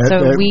 Okay,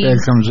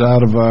 that comes out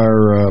of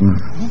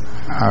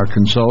our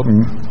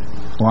consultant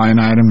line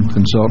item,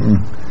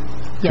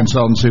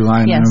 consultancy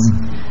line item.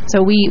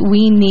 So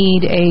we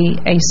need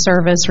a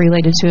service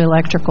related to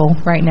electrical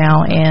right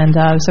now, and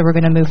so we're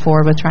going to move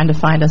forward with trying to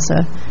find us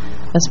a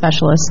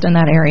specialist in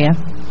that area.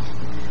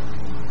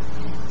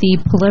 The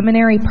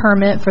preliminary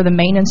permit for the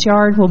maintenance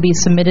yard will be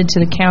submitted to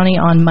the county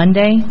on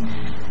Monday.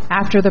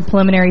 After the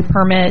preliminary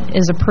permit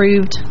is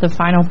approved, the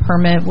final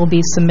permit will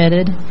be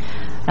submitted.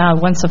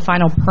 Once the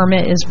final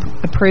permit is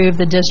approved,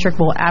 the district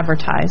will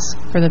advertise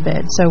for the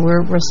bid. So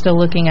we're still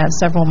looking at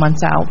several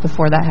months out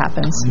before that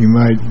happens. You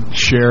might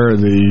share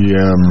the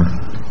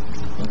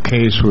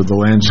case with the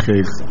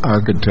landscape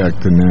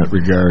architect in that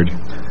regard.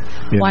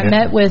 Well, I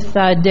met with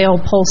Dale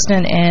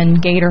Polston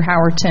and Gator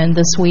Howerton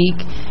this week,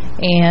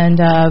 and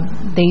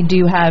they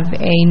do have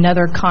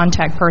another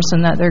contact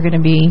person that they're going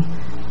to be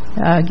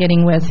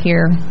getting with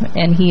here,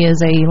 and he is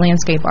a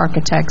landscape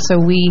architect. So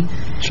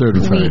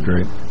certified,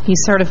 right?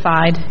 He's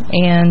certified,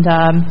 and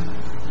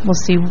we'll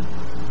see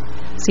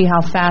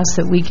how fast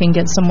that we can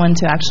get someone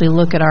to actually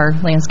look at our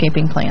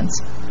landscaping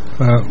plans.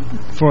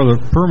 For the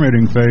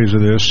permitting phase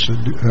of this,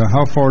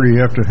 how far do you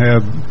have to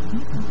have?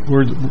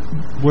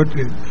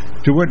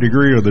 To what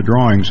degree are the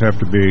drawings have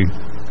to be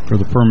for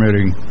the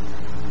permitting?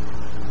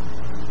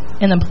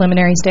 In the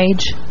preliminary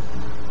stage,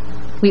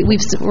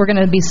 we're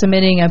going to be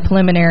submitting a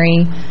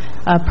preliminary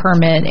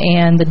permit,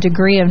 and the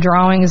degree of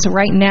drawings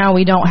right now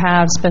we don't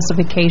have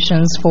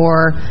specifications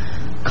for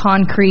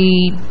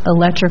concrete,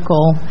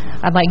 electrical.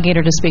 I'd like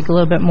Gator to speak a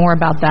little bit more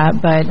about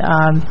that, but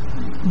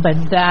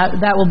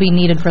that will be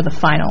needed for the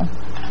final.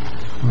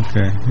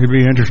 Okay, it'd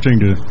be interesting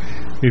to.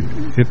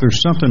 If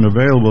there's something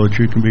available that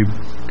you can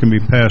be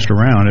passed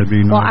around, it'd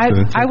be nice.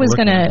 Well, I was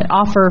going to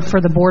offer for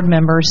the board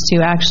members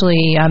to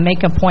actually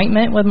make an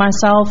appointment with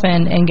myself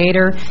and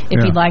Gator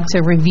if you'd like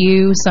to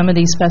review some of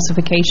these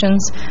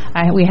specifications.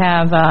 We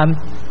have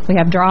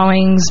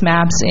drawings,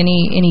 maps,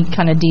 any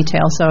kind of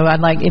detail. So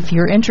I'd like, if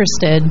you're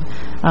interested,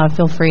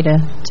 feel free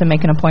to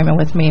make an appointment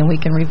with me and we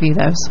can review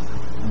those.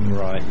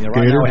 Right. Yeah,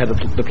 right now we have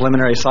the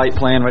preliminary site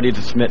plan ready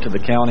to submit to the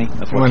county.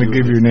 I want to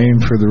give your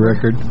name for the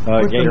record.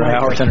 Gator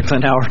Howerton,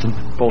 Clint Howerton,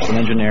 Bolton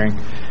Engineering.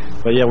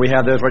 But yeah, we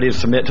have those ready to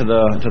submit to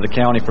the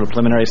county for the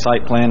preliminary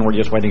site plan. We're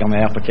just waiting on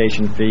the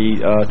application fee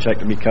check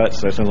to be cut.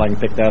 So as soon as I can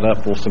pick that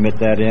up, we'll submit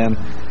that in.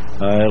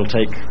 It'll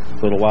take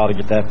a little while to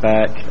get that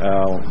back,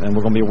 and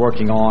we're going to be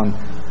working on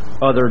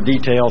other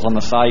details on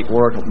the site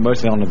work,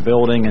 mostly on the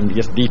building, and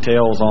just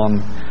details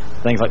on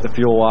things like the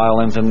fuel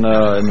islands and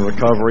the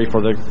recovery for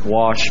the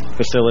wash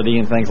facility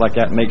and things like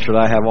that. Make sure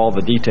that I have all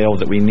the details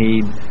that we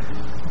need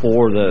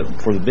for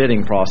the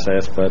bidding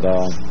process. But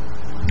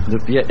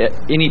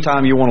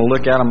anytime you want to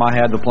look at them, I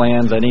have the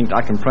plans.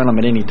 I can print them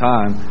at any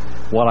time.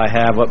 what I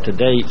have up to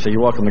date. So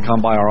you're welcome to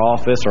come by our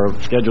office or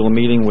schedule a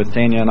meeting with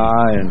Tanya and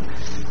I,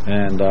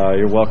 and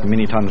you're welcome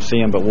anytime to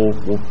see them. But we'll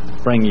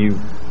bring you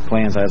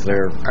plans as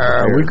they're.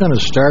 Are we going to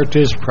start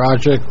this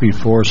project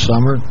before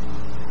summer?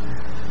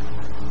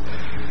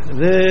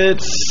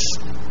 It's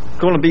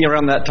going to be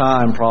around that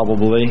time,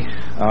 probably.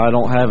 I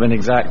don't have an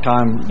exact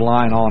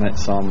timeline on it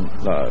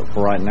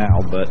for right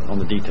now, but on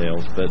the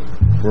details. But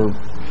we're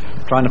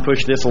trying to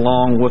push this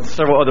along with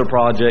several other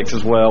projects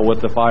as well,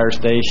 with the fire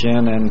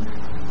station, and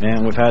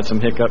we've had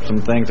some hiccups, some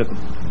things at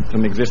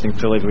some existing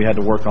facilities we had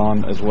to work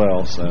on as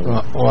well. So,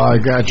 well, I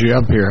got you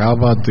up here. How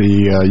about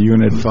the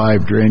Unit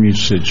 5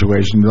 drainage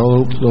situation?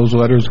 Those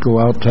letters go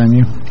out,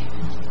 Tanya?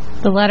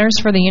 The letters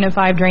for the Unit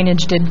 5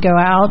 drainage did go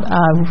out.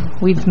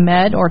 We've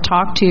met or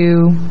talked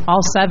to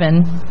all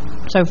 7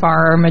 so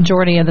far, or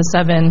majority of the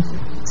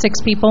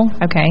 6 people.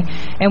 Okay.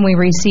 And we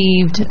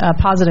received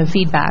positive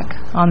feedback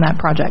on that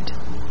project.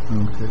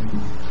 Okay.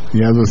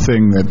 The other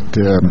thing that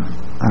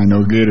I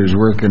know Gator's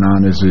working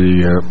on is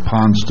the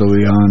Ponce de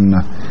Leon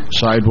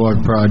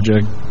sidewalk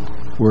project.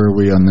 Where are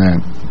we on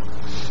that?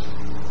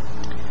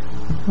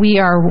 We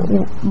are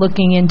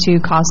looking into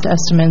cost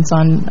estimates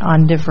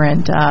on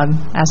different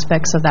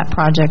aspects of that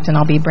project, and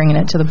I'll be bringing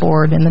it to the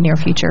board in the near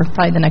future,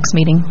 probably the next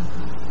meeting.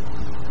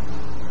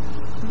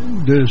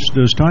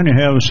 Does Tanya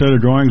have a set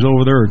of drawings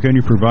over there, or can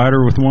you provide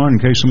her with one in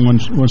case someone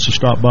wants to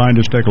stop by and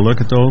just take a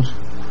look at those?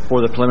 For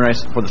the preliminary,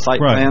 for the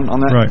site plan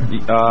on that? Right.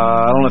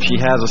 I don't know if she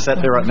has a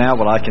set there right now,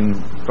 but I can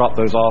drop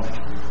those off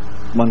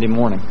Monday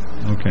morning.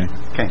 Okay.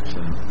 Okay.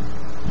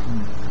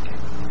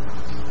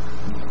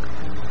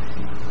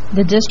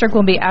 The district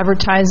will be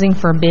advertising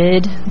for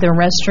bid the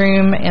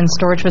restroom and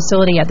storage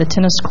facility at the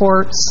tennis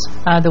courts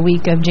the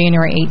week of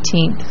January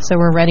 18th. So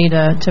we're ready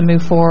to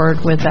move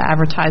forward with the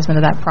advertisement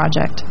of that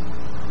project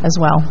as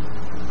well.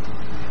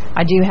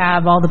 I do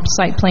have all the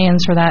site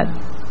plans for that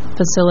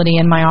facility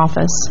in my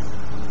office.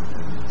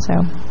 So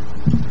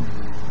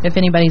if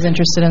anybody's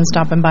interested in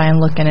stopping by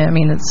and looking at it, I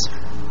mean, it's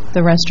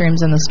the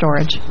restrooms and the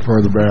storage.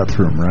 For the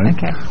bathroom, right?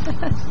 Okay.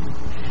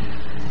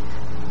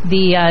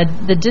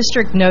 The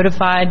district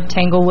notified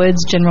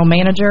Tanglewood's general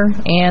manager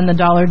and the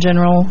Dollar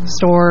General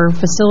store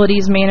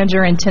facilities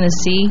manager in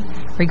Tennessee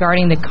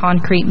regarding the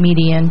concrete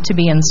median to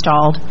be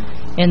installed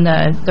in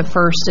the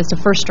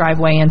first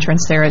driveway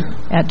entrance there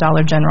at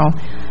Dollar General.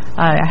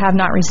 I have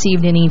not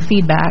received any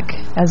feedback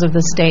as of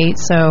this date,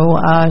 so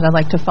I'd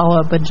like to follow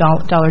up with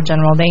Dollar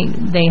General.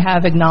 They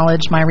have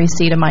acknowledged my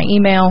receipt of my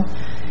email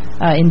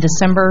in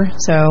December,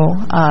 so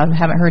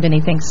haven't heard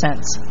anything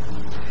since.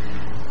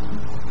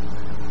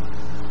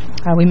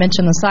 We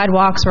mentioned the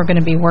sidewalks. We're going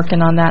to be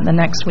working on that in the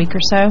next week or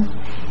so.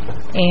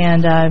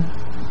 And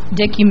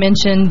Dick, you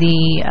mentioned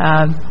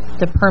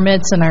the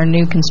permits and our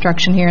new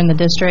construction here in the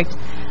district.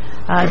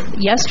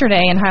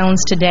 Yesterday in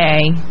Highlands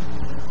Today,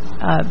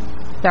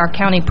 our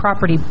county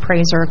property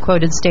appraiser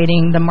quoted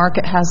stating the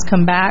market has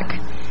come back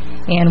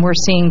and we're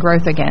seeing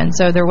growth again.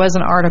 So there was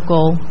an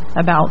article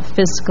about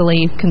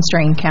fiscally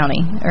constrained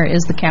county, or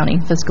is the county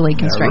fiscally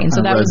constrained?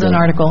 So that was an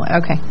article.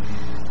 Okay.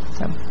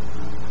 So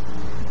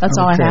that's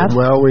all I have.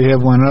 Well, we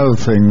have one other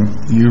thing.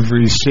 You've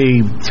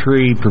received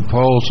 3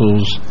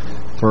 proposals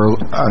for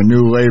a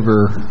new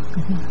labor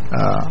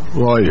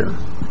lawyer.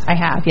 I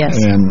have,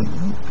 yes. And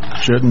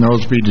shouldn't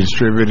those be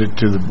distributed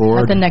to the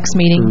board? At the next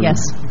meeting,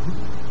 yes.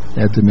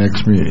 At the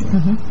next meeting.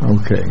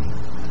 Okay.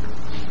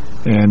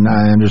 And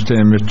I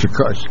understand Mr.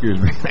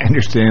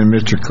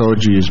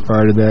 Koji is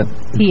part of that.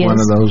 He is one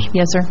of those.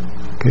 Yes, sir.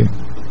 Okay.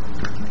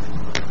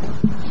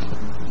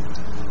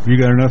 You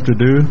got enough to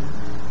do?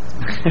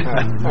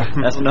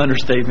 That's an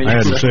understatement. I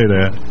had to say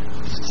that.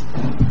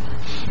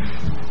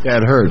 Yeah,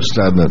 it hurts,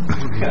 doesn't it?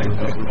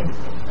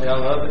 Hey, I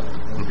love it.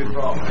 Good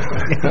problem.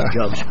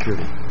 Job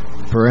security.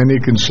 For any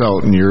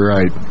consultant, you're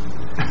right.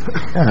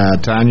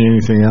 Tanya,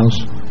 anything else?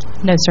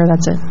 No, sir,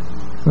 that's it.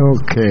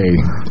 Okay.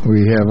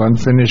 We have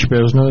unfinished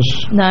business?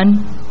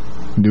 None.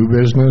 New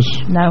business?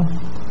 No.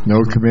 No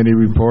committee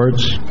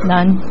reports?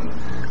 None.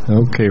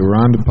 Okay, we're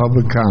on to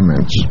public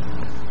comments.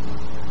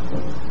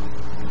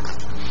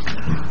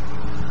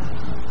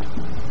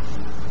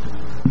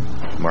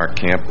 Mark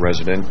Camp,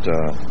 resident,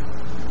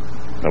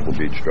 Pebble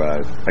Beach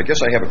Drive. I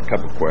guess I have a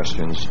couple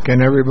questions.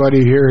 Can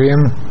everybody hear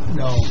him?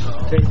 No.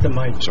 Take the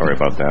mic. Sorry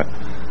about that.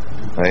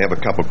 I have a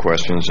couple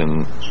questions,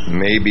 and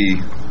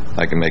maybe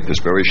I can make this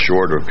very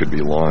short, or it could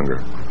be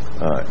longer.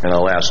 And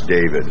I'll ask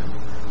David,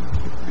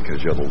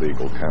 because you're the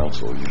legal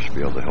counsel. You should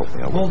be able to help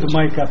me out Hold with this.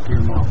 the mic up to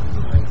your mouth.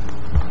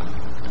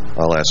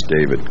 I'll ask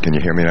David. Can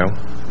you hear me now?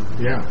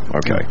 Yeah.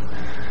 Okay.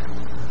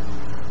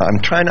 I'm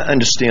trying to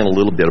understand a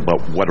little bit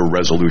about what a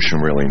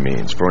resolution really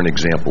means. For an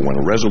example, when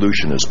a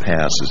resolution is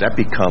passed, does that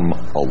become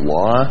a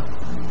law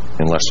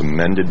unless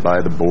amended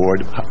by the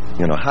board?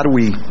 You know, how do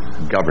we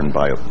governed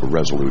by a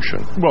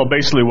resolution? Well,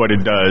 basically what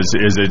it does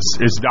is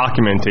it's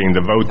documenting the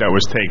vote that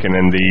was taken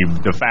and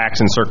the facts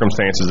and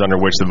circumstances under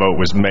which the vote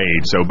was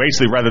made. So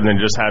basically, rather than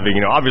just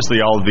having, obviously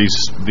all of these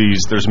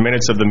there's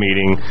minutes of the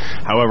meeting.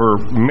 However,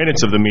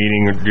 minutes of the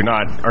meeting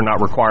are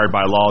not required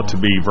by law to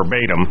be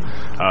verbatim.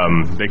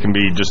 They can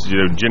be just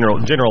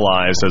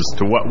generalized as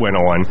to what went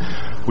on.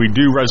 We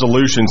do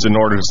resolutions in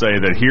order to say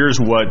that here's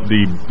what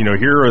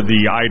here are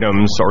the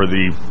items or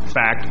the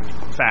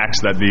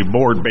facts that the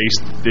board based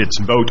its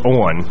vote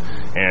on,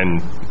 and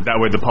that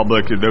way the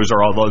public, those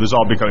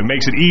all become, it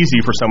makes it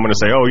easy for someone to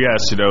say, oh yes,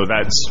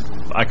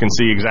 I can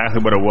see exactly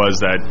what it was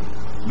that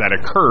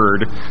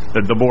occurred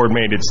that the board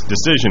made its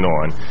decision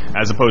on,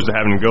 as opposed to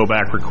having to go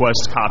back,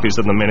 request copies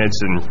of the minutes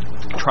and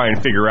try and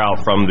figure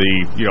out from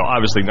the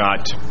obviously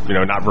not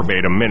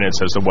verbatim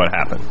minutes as to what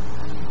happened.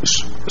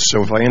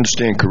 So if I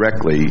understand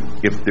correctly,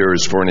 if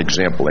there's, for an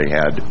example, they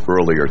had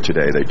earlier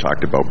today, they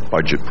talked about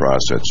budget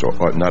process,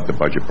 or not the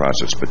budget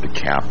process, but the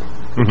cap,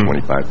 the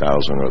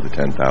 25,000 or the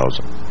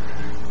 10,000.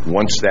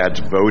 Once that's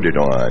voted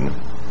on,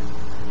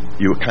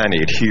 you kind of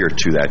adhere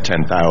to that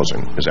 10,000.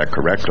 Is that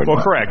correct or not?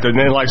 Well, correct. And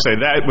then, like I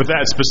say, with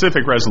that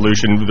specific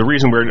resolution, the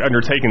reason we're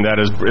undertaking that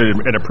is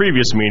at a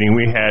previous meeting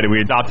we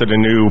adopted a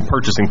new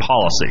purchasing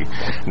policy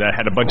that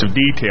had a bunch of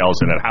details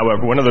in it.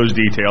 However, one of those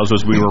details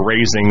was we were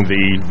raising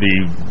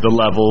the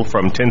level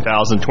from 10,000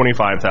 to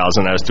 25,000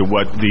 as to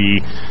what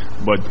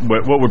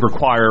would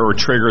require or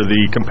trigger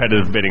the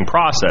competitive bidding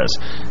process.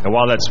 And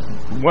while that's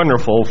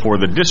wonderful for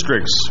the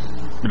district's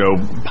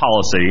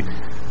policy,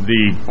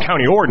 the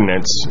county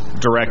ordinance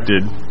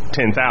directed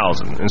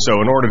 10,000, and so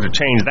in order to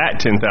change that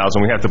 10,000,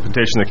 we have to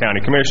petition the county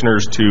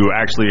commissioners to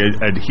actually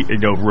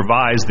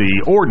revise the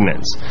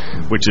ordinance,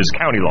 which is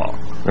county law.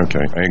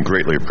 Okay, I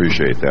greatly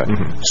appreciate that.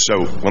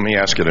 So let me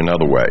ask it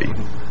another way.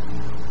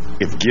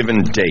 If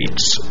given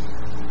dates,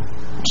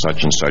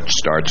 such and such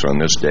starts on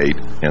this date,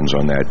 ends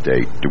on that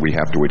date, do we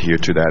have to adhere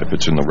to that if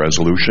it's in the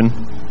resolution?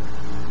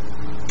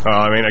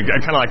 I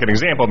kind of like an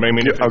example.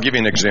 I'll give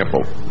you an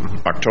example.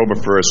 October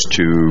 1st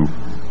to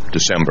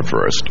December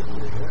 1st.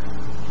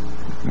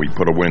 We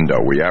put a window.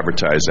 We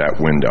advertise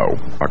that window,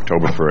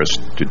 October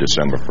 1st to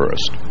December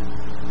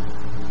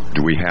 1st.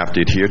 Do we have to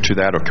adhere to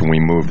that, or can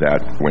we move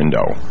that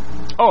window?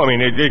 Oh,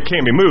 it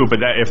can be moved, but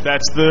if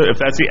that's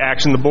the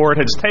action the board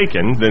has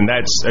taken, then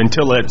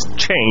until it's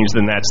changed,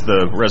 then that's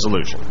the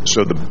resolution.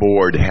 So the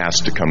board has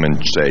to come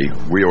and say,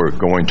 we are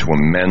going to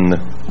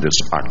amend this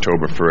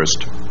October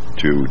 1st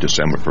to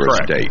December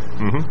 1st date.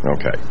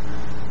 Okay.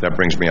 That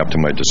brings me up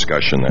to my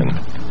discussion then.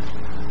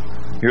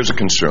 Here's a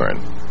concern,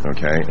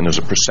 okay, and there's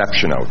a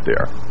perception out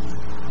there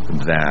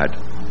that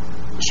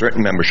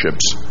certain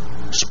memberships,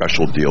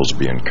 special deals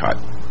being cut.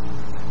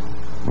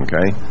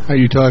 Okay? Are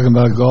you talking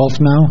about golf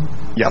now?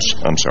 Yes,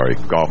 I'm sorry,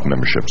 golf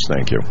memberships,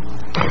 thank you.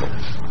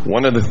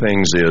 One of the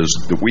things is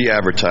that we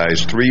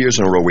advertised 3 years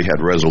in a row. We had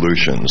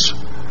resolutions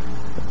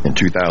in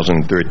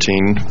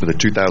 2013 for the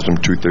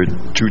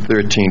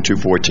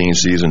 2013-214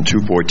 season,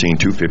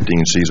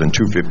 214-215 season,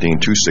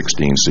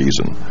 215-216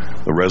 season.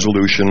 The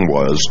resolution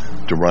was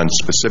to run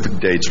specific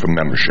dates for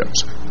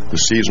memberships, the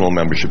seasonal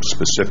memberships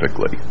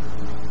specifically.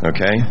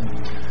 Okay?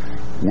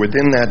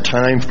 Within that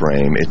time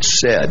frame, it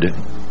said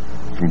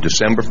from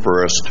December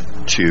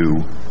 1st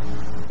to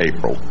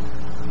April.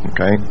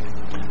 Okay?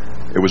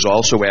 It was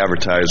also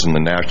advertised in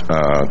the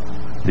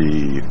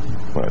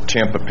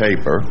Tampa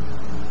paper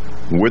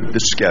with the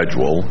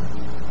schedule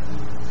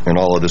and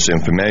all of this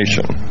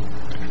information.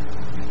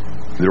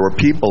 There are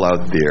people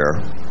out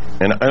there,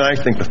 and I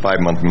think the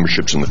 5-month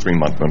memberships and the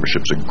 3-month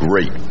memberships are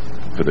great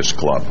for this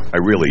club. I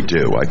really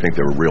do. I think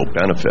they're a real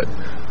benefit.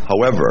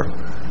 However,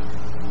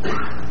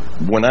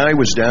 when I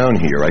was down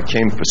here, I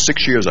came for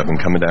 6 years. I've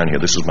been coming down here.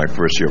 This is my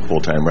first year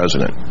full-time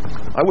resident.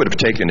 I would have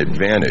taken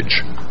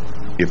advantage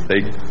if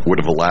they would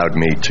have allowed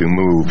me to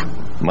move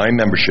my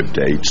membership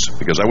dates,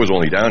 because I was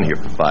only down here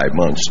for 5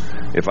 months,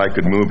 if I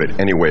could move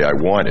it any way I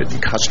wanted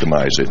and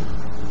customize it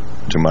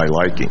to my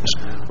likings.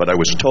 But I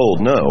was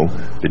told, no,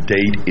 the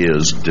date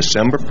is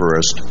December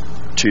 1st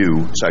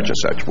to such and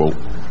such. Well,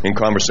 in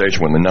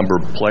conversation with the number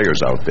of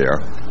players out there,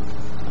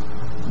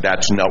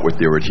 that's not what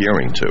they're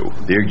adhering to.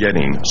 They're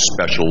getting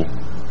special,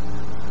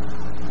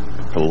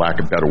 for lack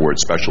of a better word,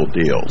 special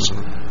deals.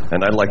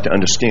 And I'd like to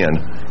understand,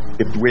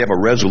 if we have a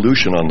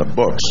resolution on the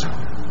books,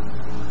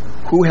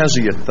 who has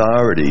the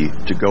authority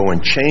to go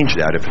and change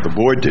that if the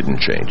board didn't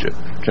change it?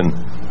 Can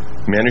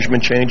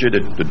management change it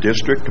at the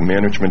district? Can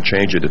management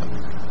change it at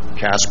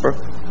Casper?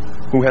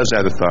 Who has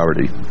that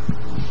authority?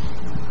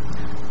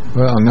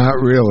 Well, not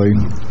really.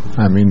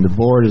 The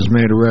board has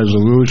made a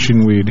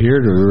resolution, we adhere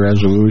to the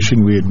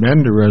resolution, we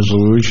amend the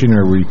resolution,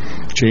 or we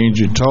change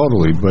it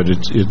totally, but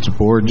it's a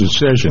board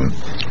decision.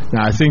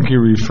 Now, I think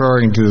you're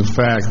referring to the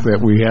fact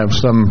that we have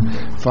some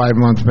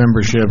 5-month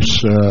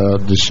memberships,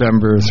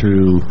 December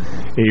through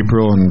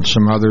April, and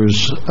some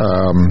others,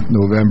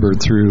 November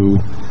through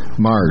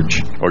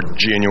March. Or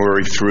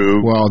January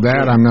through... Well,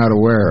 that I'm not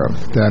aware of.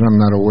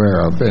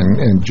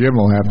 And Jim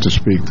will have to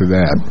speak to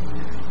that.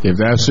 If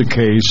that's the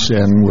case,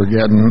 then we're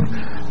getting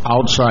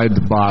outside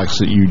the box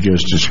that you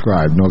just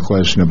described, no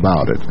question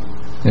about it.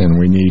 And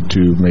we need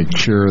to make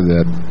sure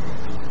that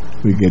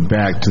we get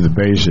back to the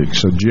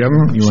basics. So, Jim,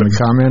 you want to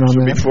comment on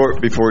that?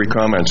 Before he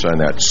comments on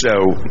that,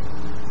 so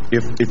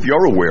if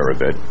you're aware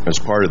of it as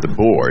part of the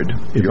board,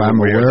 if I'm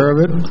aware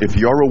of it, if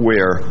you're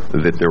aware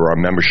that there are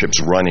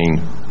memberships running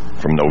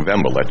from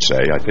November, let's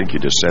say, I think you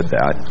just said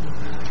that,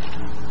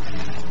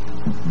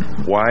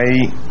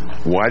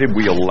 why did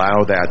we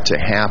allow that to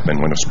happen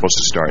when it's supposed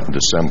to start in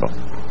December?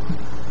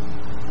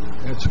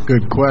 That's a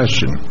good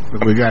question.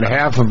 We got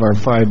half of our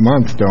 5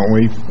 months, don't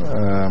we?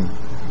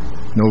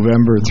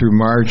 November through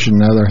March,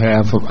 another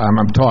half of,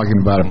 I'm talking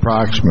about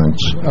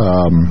approximates.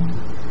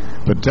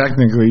 But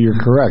technically, you're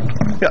correct.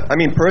 Yeah, I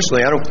mean,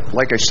 personally, I don't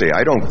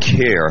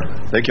care.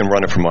 They can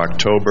run it from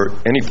October,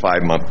 any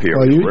 5-month period.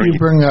 Well, you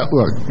bring up,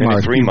 look,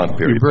 Mark, 3-month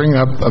period. You bring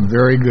up a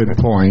very good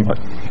point,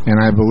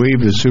 and I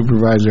believe the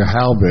Supervisor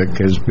Halbeck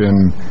has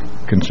been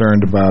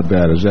concerned about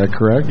that. Is that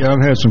correct? Yeah,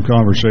 I've had some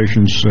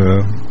conversations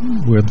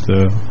with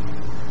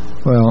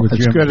well, it's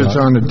Jim good it's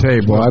on the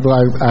table. I'd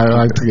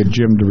like to get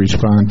Jim to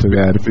respond to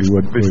that, if he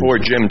would, please. Before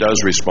Jim does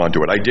respond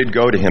to it, I did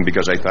go to him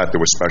because I thought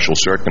there were special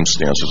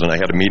circumstances, and I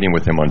had a meeting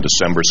with him on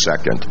December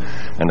 2nd,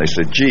 and I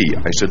said,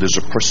 there's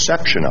a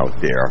perception out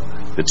there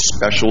that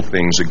special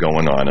things are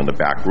going on in the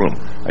back room.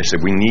 I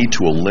said, we need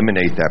to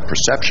eliminate that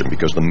perception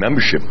because the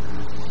membership,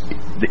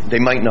 they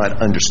might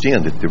not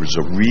understand that there is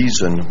a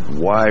reason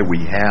why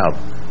we have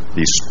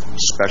these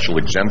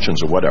special exemptions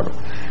or whatever.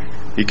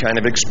 He kind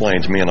of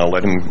explained to me, and I'll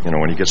let him,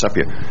 when he gets up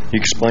here, he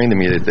explained to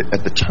me that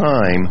at the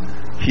time,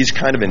 he's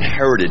kind of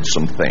inherited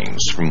some things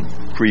from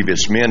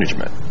previous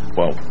management.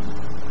 Well,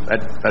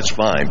 that's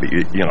fine, but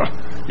you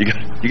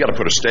got to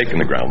put a stake in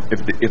the ground.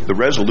 If the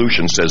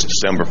resolution says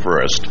December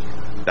 1st,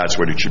 that's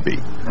what it should be.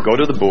 Go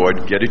to the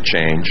board, get it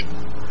changed,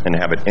 and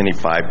have it any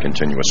 5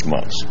 continuous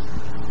months.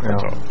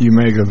 Well, you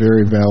make a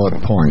very valid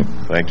point.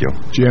 Thank you.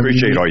 Jim,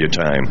 appreciate all your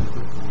time.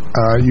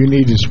 You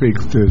need to speak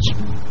to this.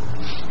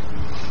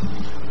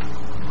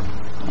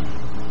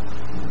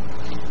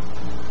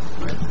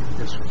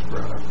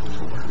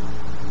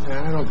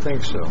 I don't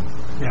think so.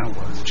 Yeah, it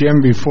was.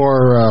 Jim,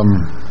 before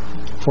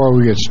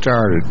we get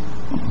started,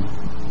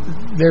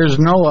 there's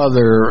no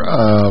other,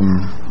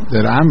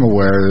 that I'm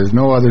aware, there's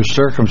no other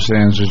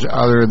circumstances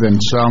other than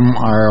some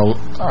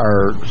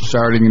are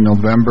starting in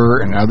November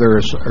and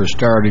others are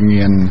starting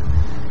in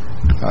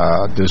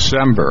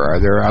December. Are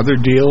there other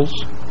deals?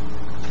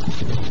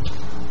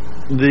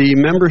 The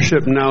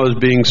membership now is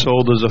being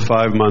sold as a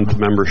 5-month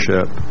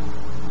membership.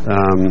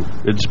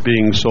 It's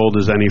being sold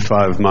as any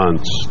 5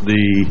 months.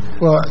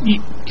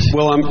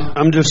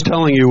 I'm just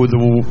telling you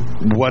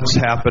what's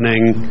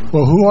happening.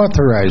 Well, who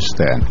authorized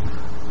that?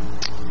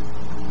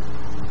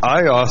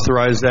 I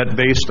authorized that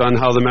based on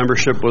how the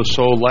membership was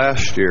sold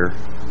last year.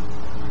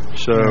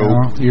 So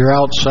you're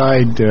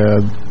outside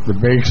the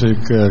basic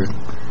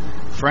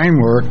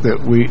framework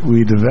that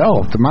we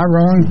developed. Am I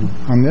wrong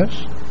on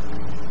this?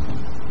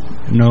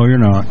 No, you're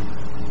not.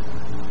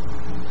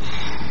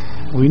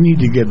 We need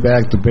to get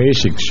back to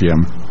basics,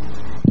 Jim.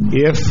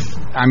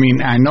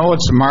 I know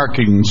it's a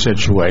marketing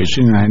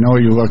situation, and I know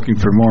you're looking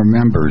for more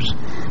members,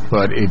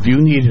 but if you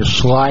need a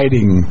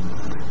sliding,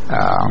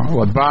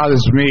 what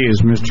bothers me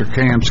is Mr.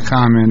 Camp's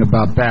comment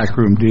about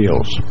backroom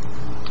deals.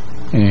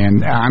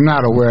 And I'm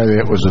not aware that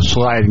it was a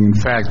sliding. In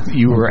fact,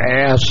 you were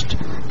asked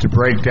to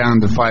break down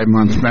the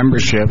 5-month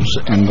memberships,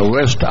 and the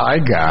list I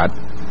got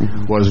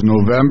was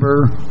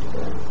November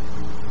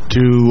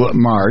to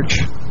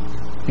March.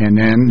 And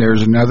then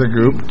there's another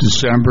group,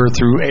 December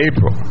through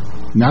April.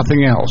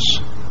 Nothing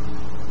else.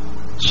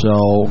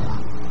 So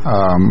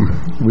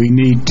we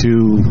need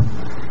to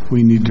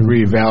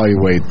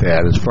reevaluate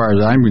that. As far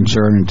as I'm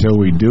concerned, until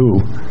we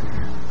do,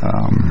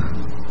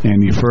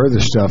 any further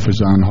stuff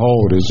is on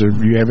hold. Do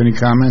you have any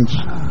comments,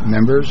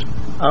 members?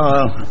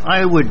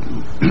 I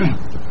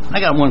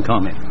got one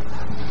comment.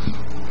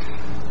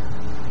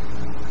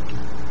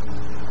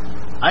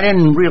 I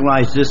didn't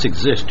realize this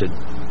existed.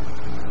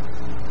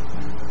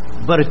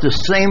 But at the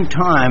same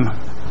time,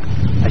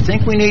 I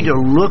think we need to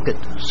look at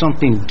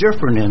something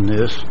different in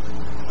this.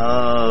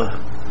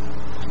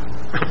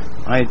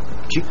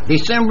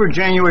 December,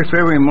 January,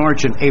 February,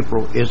 March, and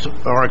April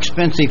are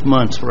expensive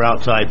months for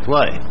outside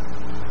play.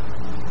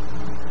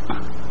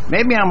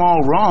 Maybe I'm all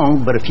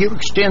wrong, but if you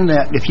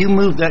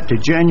move that to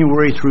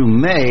January through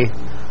May,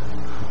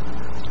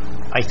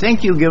 I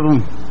think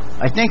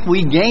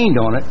we gained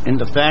on it in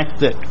the fact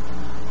that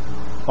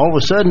all of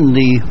a sudden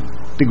the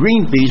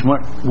green fees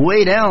went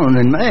way down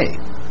in May.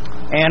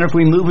 And if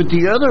we move it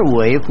the other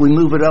way, if we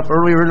move it up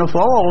earlier in the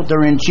fall,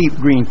 they're in cheap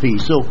green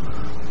fees. So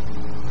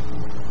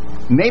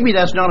maybe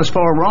that's not as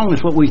far wrong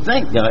as what we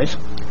think, guys.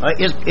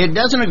 It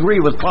doesn't agree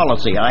with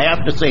policy. I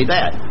have to say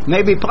that.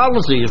 Maybe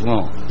policy is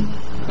wrong.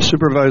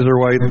 Supervisor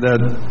White,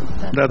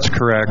 that's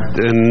correct.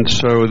 And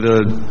so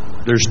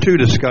there's two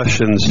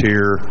discussions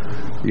here.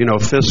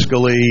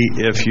 Fiscally,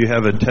 if you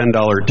have a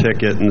 $10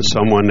 ticket and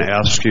someone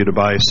asks you to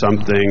buy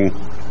something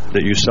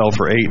that you sell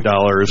for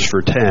 $8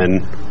 for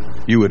 $10,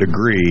 you would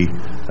agree.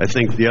 I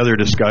think the other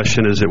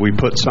discussion is that we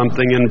put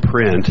something in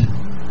print,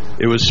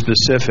 it was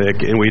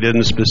specific, and we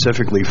didn't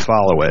specifically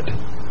follow it.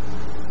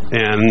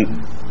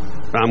 And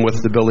I'm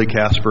with the Billy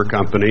Casper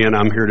Company, and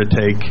I'm here to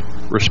take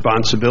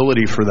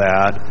responsibility for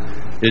that.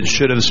 It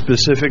should have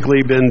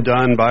specifically been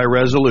done by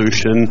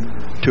resolution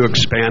to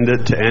expand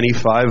it to any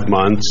 5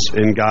 months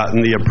and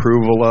gotten the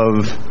approval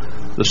of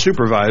the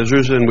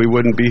supervisors, and we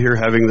wouldn't be here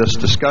having this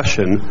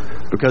discussion,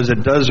 because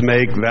it does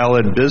make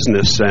valid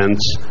business sense,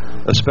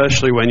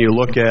 especially when you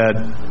look at,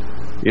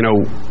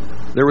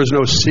 there was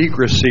no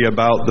secrecy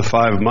about the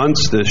 5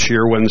 months this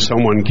year when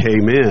someone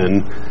came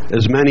in.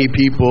 As many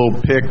people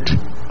picked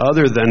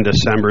other than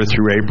December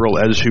through April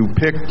as who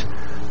picked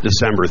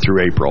December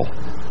through April.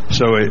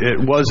 So it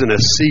wasn't a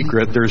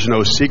secret. There's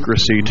no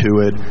secrecy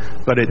to it,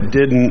 but it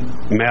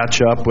didn't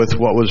match up with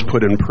what was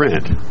put in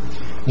print.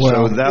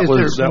 Well, so that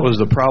was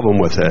the problem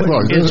with it.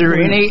 Is there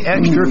any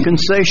extra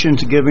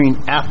concessions given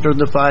after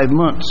the 5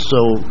 months?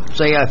 So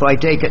say if I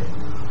take it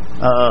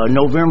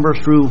November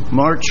through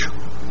March,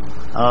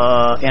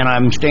 and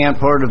I'm staying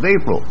part of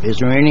April, is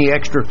there any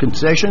extra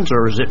concessions,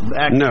 or is it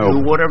back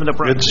to whatever the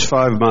price? It's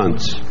 5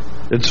 months.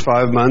 It's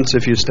 5 months.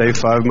 If you stay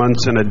 5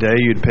 months in a day,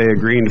 you'd pay a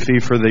green fee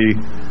for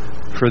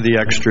the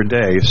extra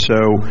day.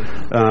 So,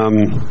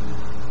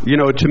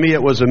 to me,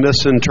 it was a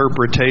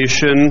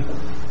misinterpretation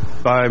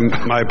by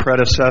my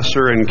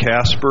predecessor in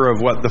Casper of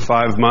what the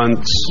 5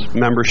 months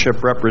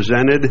membership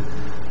represented.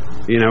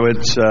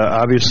 It's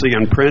obviously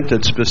in print,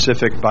 it's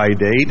specific by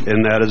date,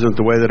 and that isn't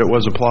the way that it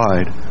was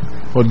applied.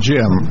 Well,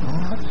 Jim,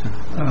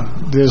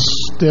 this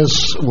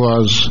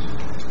was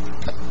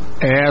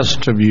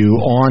asked of you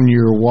on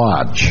your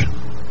watch,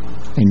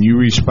 and you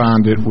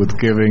responded with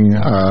giving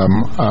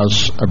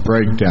us a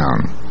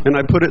breakdown. And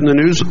I put it in the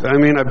news.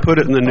 I put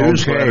it in the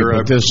newsletter. Okay,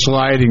 but this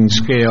sliding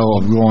scale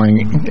of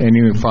going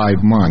any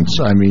 5 months,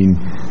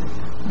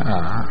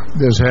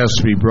 this has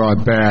to be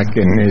brought back,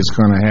 and it's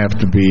going to have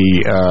to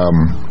be.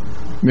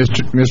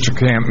 Mr.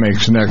 Camp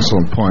makes an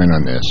excellent point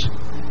on this.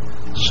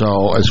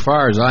 So as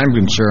far as I'm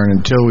concerned,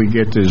 until we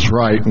get this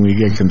right and we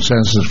get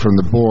consensus from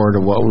the board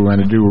of what we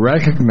want to do,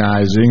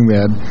 recognizing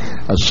that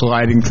a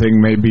sliding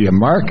thing may be a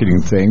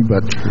marketing thing,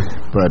 but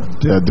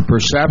the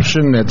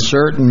perception that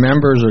certain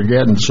members are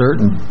getting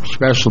certain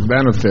special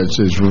benefits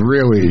is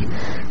really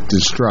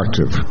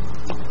destructive.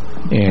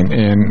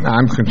 And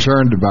I'm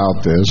concerned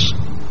about this.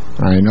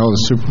 I know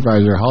the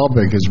Supervisor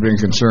Halbig has been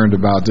concerned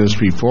about this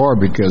before,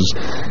 because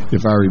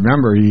if I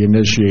remember, he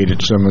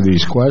initiated some of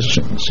these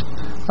questions.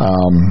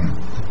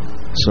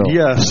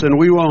 Yes, and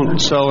we won't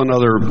sell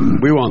another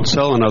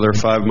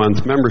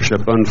 5-month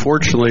membership.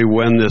 Unfortunately,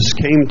 when this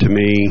came to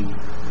me,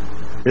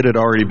 it had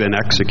already been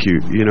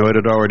executed. It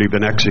had already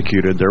been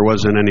executed. There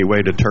wasn't any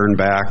way to turn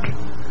back.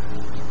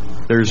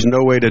 There's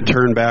no way to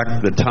turn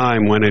back the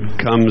time when it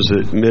comes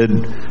at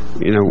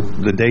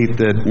the date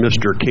that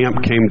Mr.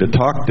 Camp came to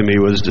talk to me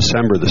was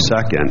December the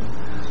 2nd.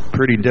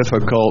 Pretty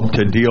difficult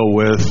to deal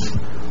with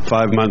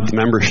 5-month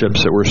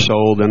memberships that were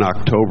sold in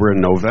October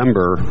and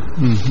November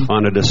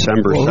on a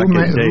December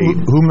 2nd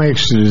date. Who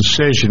makes the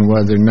decision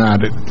whether or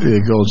not it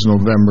goes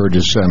November or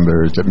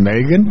December? Is it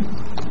Megan?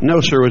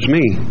 No, sir, it was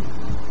me.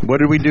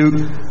 What did we do?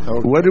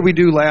 Okay. What did we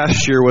do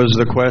last year was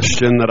the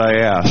question that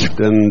I asked,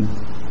 and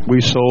we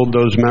sold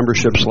those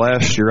memberships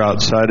last year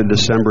outside of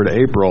December to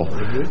April.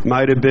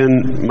 Might have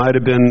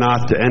been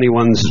not to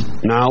anyone's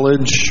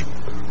knowledge.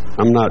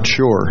 I'm not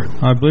sure.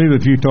 I believe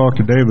if you talk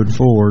to David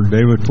Ford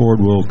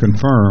will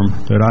confirm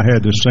that I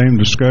had the same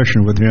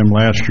discussion with him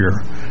last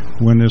year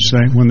when these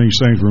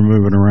things were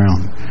moving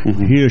around.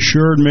 He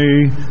assured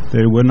me that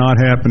it would not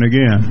happen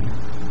again.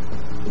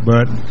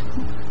 But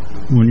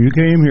when you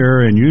came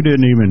here and you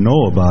didn't even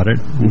know about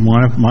it,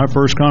 my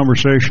first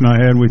conversation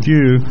I had with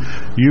you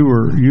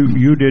weren't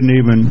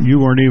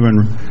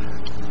even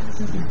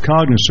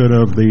cognizant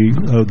of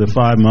the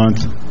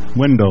 5-month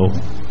window,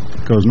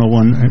 because no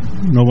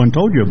one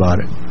told you about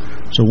it.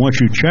 So once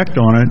you checked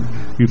on it,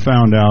 you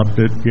found out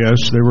that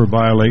yes, they were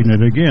violating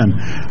it again,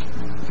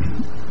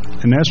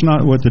 and that's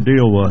not what the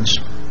deal was.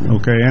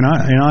 Okay, and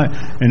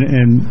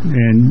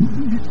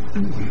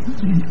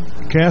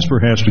Casper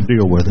has to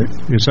deal with it.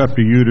 It's up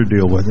to you to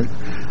deal with it.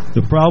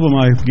 The problem,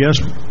 I guess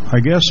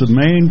the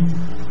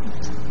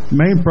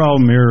main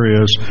problem here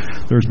is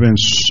there's been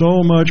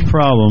so much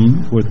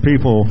problem with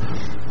people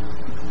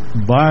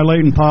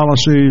violating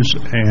policies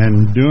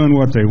and doing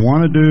what they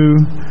want to do,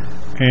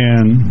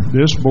 and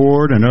this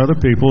board and other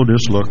people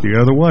just look the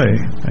other way.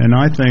 And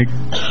I think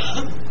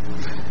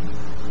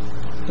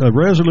a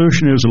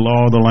resolution is the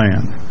law of the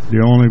land.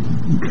 The only,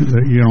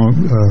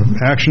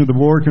 action of the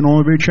board can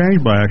only be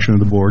changed by action of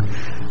the board.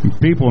 If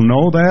people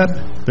know that,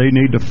 they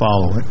need to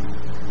follow it.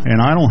 And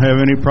I don't have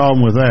any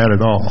problem with that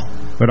at all.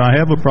 But I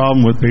have a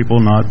problem with people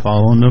not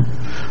following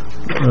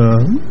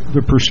the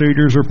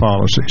procedures or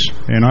policies.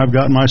 And I've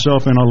gotten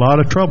myself in a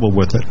lot of trouble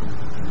with it.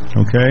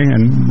 Okay?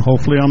 And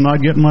hopefully I'm not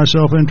getting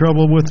myself in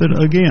trouble with it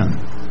again.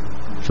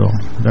 So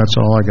that's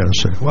all I got to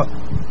say. Well,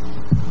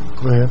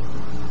 go ahead.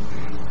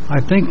 I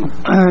think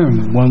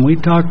when we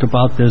talked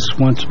about this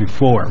once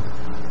before,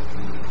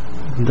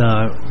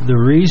 the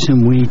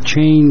reason we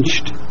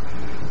changed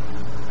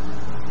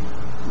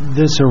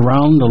this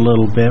around a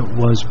little bit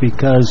was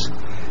because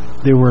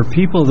there were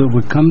people that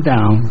would come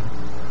down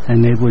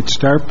and they would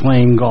start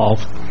playing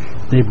golf.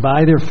 They'd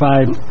buy their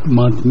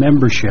 5-month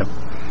membership,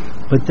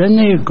 but then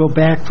they would go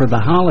back for the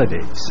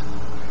holidays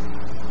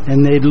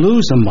and they'd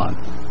lose a month.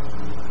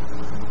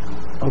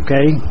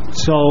 Okay?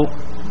 So,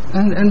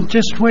 and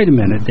just wait a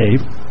minute,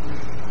 Dave.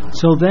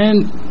 So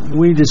then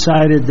we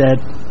decided that,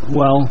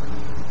 well,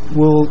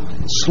 we'll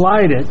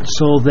slide it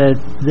so that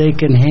they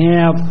can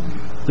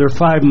have their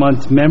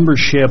 5-month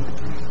membership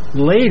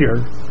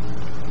later.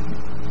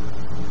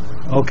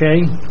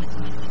 Okay?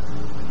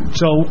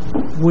 So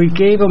we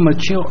gave them a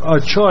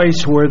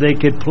choice where they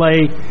could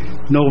play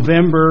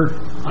November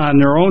on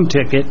their own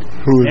ticket.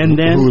 And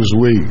then who is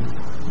we?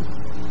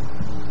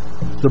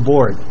 The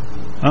board.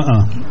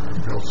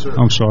 No, sir.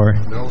 I'm sorry.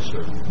 No,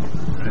 sir.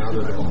 Not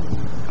at all.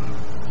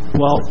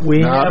 Well,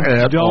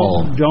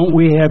 don't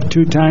we have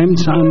 2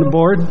 times on the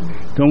board?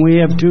 Don't we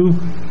have 2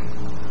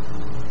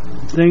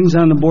 things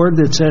on the board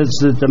that says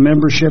that the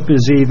membership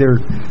is either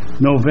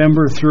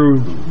November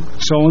through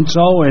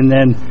so-and-so and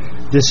then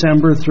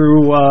December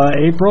through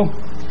April?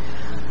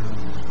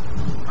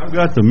 I've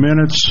got the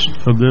minutes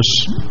of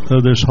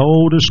this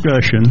whole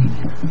discussion,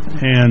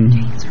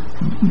 and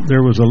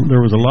there was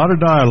a lot of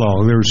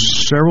dialogue. There was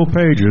several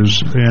pages,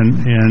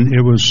 and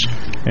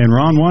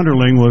Ron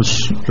Wonderling was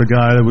the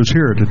guy that was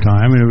here at the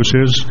time, and it was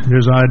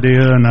his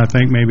idea, and I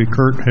think maybe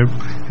Kurt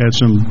had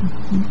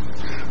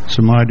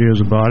some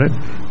ideas about it,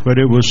 but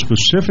it was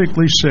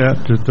specifically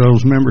set that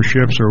those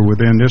memberships are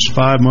within this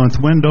 5-month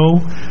window.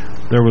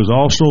 There was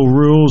also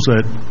rules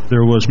that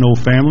there was no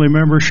family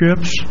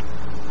memberships.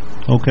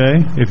 Okay,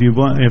 if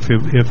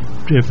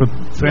a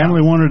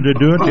family wanted to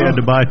do it, they had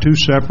to buy 2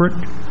 separate.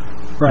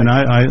 Right. And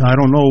I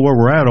don't know where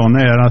we're at on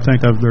that. I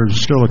think there's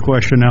still a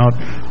question out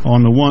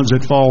on the ones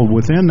that fall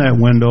within that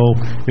window.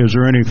 Is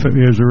there any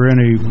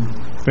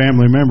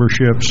family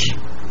memberships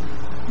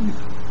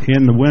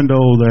in the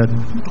window that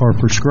are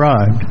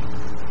prescribed?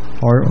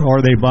 Or are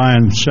they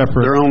buying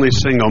separate? They're only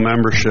single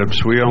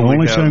memberships. We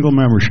only have single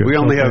memberships. We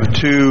only have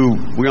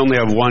 2. We only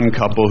have 1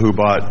 couple who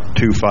bought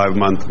 2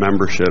 5-month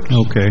memberships.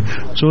 Okay,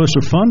 so it's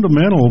a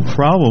fundamental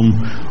problem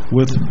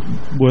with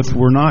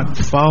we're not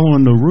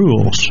following the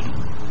rules.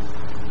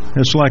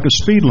 It's like a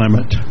speed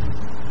limit.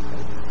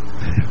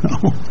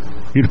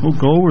 You don't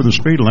go over the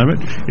speed limit.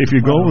 If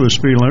you go over the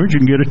speed limit, you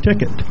can get a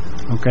ticket.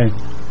 Okay.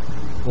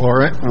 Well,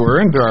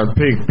 we're into our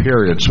peak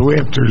period, so we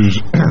have to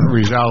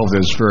resolve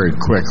this very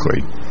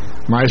quickly.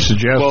 My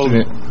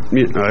suggestion...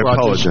 I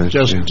apologize.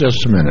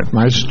 Just a minute.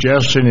 My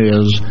suggestion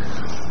is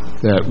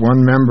that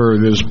one member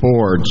of this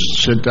board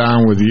sit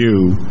down with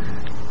you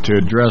to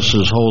address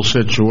this whole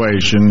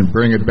situation and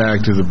bring it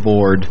back to the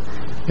board,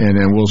 and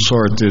then we'll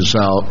sort this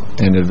out,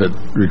 and if it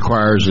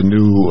requires a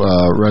new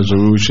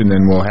resolution,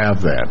 then we'll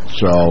have that.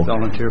 So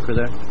volunteer for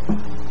that?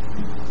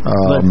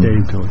 Let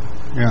Dave do it.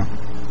 Yeah.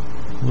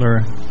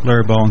 Larry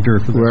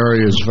volunteered for that.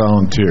 Larry has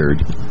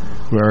volunteered.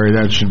 Larry,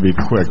 that should be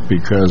quick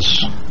because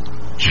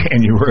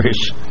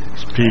January's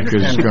peak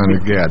is going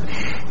to get.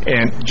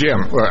 And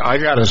Jim, I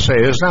got to say,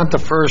 it's not the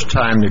first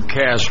time that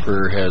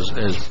Casper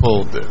has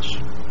pulled this,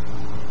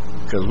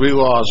 because we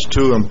lost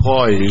 2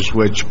 employees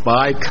which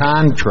by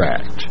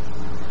contract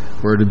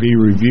were to be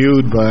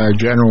reviewed by our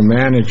general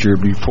manager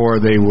before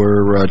they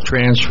were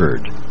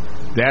transferred.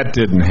 That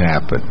didn't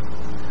happen.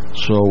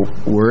 So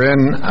we're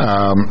in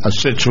a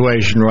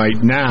situation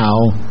right now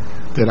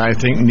that I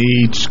think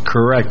needs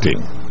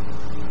correcting.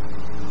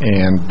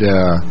 And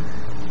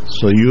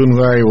so you and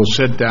Larry will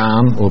sit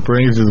down, we'll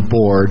bring it to the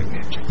board,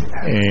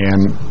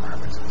 and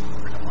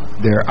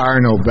there are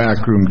no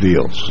backroom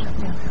deals.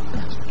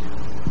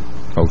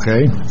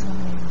 Okay?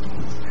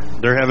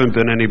 There haven't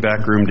been any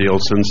backroom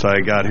deals since I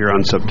got here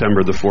on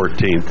September the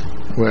 14th.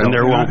 Well, and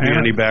there won't be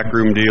any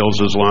backroom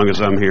deals as long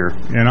as I'm here.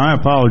 And I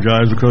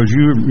apologize because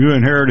you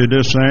inherited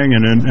this thing,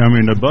 and then, I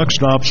mean, the buck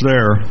stops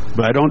there.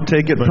 But I don't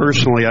take it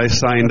personally. I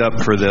signed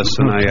up for this,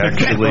 and I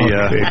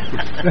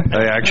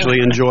actually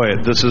enjoy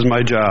it. This is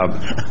my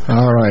job.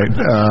 All right.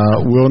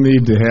 We'll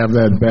need to have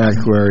that back,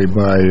 Larry,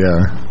 by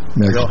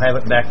next. We'll have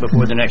it back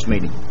before the next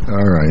meeting.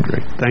 All right.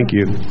 Great. Thank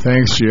you.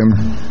 Thanks, Jim.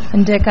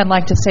 And Dick, I'd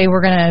like to say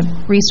we're going to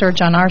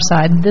research on our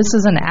side. This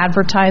is an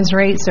advertised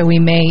rate, so we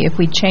may, if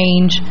we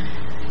change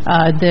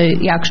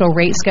the actual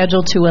rate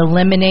schedule to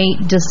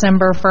eliminate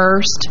December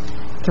 1st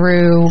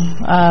through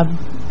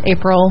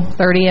April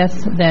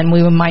 30th, then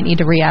we might need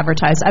to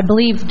re-advertise. I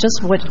believe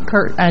just what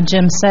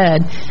Jim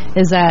said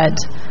is that,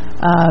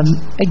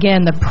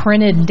 again, the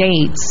printed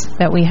dates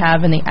that we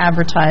have in the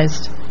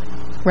advertised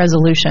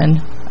resolution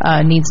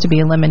needs to be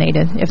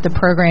eliminated. If the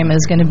program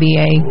is going to be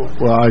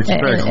well, I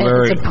expect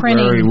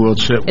Larry will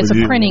sit with you. It's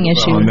a printing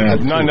issue. On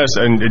that. Not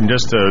necessarily, and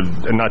just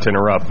to, not to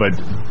interrupt, but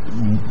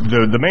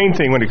the main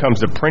thing when it comes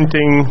to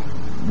printing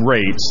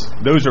rates,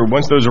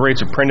 once those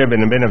rates are printed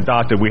and have been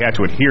adopted, we have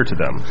to adhere to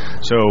them.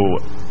 So,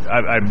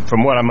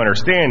 from what I'm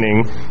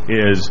understanding,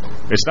 is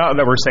it's not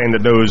that we're saying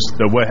that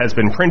what has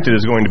been printed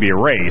is going to be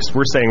erased.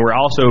 We're saying we're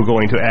also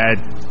going to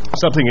add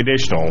something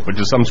additional, which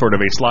is some sort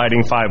of a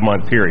sliding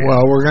 5-month period.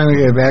 Well, we're going to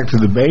get back to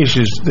the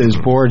basis. This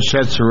board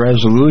sets a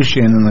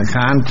resolution in the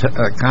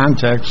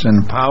context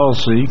and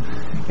policy,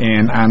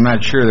 and I'm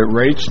not sure that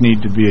rates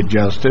need to be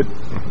adjusted,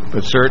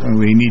 but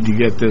certainly we need to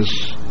get this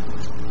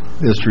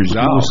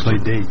resolved.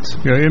 Dates.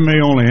 Yeah, it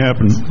may only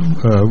happen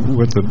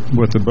with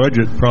the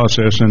budget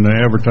process and the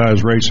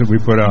advertised rates that we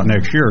put out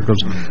next year,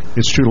 because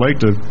it's too late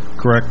to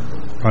correct,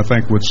 I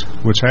think,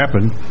 what's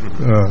happened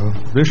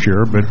this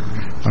year. But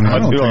I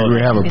don't think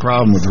we have a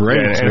problem with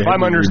rates. And if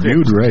I'm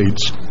understanding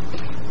rates,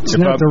 it's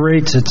not the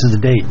rates; it's the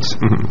dates.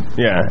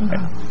 Yeah.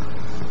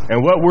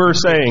 And what we're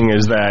saying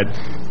is that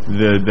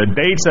the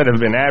dates that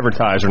have been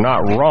advertised are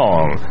not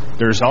wrong.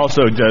 There's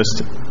also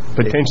just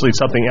potentially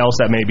something else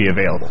that may be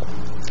available.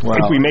 Wow.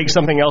 If we make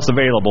something else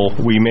available,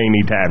 we may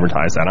need to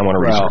advertise that. I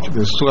want to research it.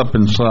 The slip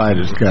and slide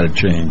has got to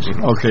change.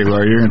 Okay,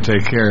 Larry, you're going to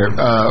take care of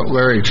it.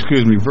 Larry,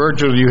 excuse me.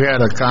 Virgil, you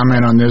had a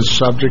comment on this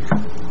subject?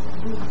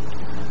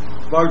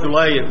 Virgil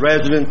A.,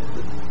 resident.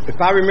 If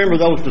I remember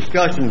those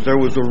discussions, there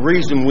was a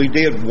reason we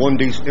did 1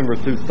 December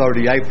through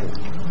 30 April.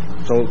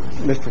 So,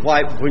 Mr.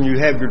 White, when you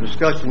have your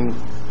discussion,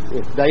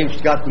 if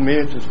Dave's got the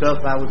minutes and stuff,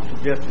 I would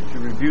suggest that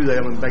you review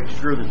them and make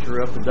sure that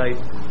you're up to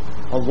date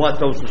on what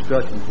those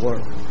discussions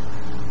were.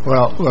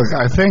 Well, look,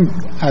 I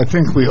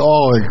think we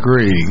all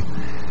agree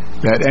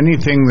that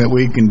anything that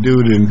we can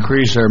do to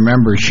increase our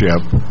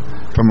membership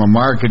from a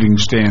marketing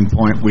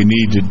standpoint, we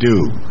need to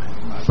do.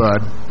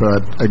 But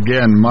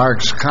again,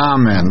 Mark's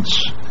comments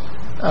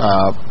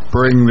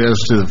bring this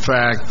to the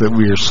fact that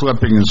we are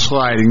slipping and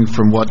sliding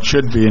from what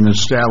should be an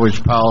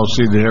established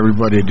policy that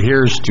everybody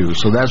adheres to.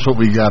 So that's what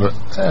we have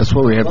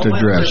to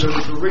address. There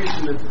was a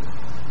reason that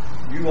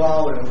you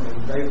all and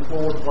Dave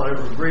Ford,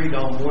 whatever, agreed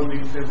on 1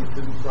 December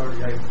through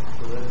 30 April.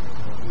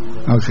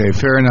 Okay,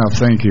 fair enough.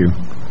 Thank you.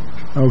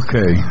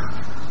 Okay.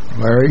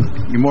 Larry?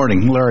 Good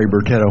morning. Larry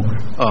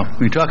Bertetto.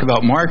 We talk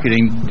about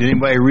marketing. Did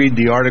anybody read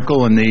the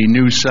article in the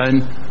New Sun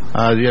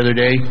the other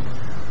day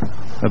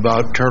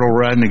about Turtle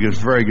Run? It was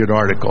a very good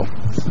article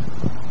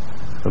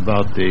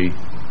about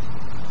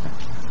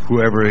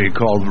whoever he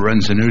called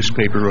runs the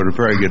newspaper wrote a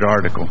very good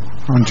article.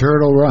 On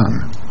Turtle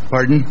Run?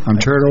 Pardon? On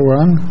Turtle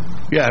Run?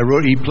 Yeah,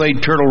 he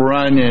played Turtle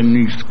Run, and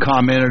he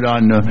commented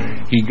on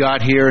he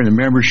got here and the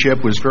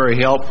membership was very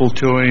helpful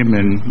to him,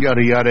 and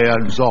yada yada yada.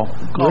 It was all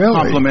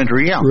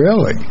complimentary. Yeah,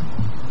 really.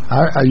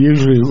 I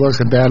usually look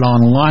at that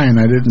online.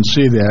 I didn't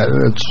see that.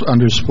 It's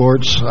under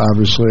sports,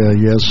 obviously. I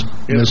guess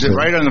it was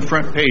right on the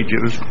front page.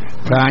 It was.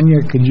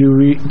 Tanya, could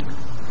you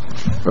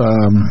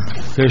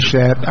fish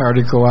that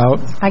article out?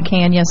 I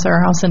can, yes,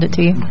 sir. I'll send it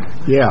to you.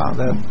 Yeah,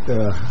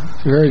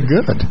 very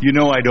good. You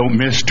know I don't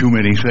miss too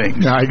many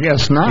things. I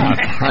guess not.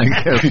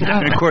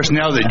 And of course,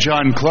 now that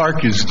John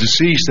Clark is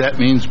deceased, that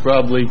means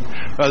probably,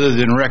 other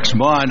than Rex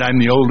Bond, I'm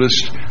the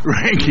oldest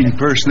ranking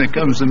person that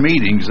comes to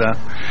meetings.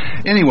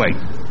 Anyway,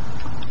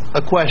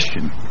 a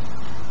question.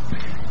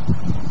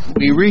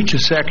 We reach a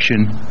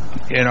section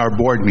in our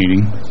board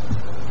meeting,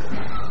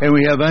 and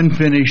we have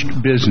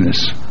unfinished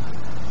business.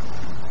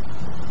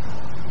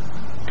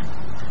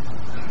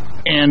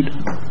 And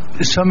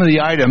some of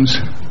the items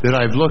that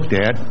I've looked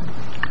at,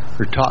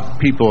 or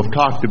people have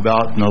talked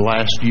about in the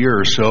last year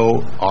or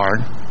so, are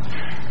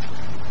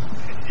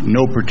in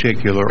no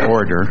particular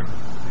order.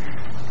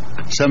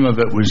 Some of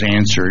it was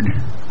answered.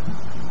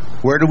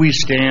 Where do we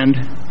stand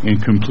in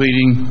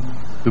completing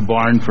the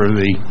barn for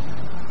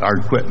our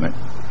equipment?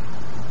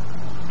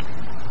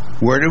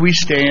 Where do we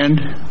stand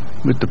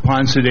with the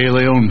Ponce de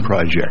Leon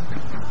project?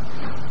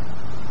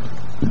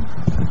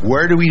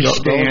 Where do we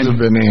stand? Those have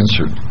been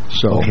answered.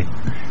 So, okay.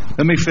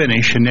 Let me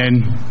finish, and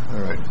then.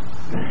 All right.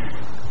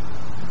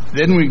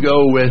 Then we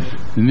go with,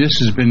 and this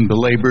has been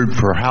belabored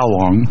for how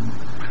long?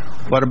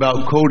 What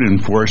about code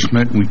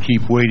enforcement? We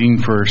keep waiting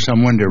for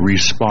someone to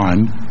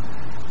respond.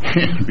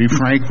 To be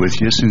frank with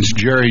you, since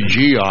Jerry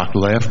Geoff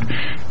left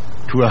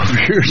 12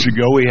 years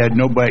ago, we had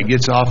nobody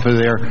gets off of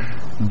their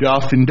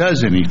duff and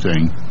does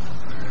anything.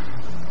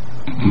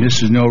 And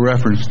this is no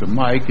reference to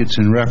Mike, it's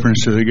in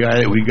reference to the guy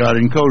that we got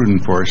in code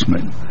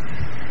enforcement.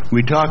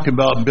 We talked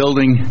about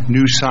building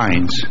new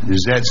signs.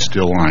 Is that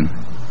still on?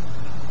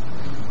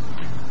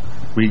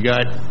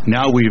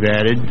 Now we've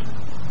added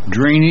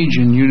drainage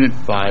in Unit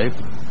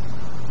 5.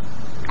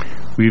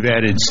 We've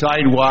added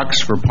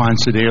sidewalks for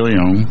Ponce de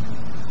Leon.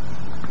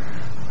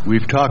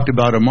 We've talked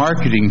about a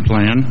marketing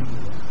plan.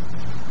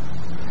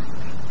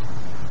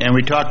 And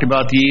we talked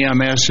about the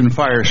EMS and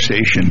fire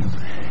station.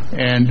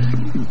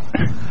 And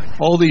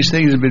all these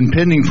things have been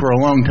pending for a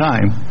long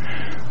time.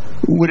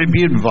 Would it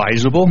be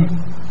advisable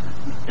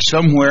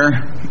somewhere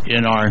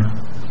in our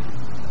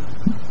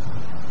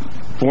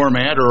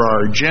format or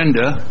our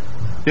agenda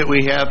that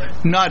we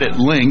have, not at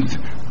length,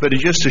 but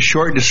just a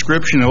short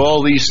description of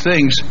all these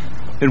things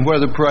and where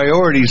the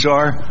priorities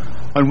are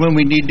on when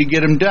we need to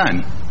get them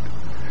done?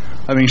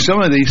 I mean,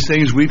 some of these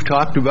things we've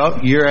talked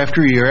about year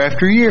after year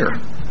after year.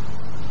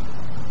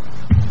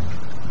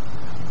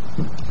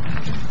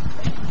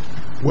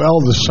 Well,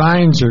 the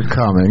signs are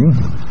coming,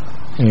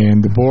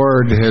 and the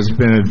board has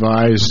been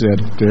advised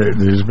that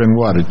there's been,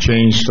 a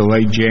change to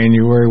late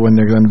January when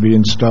they're going to be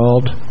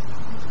installed?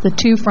 The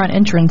 2 front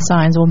entrance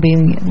signs will be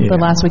the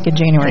last week of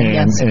January,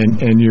 yes.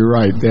 And you're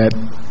right,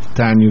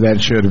 Tanya, that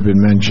should have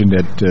been mentioned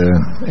at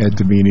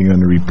the meeting on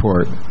the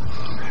report.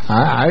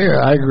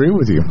 I agree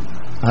with you.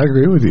 I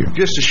agree with you.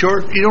 Just a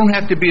short, you don't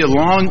have to be a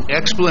long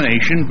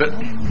explanation, but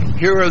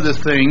here are the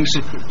things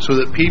so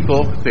that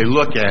people, if they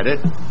look at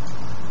it,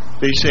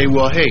 they say,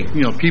 well, hey,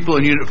 people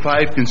in Unit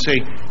 5 can say,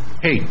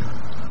 hey,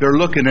 they're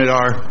looking at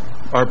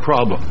our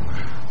problem.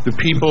 The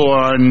people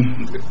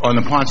on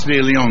the Ponce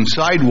de Leon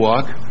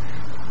sidewalk,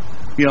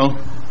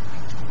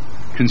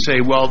 can say,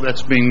 well,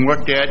 that's being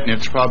looked at, and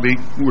it's probably,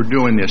 we're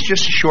doing this.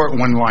 Just a short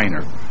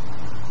one-liner.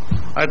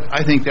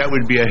 I think that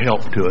would be a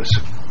help to us.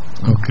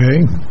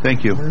 Okay.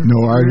 Thank you.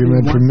 No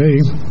argument from me.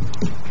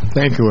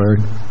 Thank you,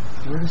 Eric.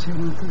 Where does he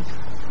want this?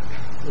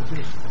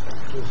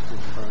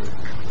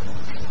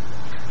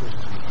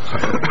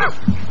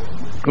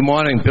 Good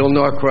morning, Bill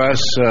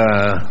Norcross,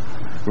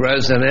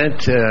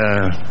 resident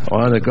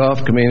on the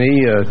Golf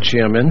Committee,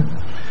 Chairman.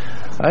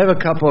 I have a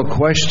couple of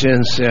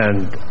questions,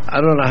 and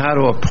I don't know how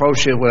to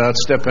approach it without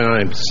stepping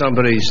on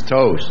somebody's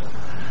toes.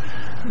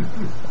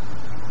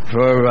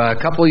 For a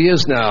couple of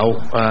years now,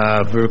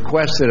 I've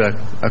requested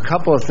a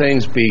couple of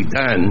things be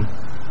done.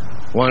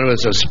 One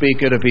was a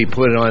speaker to be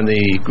put on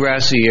the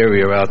grassy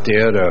area out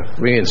there to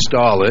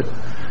reinstall it,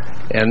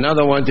 and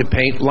another one to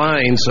paint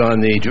lines on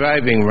the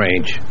driving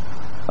range,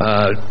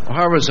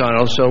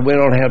 horizontal, so we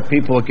don't have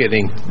people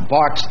getting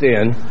boxed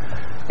in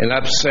and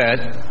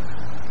upset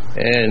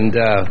and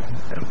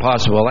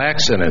possible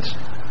accidents.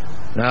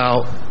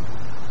 Now,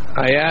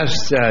 I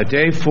asked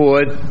Dave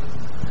Ford,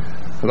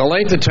 for the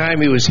length of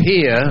time he was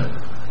here,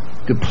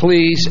 to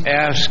please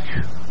ask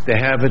to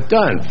have it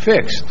done,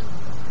 fixed.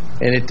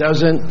 And it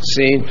doesn't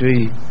seem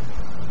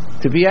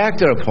to be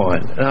acted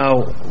upon.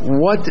 Now,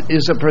 what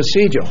is the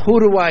procedure? Who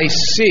do I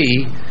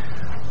see?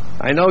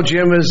 I know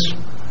Jim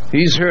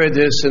he's heard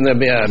this in the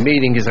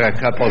meetings a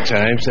couple of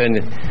times, and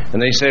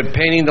they said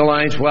painting the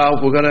lines, well,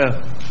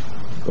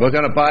 we're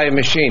gonna buy a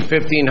machine,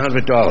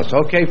 $1,500.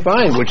 Okay,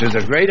 fine, which is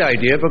a great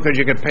idea because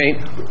you could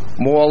paint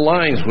more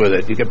lines with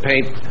it. You could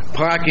paint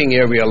parking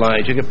area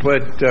lines. You could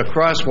put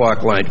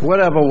crosswalk lines,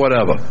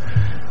 whatever.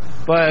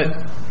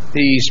 But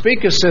the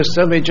speaker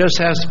system, it just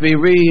has to be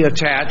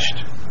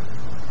reattached,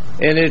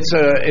 and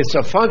it's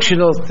a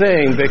functional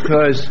thing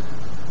because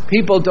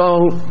people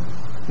don't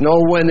know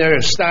when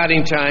their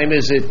starting time.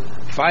 Is it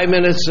 5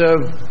 minutes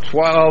of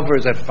 12, or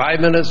is it 5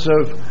 minutes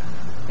of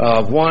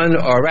 1,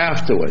 or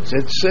afterwards?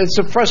 It's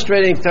a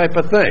frustrating type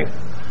of thing.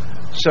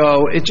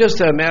 So it's just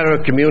a matter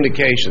of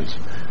communications.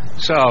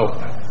 So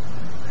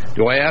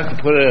do I have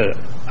to put an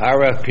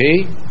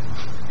RFP?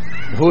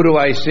 Who do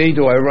I see?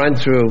 Do I run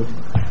through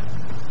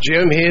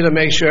Jim here to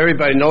make sure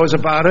everybody knows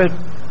about it?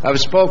 I've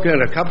spoken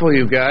to a couple of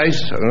you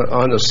guys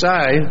on the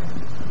side,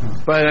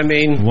 but I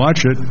mean...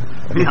 Watch it.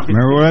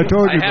 Remember what I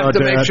told you about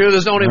that? I have to make sure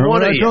there's only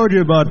one of you. I told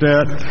you about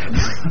that.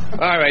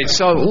 All right,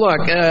 so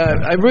look,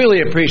 I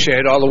really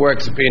appreciate all the work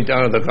that's being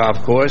done at the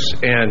golf course,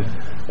 and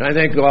I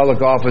think all the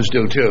golfers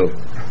do too.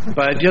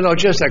 But,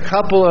 just a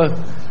couple of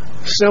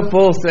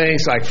simple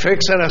things like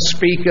fixing a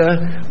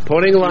speaker,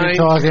 putting lines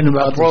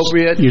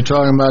appropriate. You're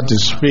talking about the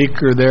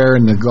speaker there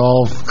in the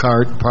golf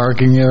cart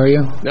parking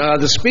area? No,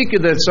 the speaker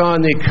that's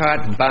on the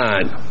cart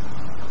barn.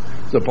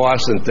 The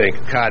Boston thing,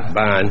 cart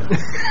barn.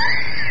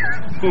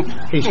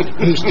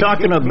 He's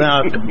talking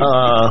about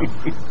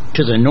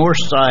to the north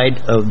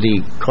side of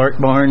the cart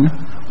barn,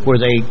 where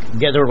they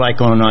gather like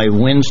on a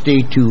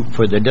Wednesday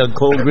for the Doug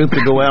Cole group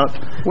to go out.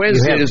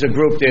 Wednesday is a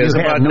group there. There's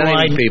about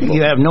 90 people.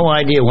 You have no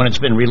idea when it's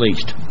been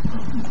released.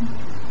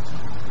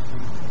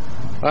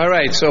 All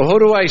right, so who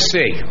do I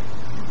see?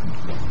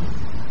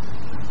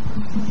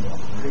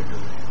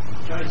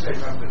 Can I say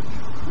something?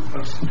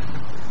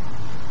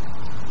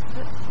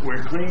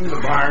 We're cleaning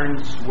the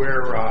barns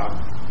where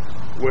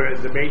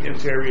the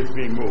maintenance area is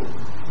being moved.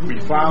 We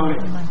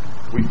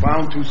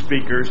found 2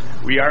 speakers.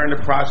 We are in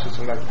the process,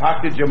 and I've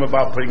talked to Jim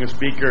about putting a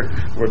speaker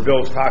where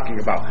Bill's talking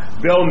about.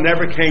 Bill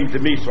never came to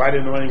me, so I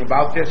didn't know anything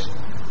about this,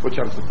 which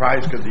I'm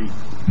surprised because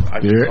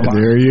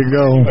there you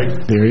go.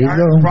 There you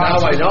go.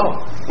 Now I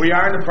know. We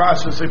are in the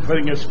process of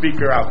putting a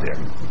speaker out there.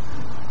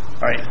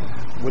 All right.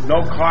 With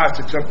no cost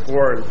except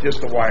for just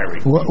the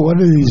wiring. What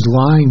are these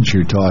lines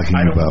you're talking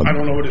about? I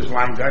don't know what his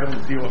lines. I don't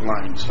deal with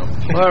lines. So.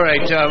 All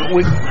right.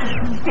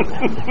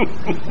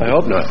 I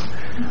hope not.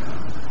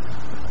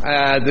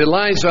 The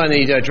lines on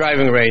the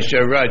driving range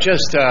are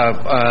just,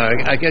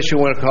 I guess you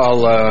want to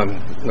call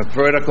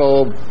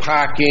vertical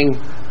parking.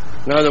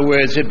 In other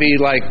words, it'd be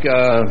like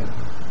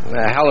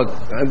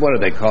what do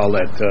they call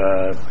that?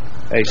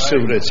 A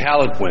suit. It's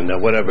haloquin or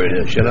whatever it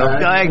is.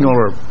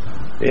 Diagonal.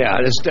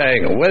 Yeah, it's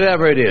diagonal,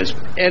 whatever it is.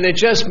 And it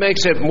just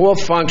makes it more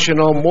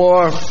functional,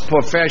 more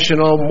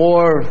professional,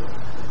 more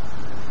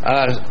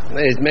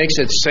it makes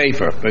it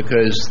safer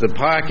because the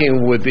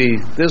parking would be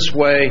this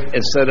way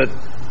instead of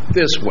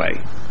this way.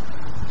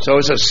 So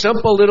it's a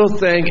simple little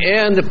thing,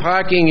 and the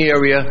parking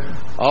area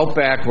out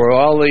back where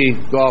all the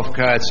golf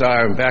carts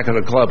are and back of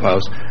the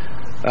clubhouse,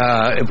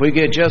 if we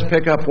could just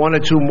pick up 1 or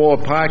 2 more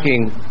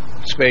parking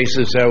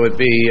spaces, that would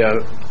be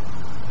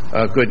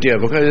a good deal,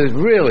 because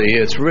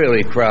it's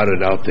really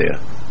crowded out there.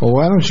 Well,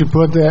 why don't you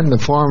put that in the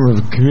form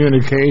of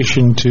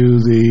communication to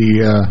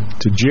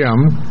Jim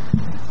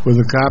with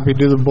a copy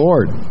to the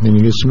board, and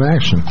you get some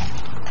action.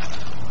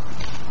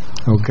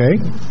 Okay?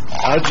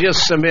 I'll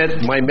just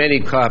submit my many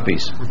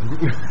copies.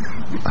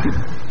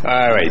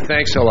 All right,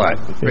 thanks a lot.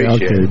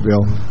 Appreciate it. Okay,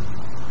 Bill.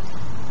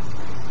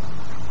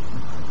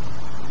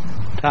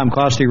 Tom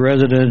Costy,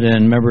 resident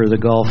and member of the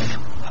golf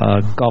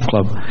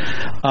club.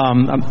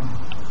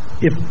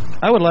 If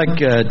I would like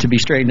to be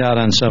straightened out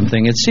on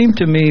something. It seemed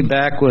to me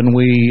back when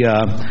we,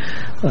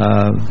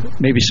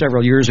 maybe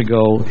several years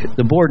ago,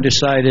 the board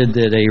decided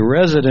that a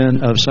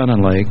resident of Sun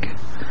and Lake,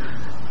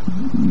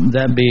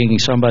 that being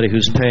somebody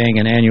who's paying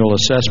an annual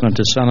assessment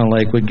to Sun and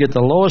Lake, would get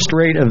the lowest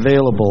rate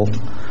available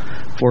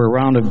for a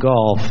round of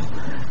golf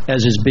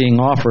as is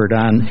being offered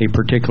on a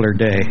particular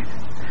day.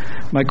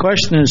 My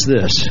question is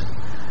this.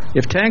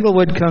 If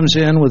Tanglewood comes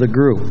in with a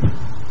group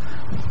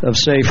of,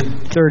 say,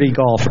 30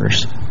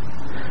 golfers,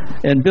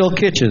 and Bill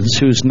Kitchens,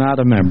 who's not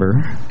a member,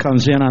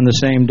 comes in on the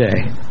same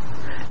day,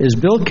 is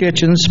Bill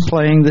Kitchens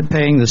paying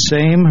the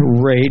same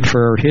rate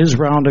for his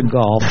round of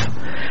golf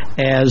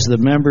as the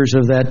members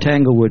of that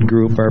Tanglewood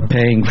group are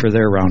paying for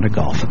their round of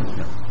golf?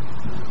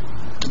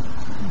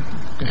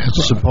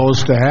 It's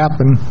supposed to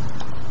happen.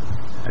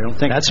 I don't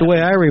think that's the way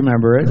I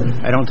remember it.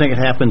 I don't think it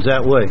happens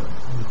that way.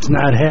 It's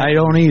not happening. I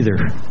don't either.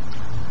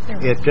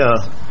 It,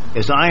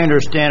 as I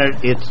understand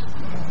it, it's,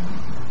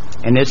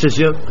 and this is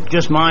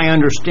just my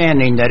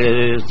understanding, that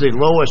it is the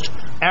lowest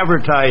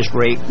advertised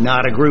rate,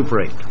 not a group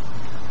rate.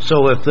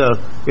 So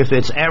if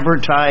it's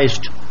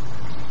advertised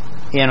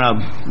in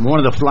one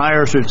of the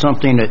flyers or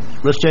something, that,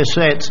 let's just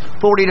say it's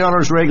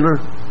 $40 regular,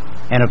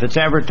 and if it's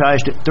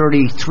advertised at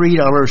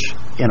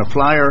 $33 in a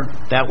flyer,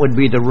 that would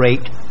be the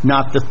rate,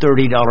 not the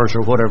 $30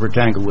 or whatever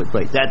Tanglewood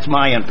rate. That's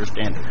my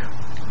understanding.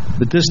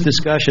 But this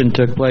discussion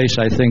took place,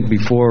 I think,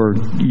 before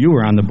you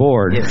were on the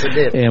board. Yes, it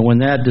did. And when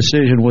that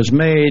decision was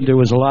made, there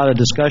was a lot of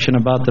discussion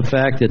about the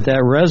fact that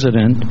that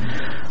resident,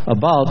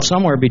 about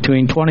somewhere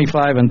between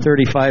 25 and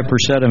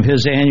 35% of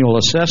his annual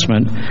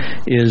assessment,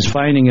 is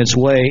finding its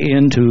way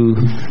into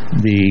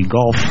the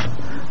golf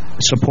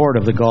support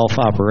of the golf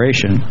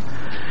operation.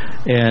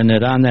 And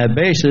that on that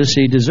basis,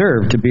 he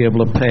deserved to be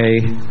able to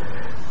pay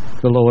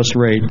the lowest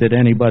rate that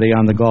anybody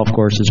on the golf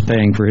course is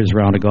paying for his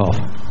round of golf.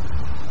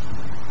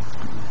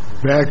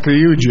 Back to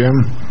you, Jim.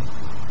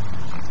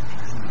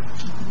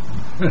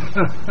 I'm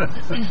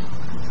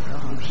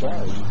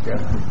sorry.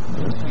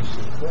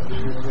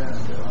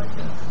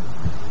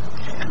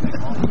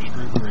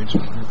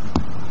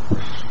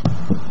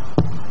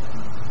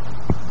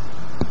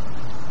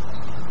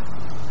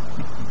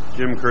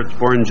 Jim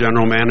Kurtzborn,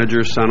 General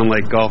Manager, Sun and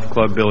Lake Golf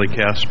Club, Billy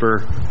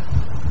Casper.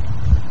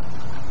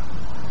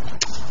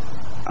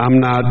 I'm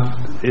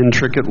not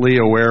intricately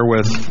aware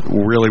with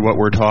really what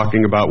we're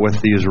talking about with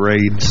these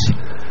rates.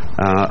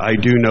 I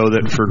do know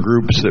that for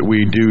groups that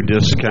we do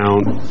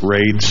discount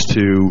rates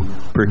to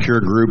procure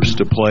groups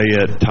to play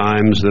at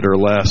times that are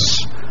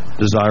less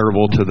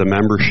desirable to the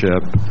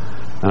membership.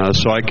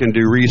 So I can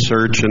do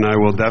research, and I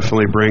will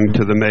definitely bring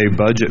to the May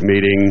budget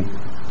meeting,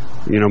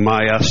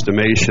 my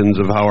estimations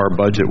of how our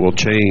budget will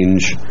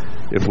change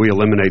if we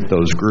eliminate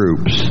those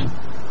groups.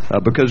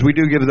 Because we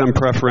do give them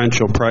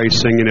preferential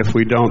pricing, and if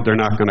we don't, they're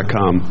not going to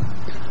come.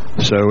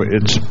 So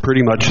it's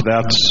pretty much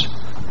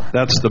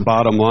that's the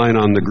bottom line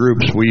on the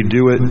groups. We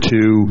do it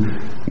to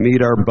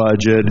meet our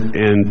budget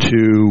and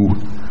to,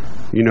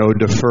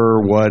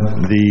 defer what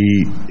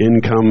the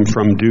income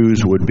from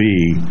dues would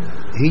be.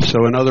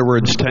 So in other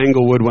words,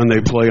 Tanglewood, when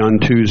they play on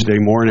Tuesday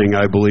morning,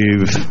 I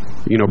believe,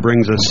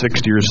 brings us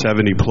 60 or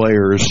 70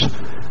 players,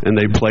 and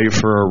they play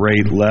for a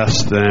rate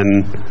less than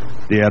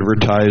the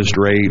advertised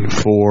rate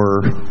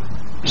for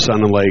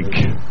Sun and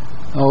Lake.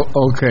 Oh,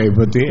 okay,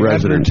 but the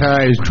residents.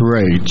 Advertised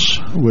rates,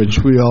 which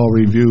we all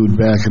reviewed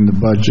back in the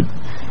budget,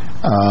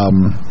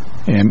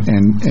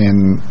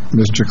 and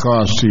Mr.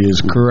 Costi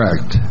is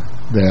correct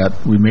that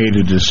we made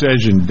a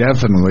decision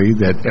definitely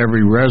that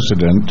every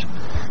resident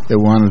that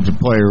wanted to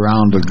play a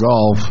round of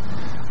golf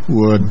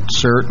would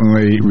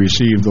certainly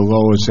receive the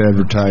lowest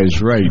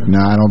advertised rate.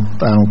 Now, I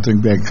don't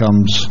think that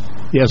comes.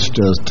 Yes, it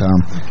does,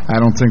 Tom.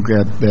 I don't think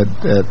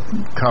that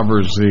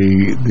covers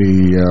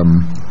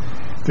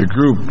the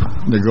group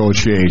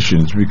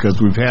negotiations,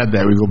 because we've had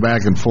that. We go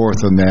back and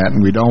forth on that,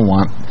 and we don't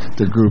want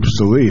the groups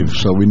to leave,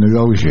 so we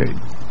negotiate.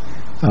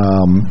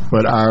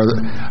 But are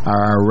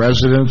our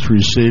residents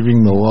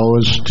receiving the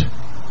lowest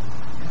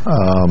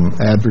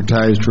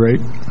advertised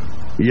rate?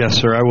 Yes,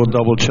 sir. I will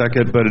double check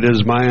it, but it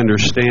is my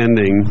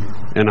understanding,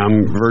 and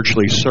I'm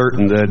virtually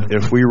certain, that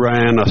if we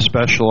ran a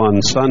special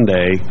on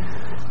Sunday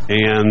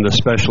and the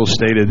special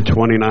stated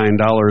 $29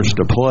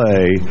 to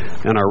play,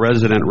 and our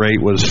resident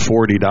rate was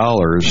 $40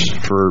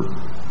 for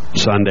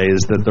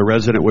Sundays, that the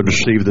resident would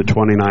receive the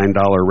 $29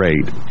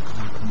 rate.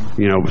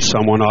 You know,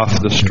 someone off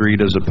the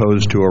street as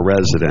opposed to a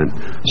resident.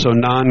 So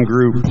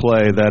non-group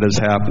play, that is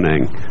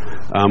happening.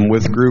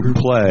 With group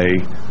play,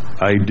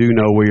 I do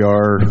know we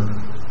are,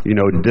 you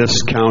know,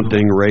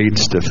 discounting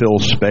rates to fill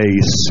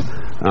space.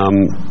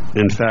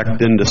 In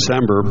fact, in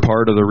December,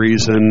 part of the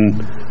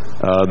reason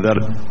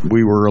that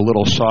we were a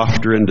little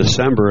softer in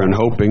December and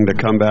hoping to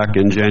come back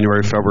in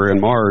January, February,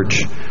 and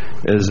March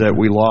is that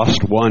we lost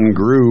one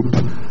group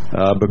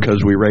because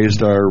we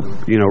raised our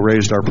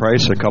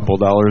price a couple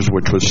 $,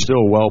 which was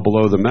still well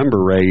below the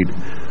member rate,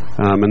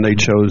 and they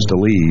chose to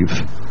leave.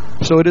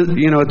 So it is,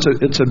 you know,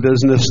 it's a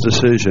business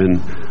decision.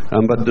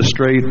 But to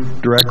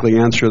directly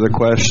answer the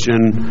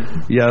question,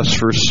 yes,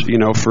 for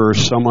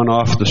someone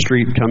off the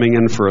street coming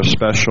in for a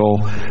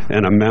special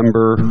and a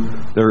member,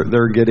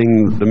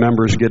 the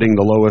member's getting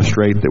the lowest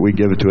rate that we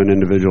give to an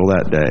individual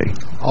that day.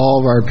 All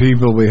of our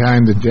people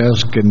behind the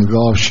desk in the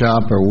golf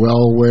shop are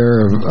well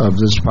aware of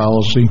this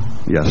policy?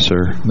 Yes,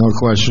 sir. No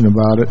question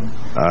about it?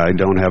 I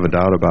don't have a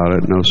doubt about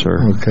it, no, sir.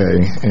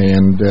 Okay,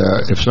 and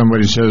if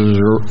somebody says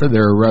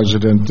they're a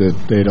resident that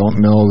they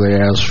don't know, they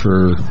ask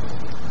for...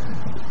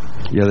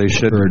 Yeah, they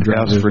should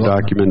ask for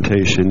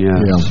documentation,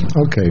 yes.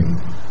 Yeah, okay.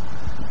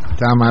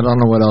 Tom, I don't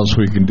know what else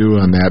we can do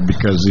on that,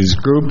 because these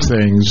group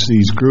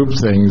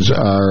things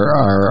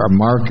are a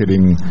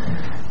marketing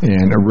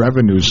and a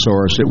revenue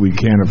source that we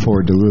can't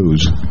afford to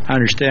lose. I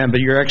understand, but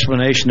your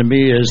explanation to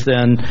me is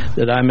then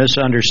that I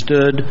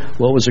misunderstood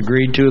what was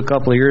agreed to a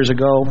couple of years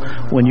ago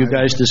when you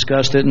guys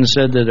discussed it and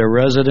said that a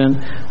resident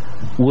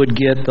would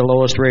get the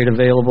lowest rate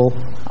available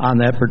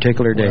on that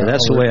particular day.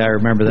 That's the way I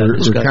remember that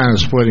discussion. We're kind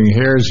of splitting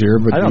hairs here,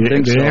 but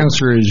the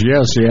answer is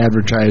yes, the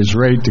advertised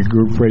rate, the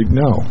group rate,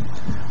 no.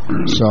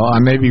 So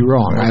I may be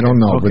wrong. I don't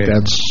know, but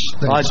that's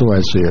the way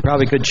I see it.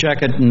 Probably could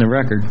check it in the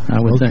record, I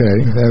would think.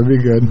 Okay, that would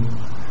be good.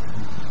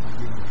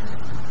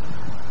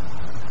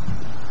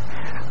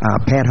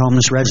 Pat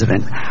Holmes,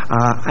 resident.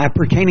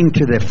 Pertaining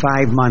to the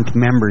 5-month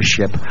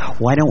membership,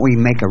 why don't we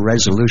make a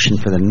resolution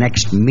for the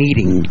next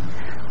meeting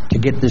to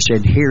get this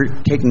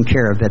taken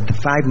care of, that the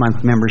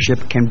 5-month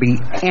membership can be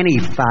any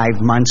 5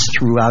 months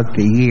throughout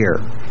the year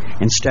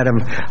instead of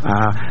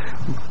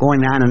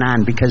going on and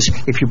on? Because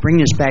if you bring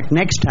this back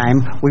next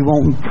time, you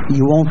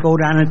won't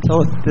vote on it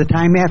until the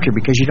time after,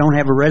 because you don't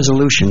have a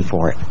resolution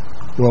for it.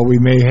 Well, we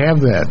may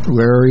have that.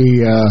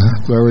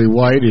 Larry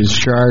White is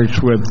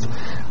charged with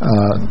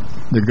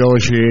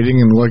negotiating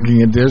and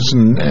looking at this,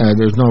 and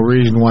there's no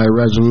reason why a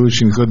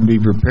resolution couldn't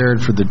be prepared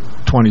for the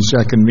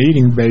 22nd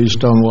meeting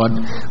based on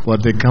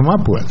what they come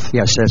up with.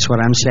 Yes, that's what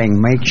I'm saying.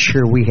 Make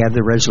sure we have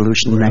the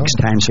resolution next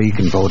time so you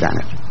can vote on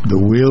it. The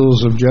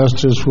wheels of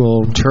justice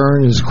will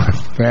turn as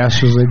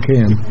fast as they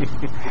can.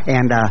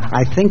 And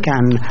I think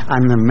on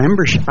the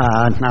membership,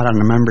 not on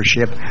the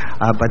membership,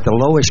 but the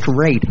lowest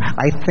rate,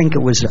 I think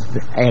it was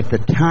at the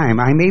time,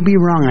 I may be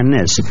wrong on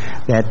this,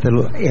 that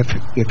if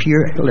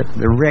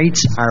the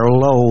rates are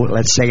low,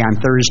 let's say on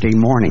Thursday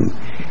morning,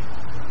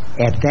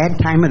 at that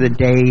time of the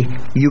day,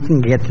 you can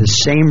get the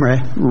same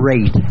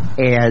rate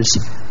as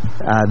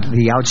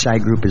the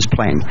outside group is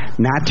playing.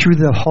 Not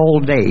through the whole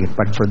day,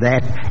 but for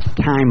that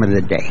time of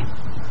the day.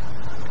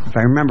 If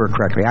I remember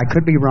correctly. I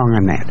could be wrong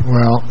on that.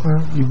 Well,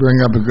 you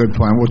bring up a good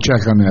point. We'll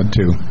check on that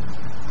too.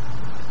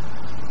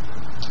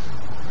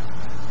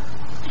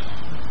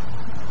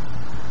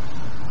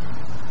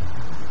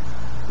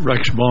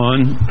 Rex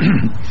Bond,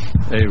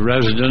 a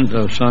resident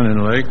of Sun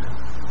and Lake.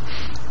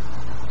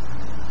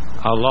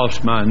 I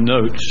lost my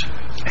notes,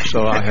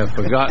 so I have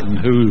forgotten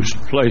whose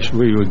place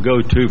we would go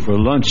to for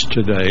lunch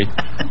today.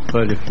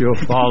 But if you'll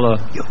follow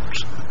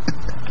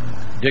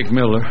Dick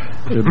Miller,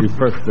 it'll be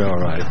perfectly all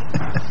right.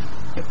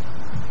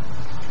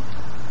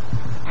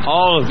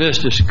 All of this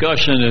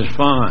discussion is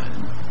fine.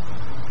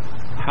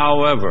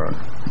 However,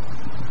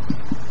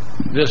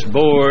 this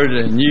board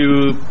and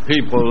you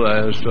people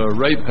as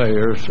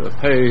ratepayers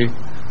pay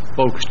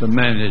folks to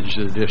manage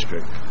the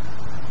district.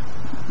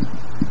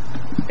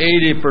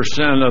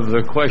 80% of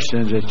the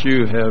questions that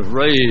you have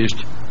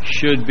raised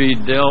should be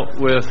dealt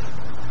with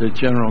the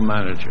general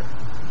manager.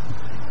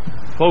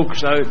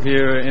 Folks out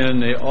here in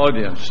the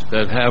audience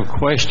that have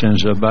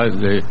questions about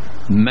the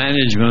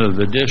management of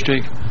the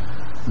district,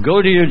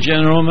 go to your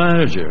general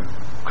manager.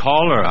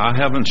 Call her. I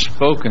haven't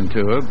spoken to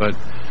her, but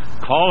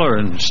call her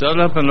and set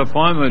up an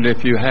appointment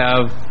if you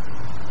have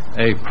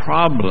a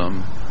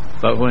problem.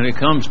 But when it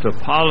comes to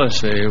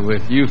policy,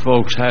 with you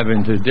folks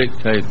having to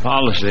dictate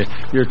policy,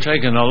 you're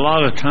taking a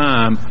lot of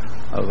time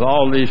of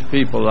all these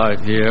people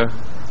out here.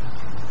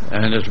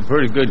 And it's a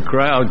pretty good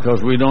crowd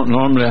because we don't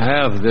normally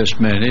have this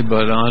many,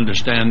 but I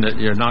understand that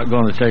you're not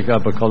going to take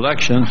up a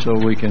collection, so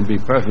we can be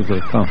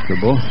perfectly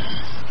comfortable.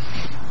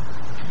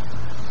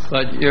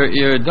 But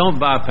you don't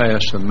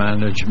bypass the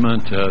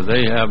management.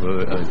 They have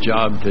a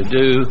job to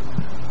do.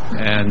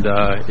 And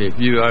if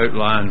you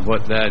outline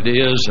what that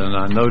is, and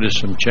I notice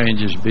some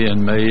changes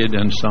being made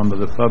in some of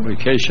the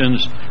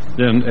publications,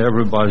 then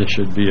everybody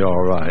should be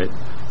all right.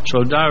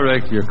 So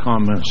direct your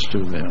comments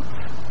to them.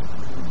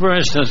 For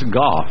instance,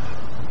 golf.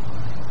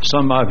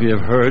 Some of you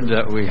have heard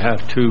that we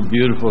have 2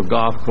 beautiful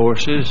golf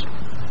courses,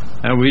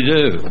 and we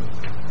do.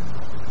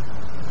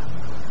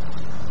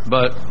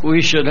 But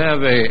we should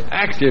have an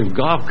active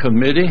golf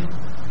committee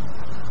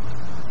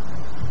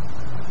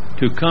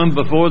to come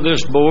before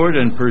this board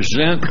and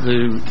present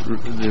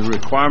the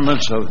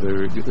requirements of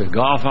the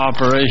golf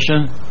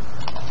operation.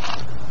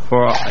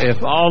 For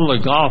if all the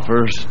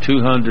golfers,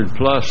 200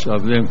 plus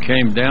of them,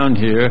 came down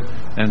here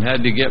and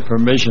had to get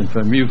permission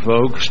from you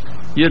folks,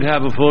 you'd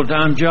have a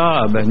full-time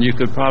job, and you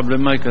could probably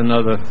make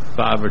another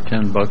 $5 or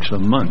 $10 a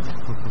month.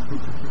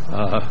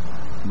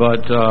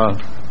 But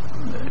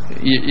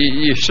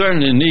you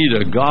certainly need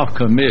a golf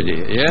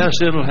committee. Yes,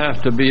 it'll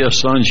have to be a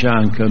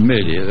sunshine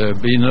committee. There'll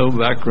be no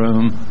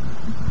backroom,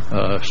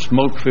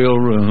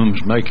 smoke-filled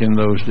rooms making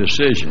those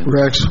decisions.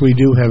 Rex, we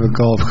do have a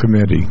golf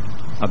committee.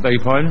 I beg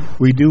your pardon?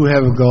 We do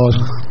have a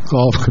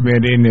golf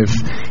committee, and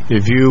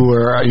if you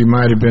were, you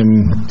might have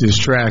been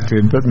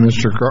distracted, but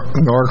Mr.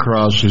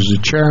 Norcross is the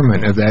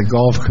chairman of that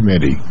golf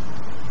committee.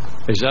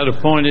 Is that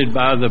appointed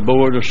by the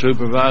Board of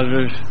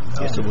Supervisors?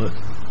 Yes, it was.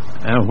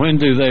 And when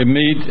do they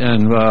meet,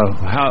 and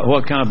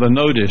what kind of a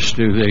notice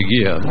do they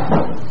give?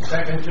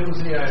 Second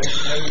Tuesday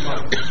every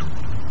month.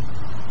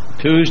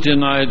 Tuesday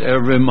night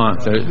every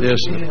month.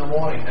 Tuesday in the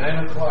morning,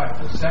 9 o'clock,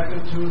 the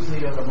second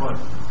Tuesday of the month.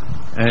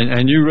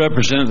 And you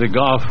represent the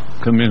golf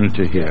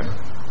community here.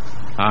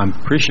 I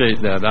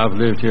appreciate that. I've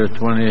lived here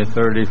 20 or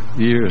 30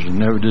 years and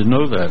never did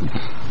know that.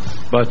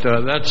 But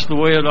that's the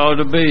way it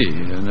ought to be.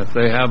 And if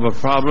they have a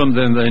problem,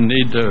 then they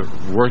need to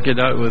work it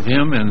out with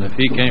him. And if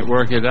he can't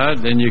work it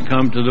out, then you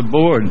come to the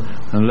board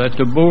and let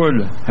the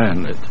board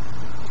handle it.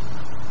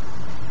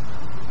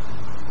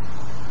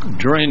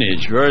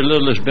 Drainage. Very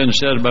little has been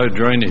said about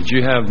drainage.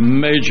 You have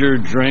major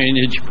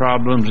drainage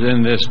problems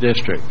in this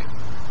district.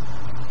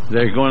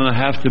 They're going to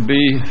have to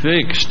be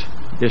fixed.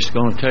 It's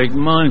going to take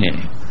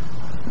money.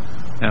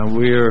 And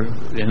we're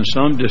in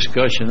some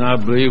discussion, I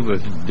believe,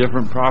 with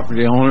different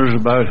property owners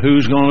about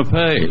who's going to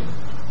pay.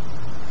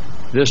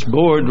 This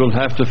board will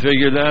have to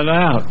figure that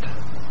out.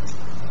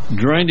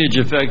 Drainage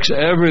affects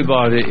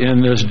everybody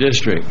in this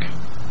district,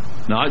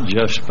 not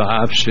just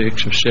 5,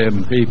 6, or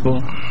 7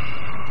 people.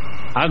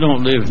 I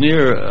don't live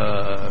near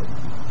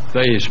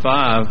Phase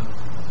 5,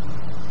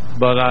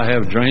 but I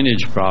have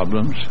drainage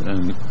problems,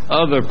 and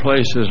other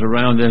places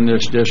around in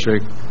this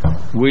district,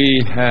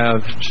 we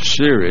have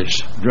serious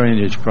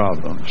drainage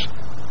problems.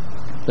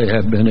 They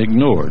have been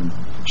ignored.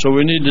 So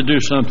we need to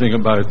do something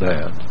about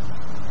that.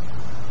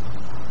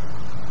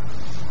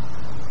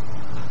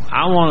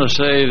 I want to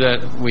say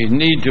that we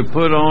need to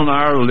put on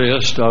our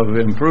list of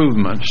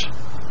improvements,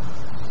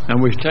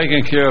 and we've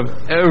taken care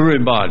of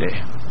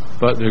everybody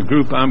but the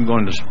group I'm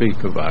going to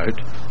speak about,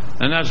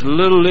 and that's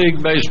Little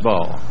League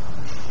Baseball.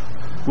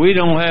 We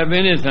don't have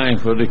anything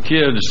for the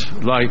kids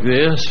like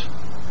this.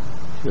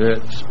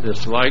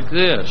 It's like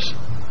this.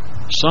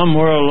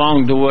 Somewhere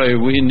along the way,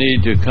 we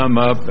need to come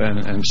up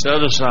and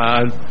set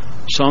aside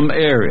some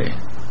area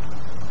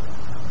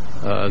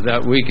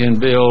that we can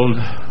build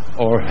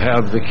or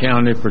have the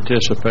county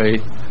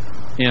participate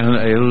in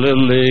a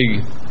Little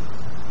League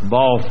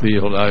ball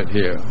field out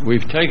here.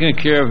 We've taken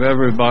care of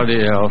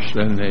everybody else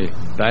in the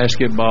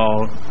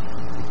basketball,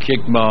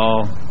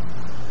 kickball,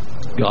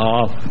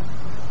 golf,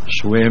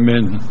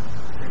 swimming,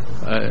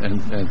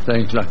 and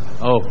things like,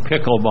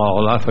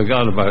 pickleball. I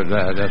forgot about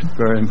that. That's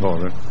very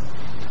important.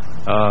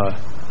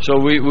 So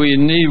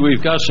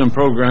we've got some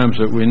programs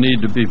that we need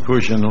to be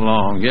pushing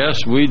along. Yes,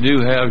 we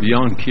do have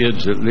young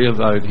kids that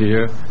live out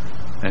here,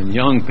 and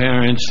young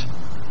parents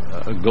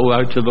go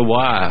out to the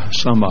Y,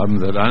 some of them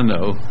that I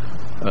know,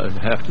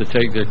 have to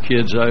take their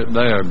kids out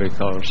there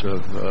because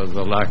of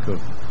the lack of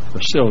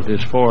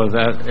facilities for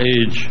that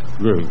age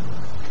group.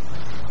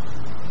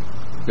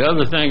 The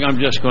other thing I'm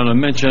just going to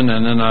mention,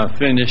 and then I've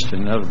finished,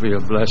 and that'll be a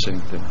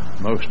blessing to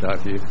most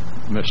of you,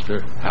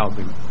 Mr.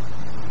 Halbig.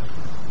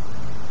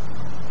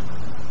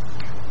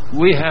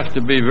 We have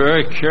to be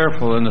very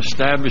careful in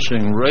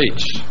establishing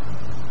rates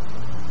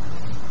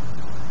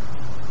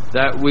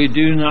that we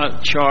do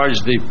not charge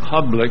the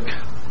public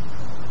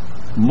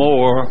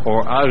more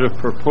or out of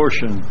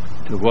proportion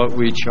to what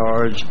we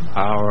charge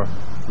our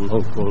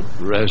local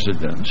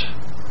residents.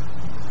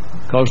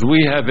 Because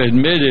we have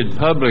admitted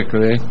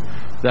publicly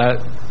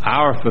that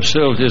our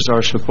facilities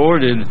are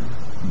supported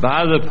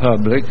by the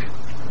public,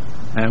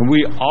 and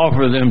we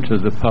offer them to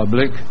the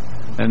public,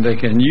 and they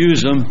can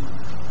use them.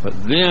 But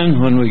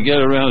then when we get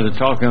around to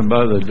talking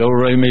about the do,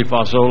 re, mi,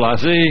 fa, sol, la,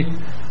 si,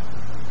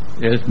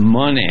 it's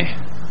money.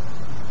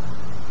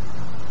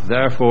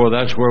 Therefore,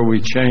 that's where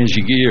we change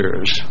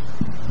gears.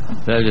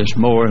 That is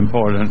more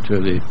important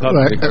to the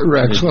public.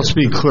 Rex, let's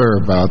be clear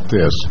about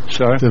this.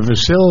 Sorry? The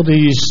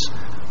facilities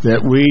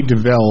that we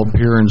develop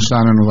here in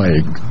Sun and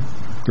Lake,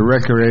 the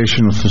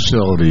recreational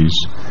facilities,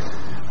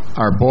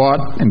 are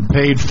bought and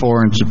paid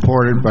for and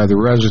supported by the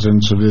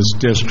residents of this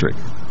district.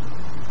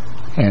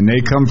 And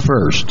they come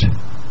first.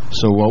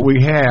 So what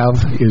we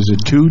have is a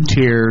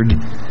two-tiered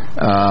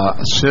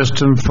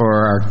system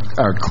for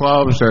our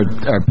clubs, our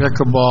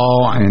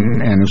pickleball,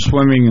 and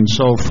swimming and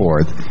so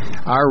forth.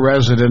 Our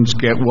residents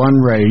get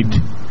one rate.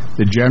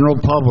 The general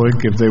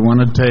public, if they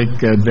want to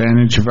take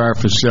advantage of our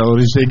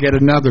facilities, they get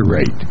another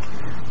rate.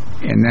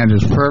 And that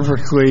is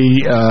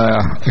perfectly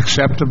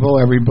acceptable.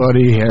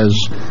 Everybody has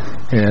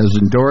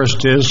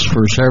endorsed this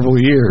for several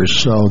years,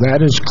 so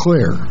that is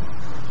clear.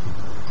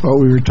 What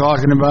we were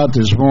talking about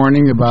this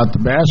morning about the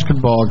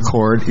basketball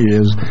court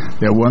is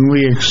that when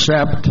we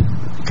accept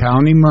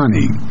county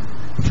money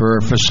for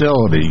a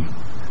facility,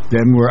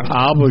 then we're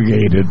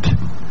obligated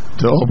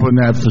to open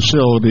that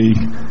facility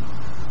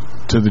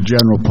to the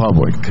general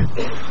public.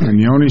 And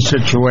the only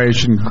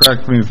situation,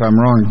 correct me if I'm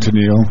wrong,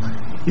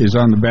 Tennille, is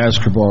on the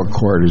basketball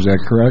court. Is that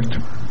correct?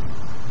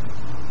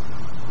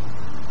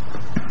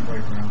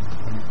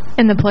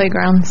 In the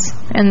playgrounds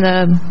and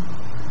the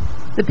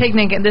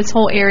picnic, this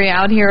whole area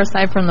out here,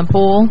 aside from the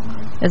pool,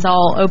 is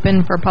all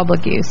open for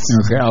public use.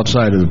 Okay,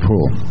 outside of the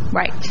pool.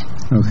 Right.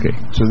 Okay,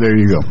 so there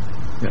you go.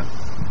 Yeah.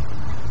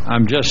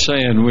 I'm just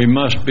saying we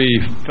must be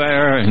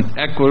fair and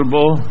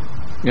equitable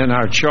in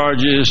our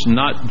charges,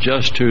 not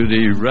just to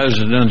the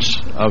residents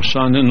of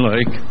Sun and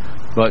Lake,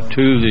 but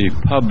to the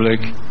public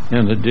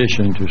in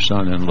addition to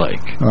Sun and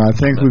Lake. I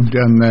think we've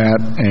done that,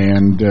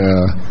 and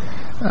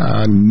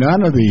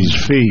none of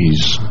these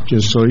fees,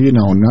 just so you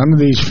know, none of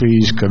these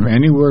fees come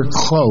anywhere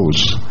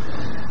close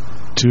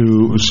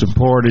to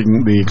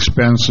supporting the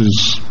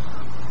expenses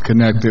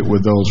connected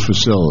with those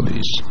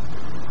facilities.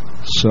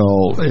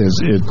 So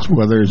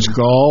whether it's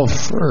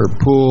golf or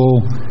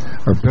pool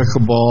or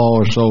pickleball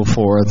or so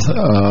forth,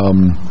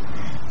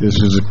 this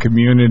is a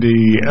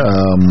community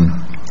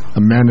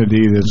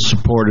amenity that's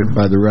supported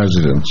by the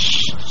residents.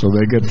 So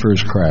they get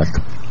first crack.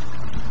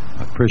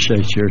 I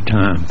appreciate your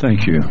time.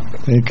 Thank you.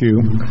 Thank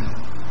you.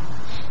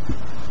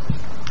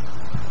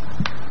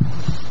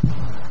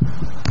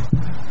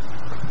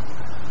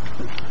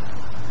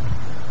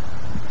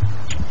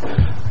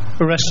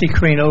 Rusty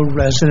Carino,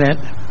 resident.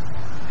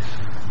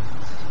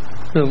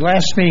 The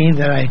last meeting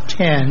that I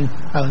attended,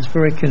 I was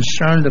very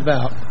concerned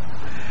about,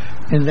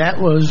 and that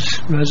was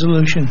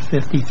Resolution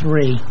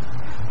 53.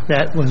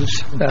 That was...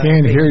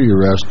 Can't hear you,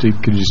 Rusty.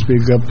 Could you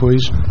speak up,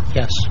 please?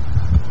 Yes.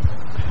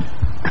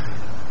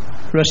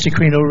 Rusty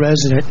Carino,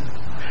 resident.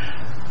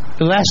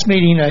 The last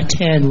meeting I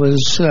attended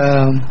was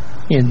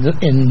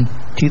in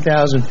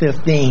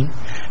 2015.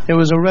 There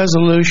was a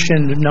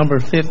resolution number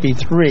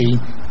 53.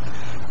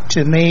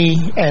 To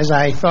me, as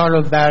I thought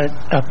about it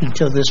up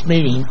until this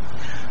meeting,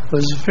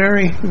 was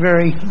very,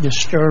 very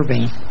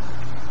disturbing.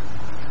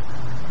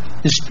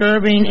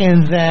 Disturbing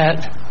in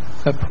that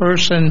a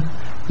person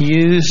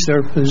used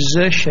their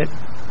position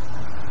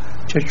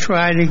to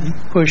try to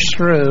push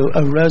through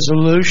a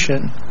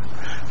resolution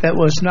that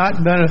was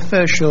not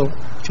beneficial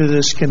to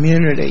this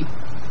community.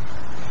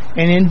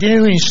 And in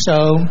doing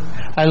so,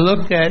 I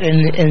looked at,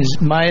 in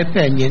my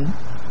opinion,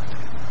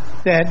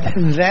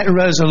 that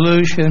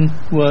resolution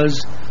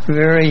was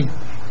very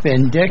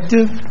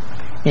vindictive,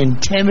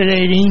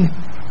 intimidating,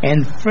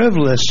 and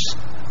frivolous.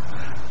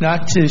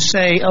 Not to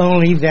say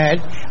only that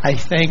I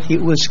think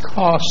it was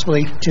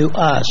costly to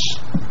us.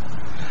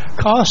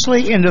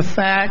 Costly in the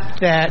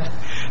fact that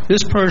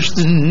this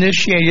person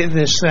initiated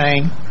this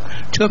thing,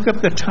 took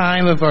up the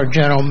time of our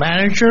general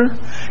manager,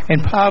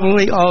 and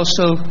probably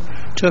also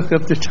took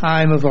up the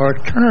time of our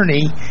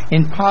attorney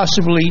in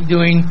possibly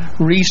doing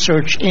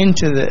research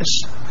into this.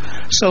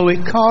 So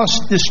it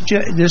cost this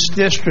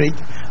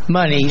district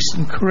monies,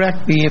 and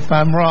correct me if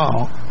I'm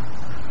wrong,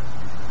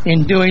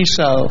 in doing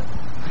so.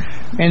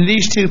 And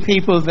these two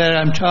people that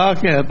I'm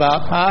talking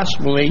about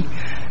possibly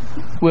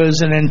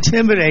was an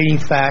intimidating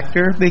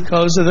factor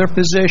because of their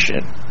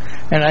position.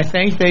 And I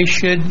think they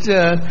should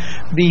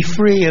be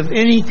free of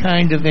any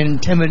kind of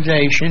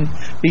intimidation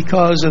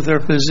because of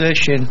their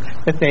position,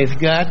 that they've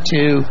got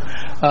to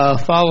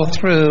follow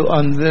through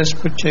on this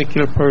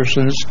particular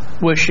person's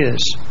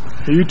wishes.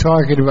 Are you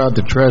talking about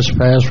the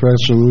trespass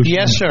resolution?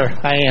 Yes, sir,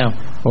 I am.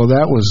 Well,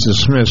 that was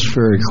dismissed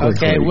very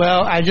quickly. Okay,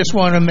 well, I just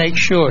want to make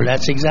sure.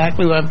 That's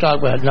exactly what I'm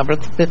talking about, number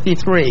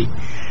 53.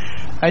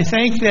 I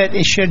think that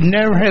it should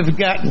never have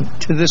gotten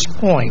to this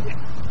point.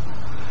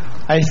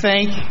 I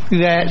think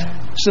that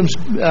some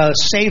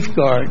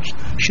safeguards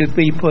should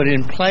be put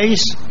in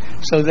place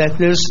so that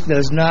this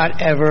does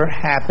not ever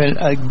happen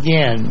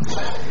again.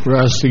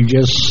 Rusty,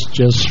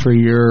 just for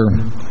your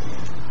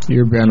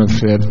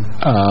benefit,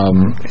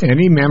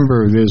 any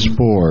member of this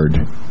board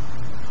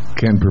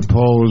can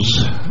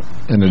propose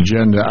an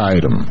agenda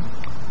item.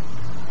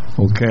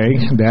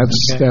 Okay?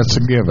 That's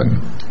a given.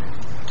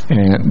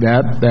 And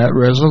that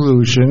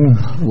resolution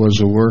was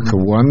the work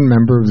of one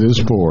member of this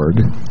board.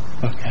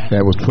 Okay.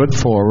 That was put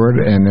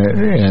forward, and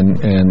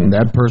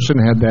that person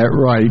had that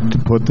right to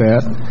put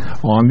that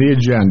on the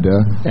agenda,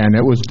 and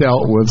it was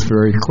dealt with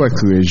very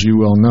quickly, as you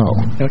well know.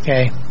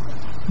 Okay.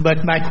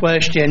 But my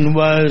question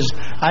was,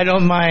 I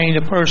don't mind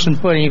a person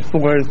putting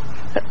forth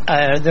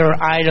their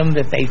item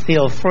that they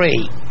feel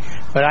free.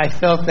 But I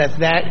felt that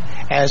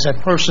as a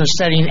person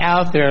setting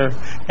out there,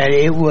 that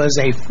it was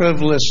a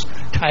frivolous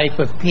type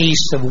of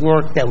piece of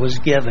work that was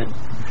given.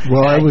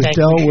 Well, it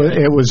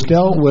was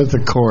dealt with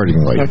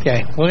accordingly.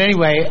 Okay. Well,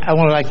 anyway, I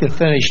would like to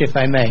finish, if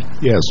I may.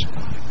 Yes.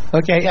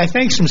 Okay, I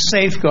think some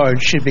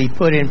safeguards should be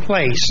put in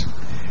place.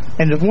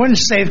 And the one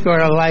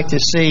safeguard I'd like to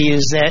see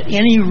is that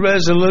any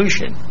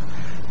resolution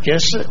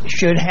just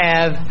should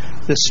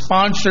have the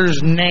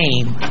sponsor's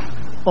name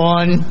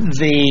on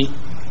the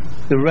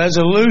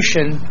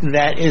resolution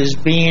that is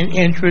being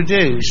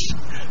introduced,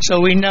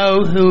 so we know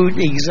who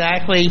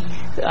exactly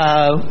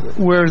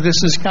where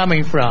this is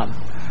coming from.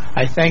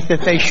 I think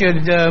that they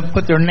should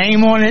put their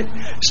name on it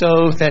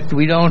so that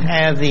we don't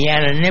have the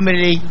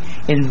anonymity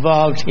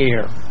involved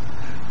here.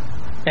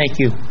 Thank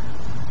you.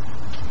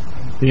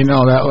 You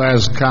know, that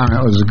last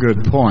comment was a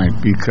good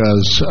point,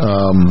 because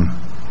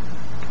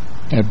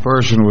that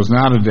person was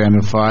not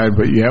identified,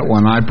 but yet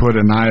when I put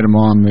an item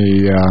on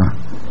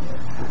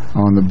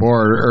the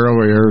board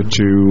earlier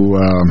to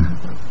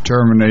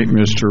terminate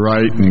Mr.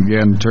 Wright and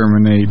again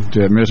terminate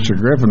Mr.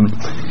 Griffin,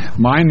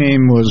 my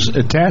name was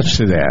attached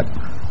to that.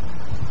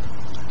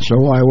 So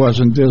why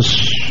wasn't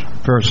this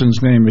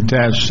person's name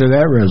attached to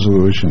that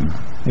resolution?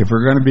 If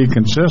we're going to be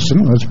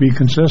consistent, let's be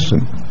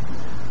consistent.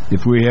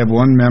 If we have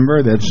one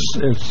member that's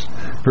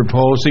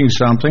proposing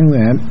something,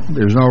 then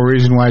there's no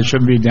reason why it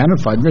shouldn't be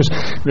identified.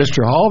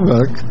 Mr.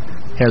 Hallvik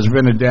has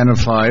been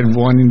identified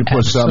wanting to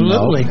put something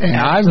out, and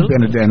I've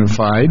been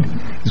identified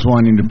as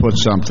wanting to put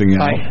something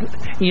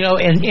out. You know,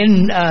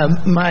 in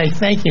my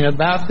thinking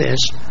about this,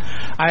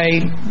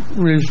 I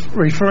was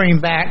referring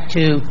back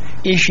to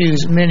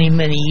issues many,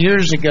 many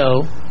years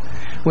ago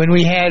when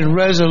we had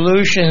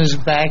resolutions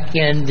back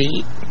in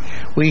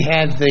we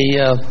had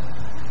the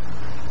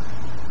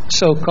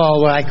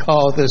so-called, what I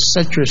call the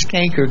citrus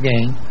canker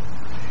game,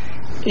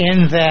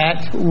 in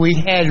that we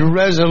had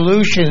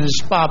resolutions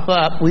pop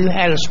up. We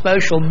had a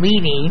special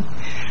meeting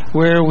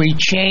where we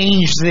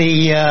changed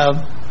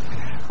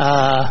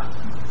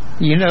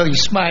you're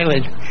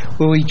smiling,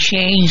 where we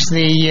changed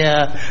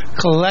the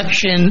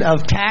collection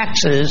of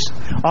taxes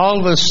all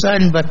of a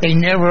sudden, but they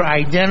never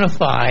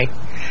identify.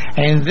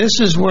 And this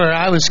is where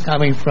I was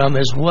coming from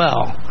as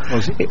well.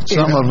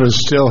 Some of us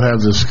still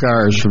have the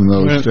scars from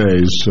those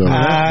days. So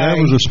that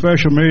was a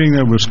special meeting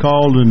that was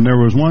called, and there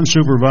was one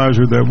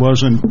supervisor that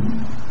wasn't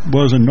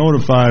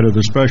notified of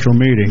the special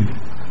meeting,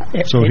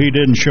 so he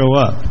didn't show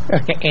up.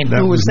 Okay, and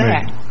who was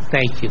that?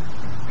 Thank you.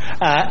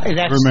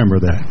 Remember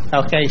that.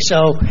 Okay,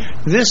 so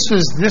this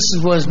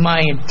was my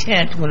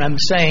intent when I'm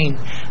saying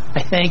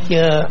I think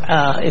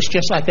it's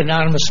just like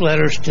anonymous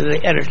letters to the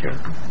editor.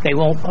 They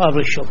won't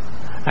publish them.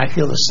 I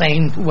feel the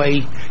same way,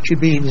 should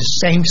be in the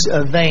same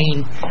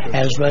vein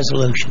as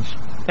resolutions.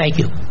 Thank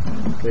you.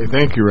 Okay,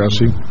 thank you,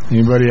 Rusty.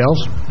 Anybody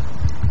else?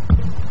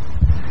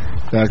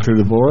 Back to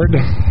the board.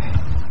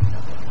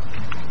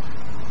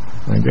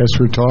 I guess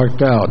we're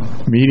talked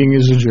out. Meeting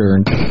is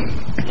adjourned.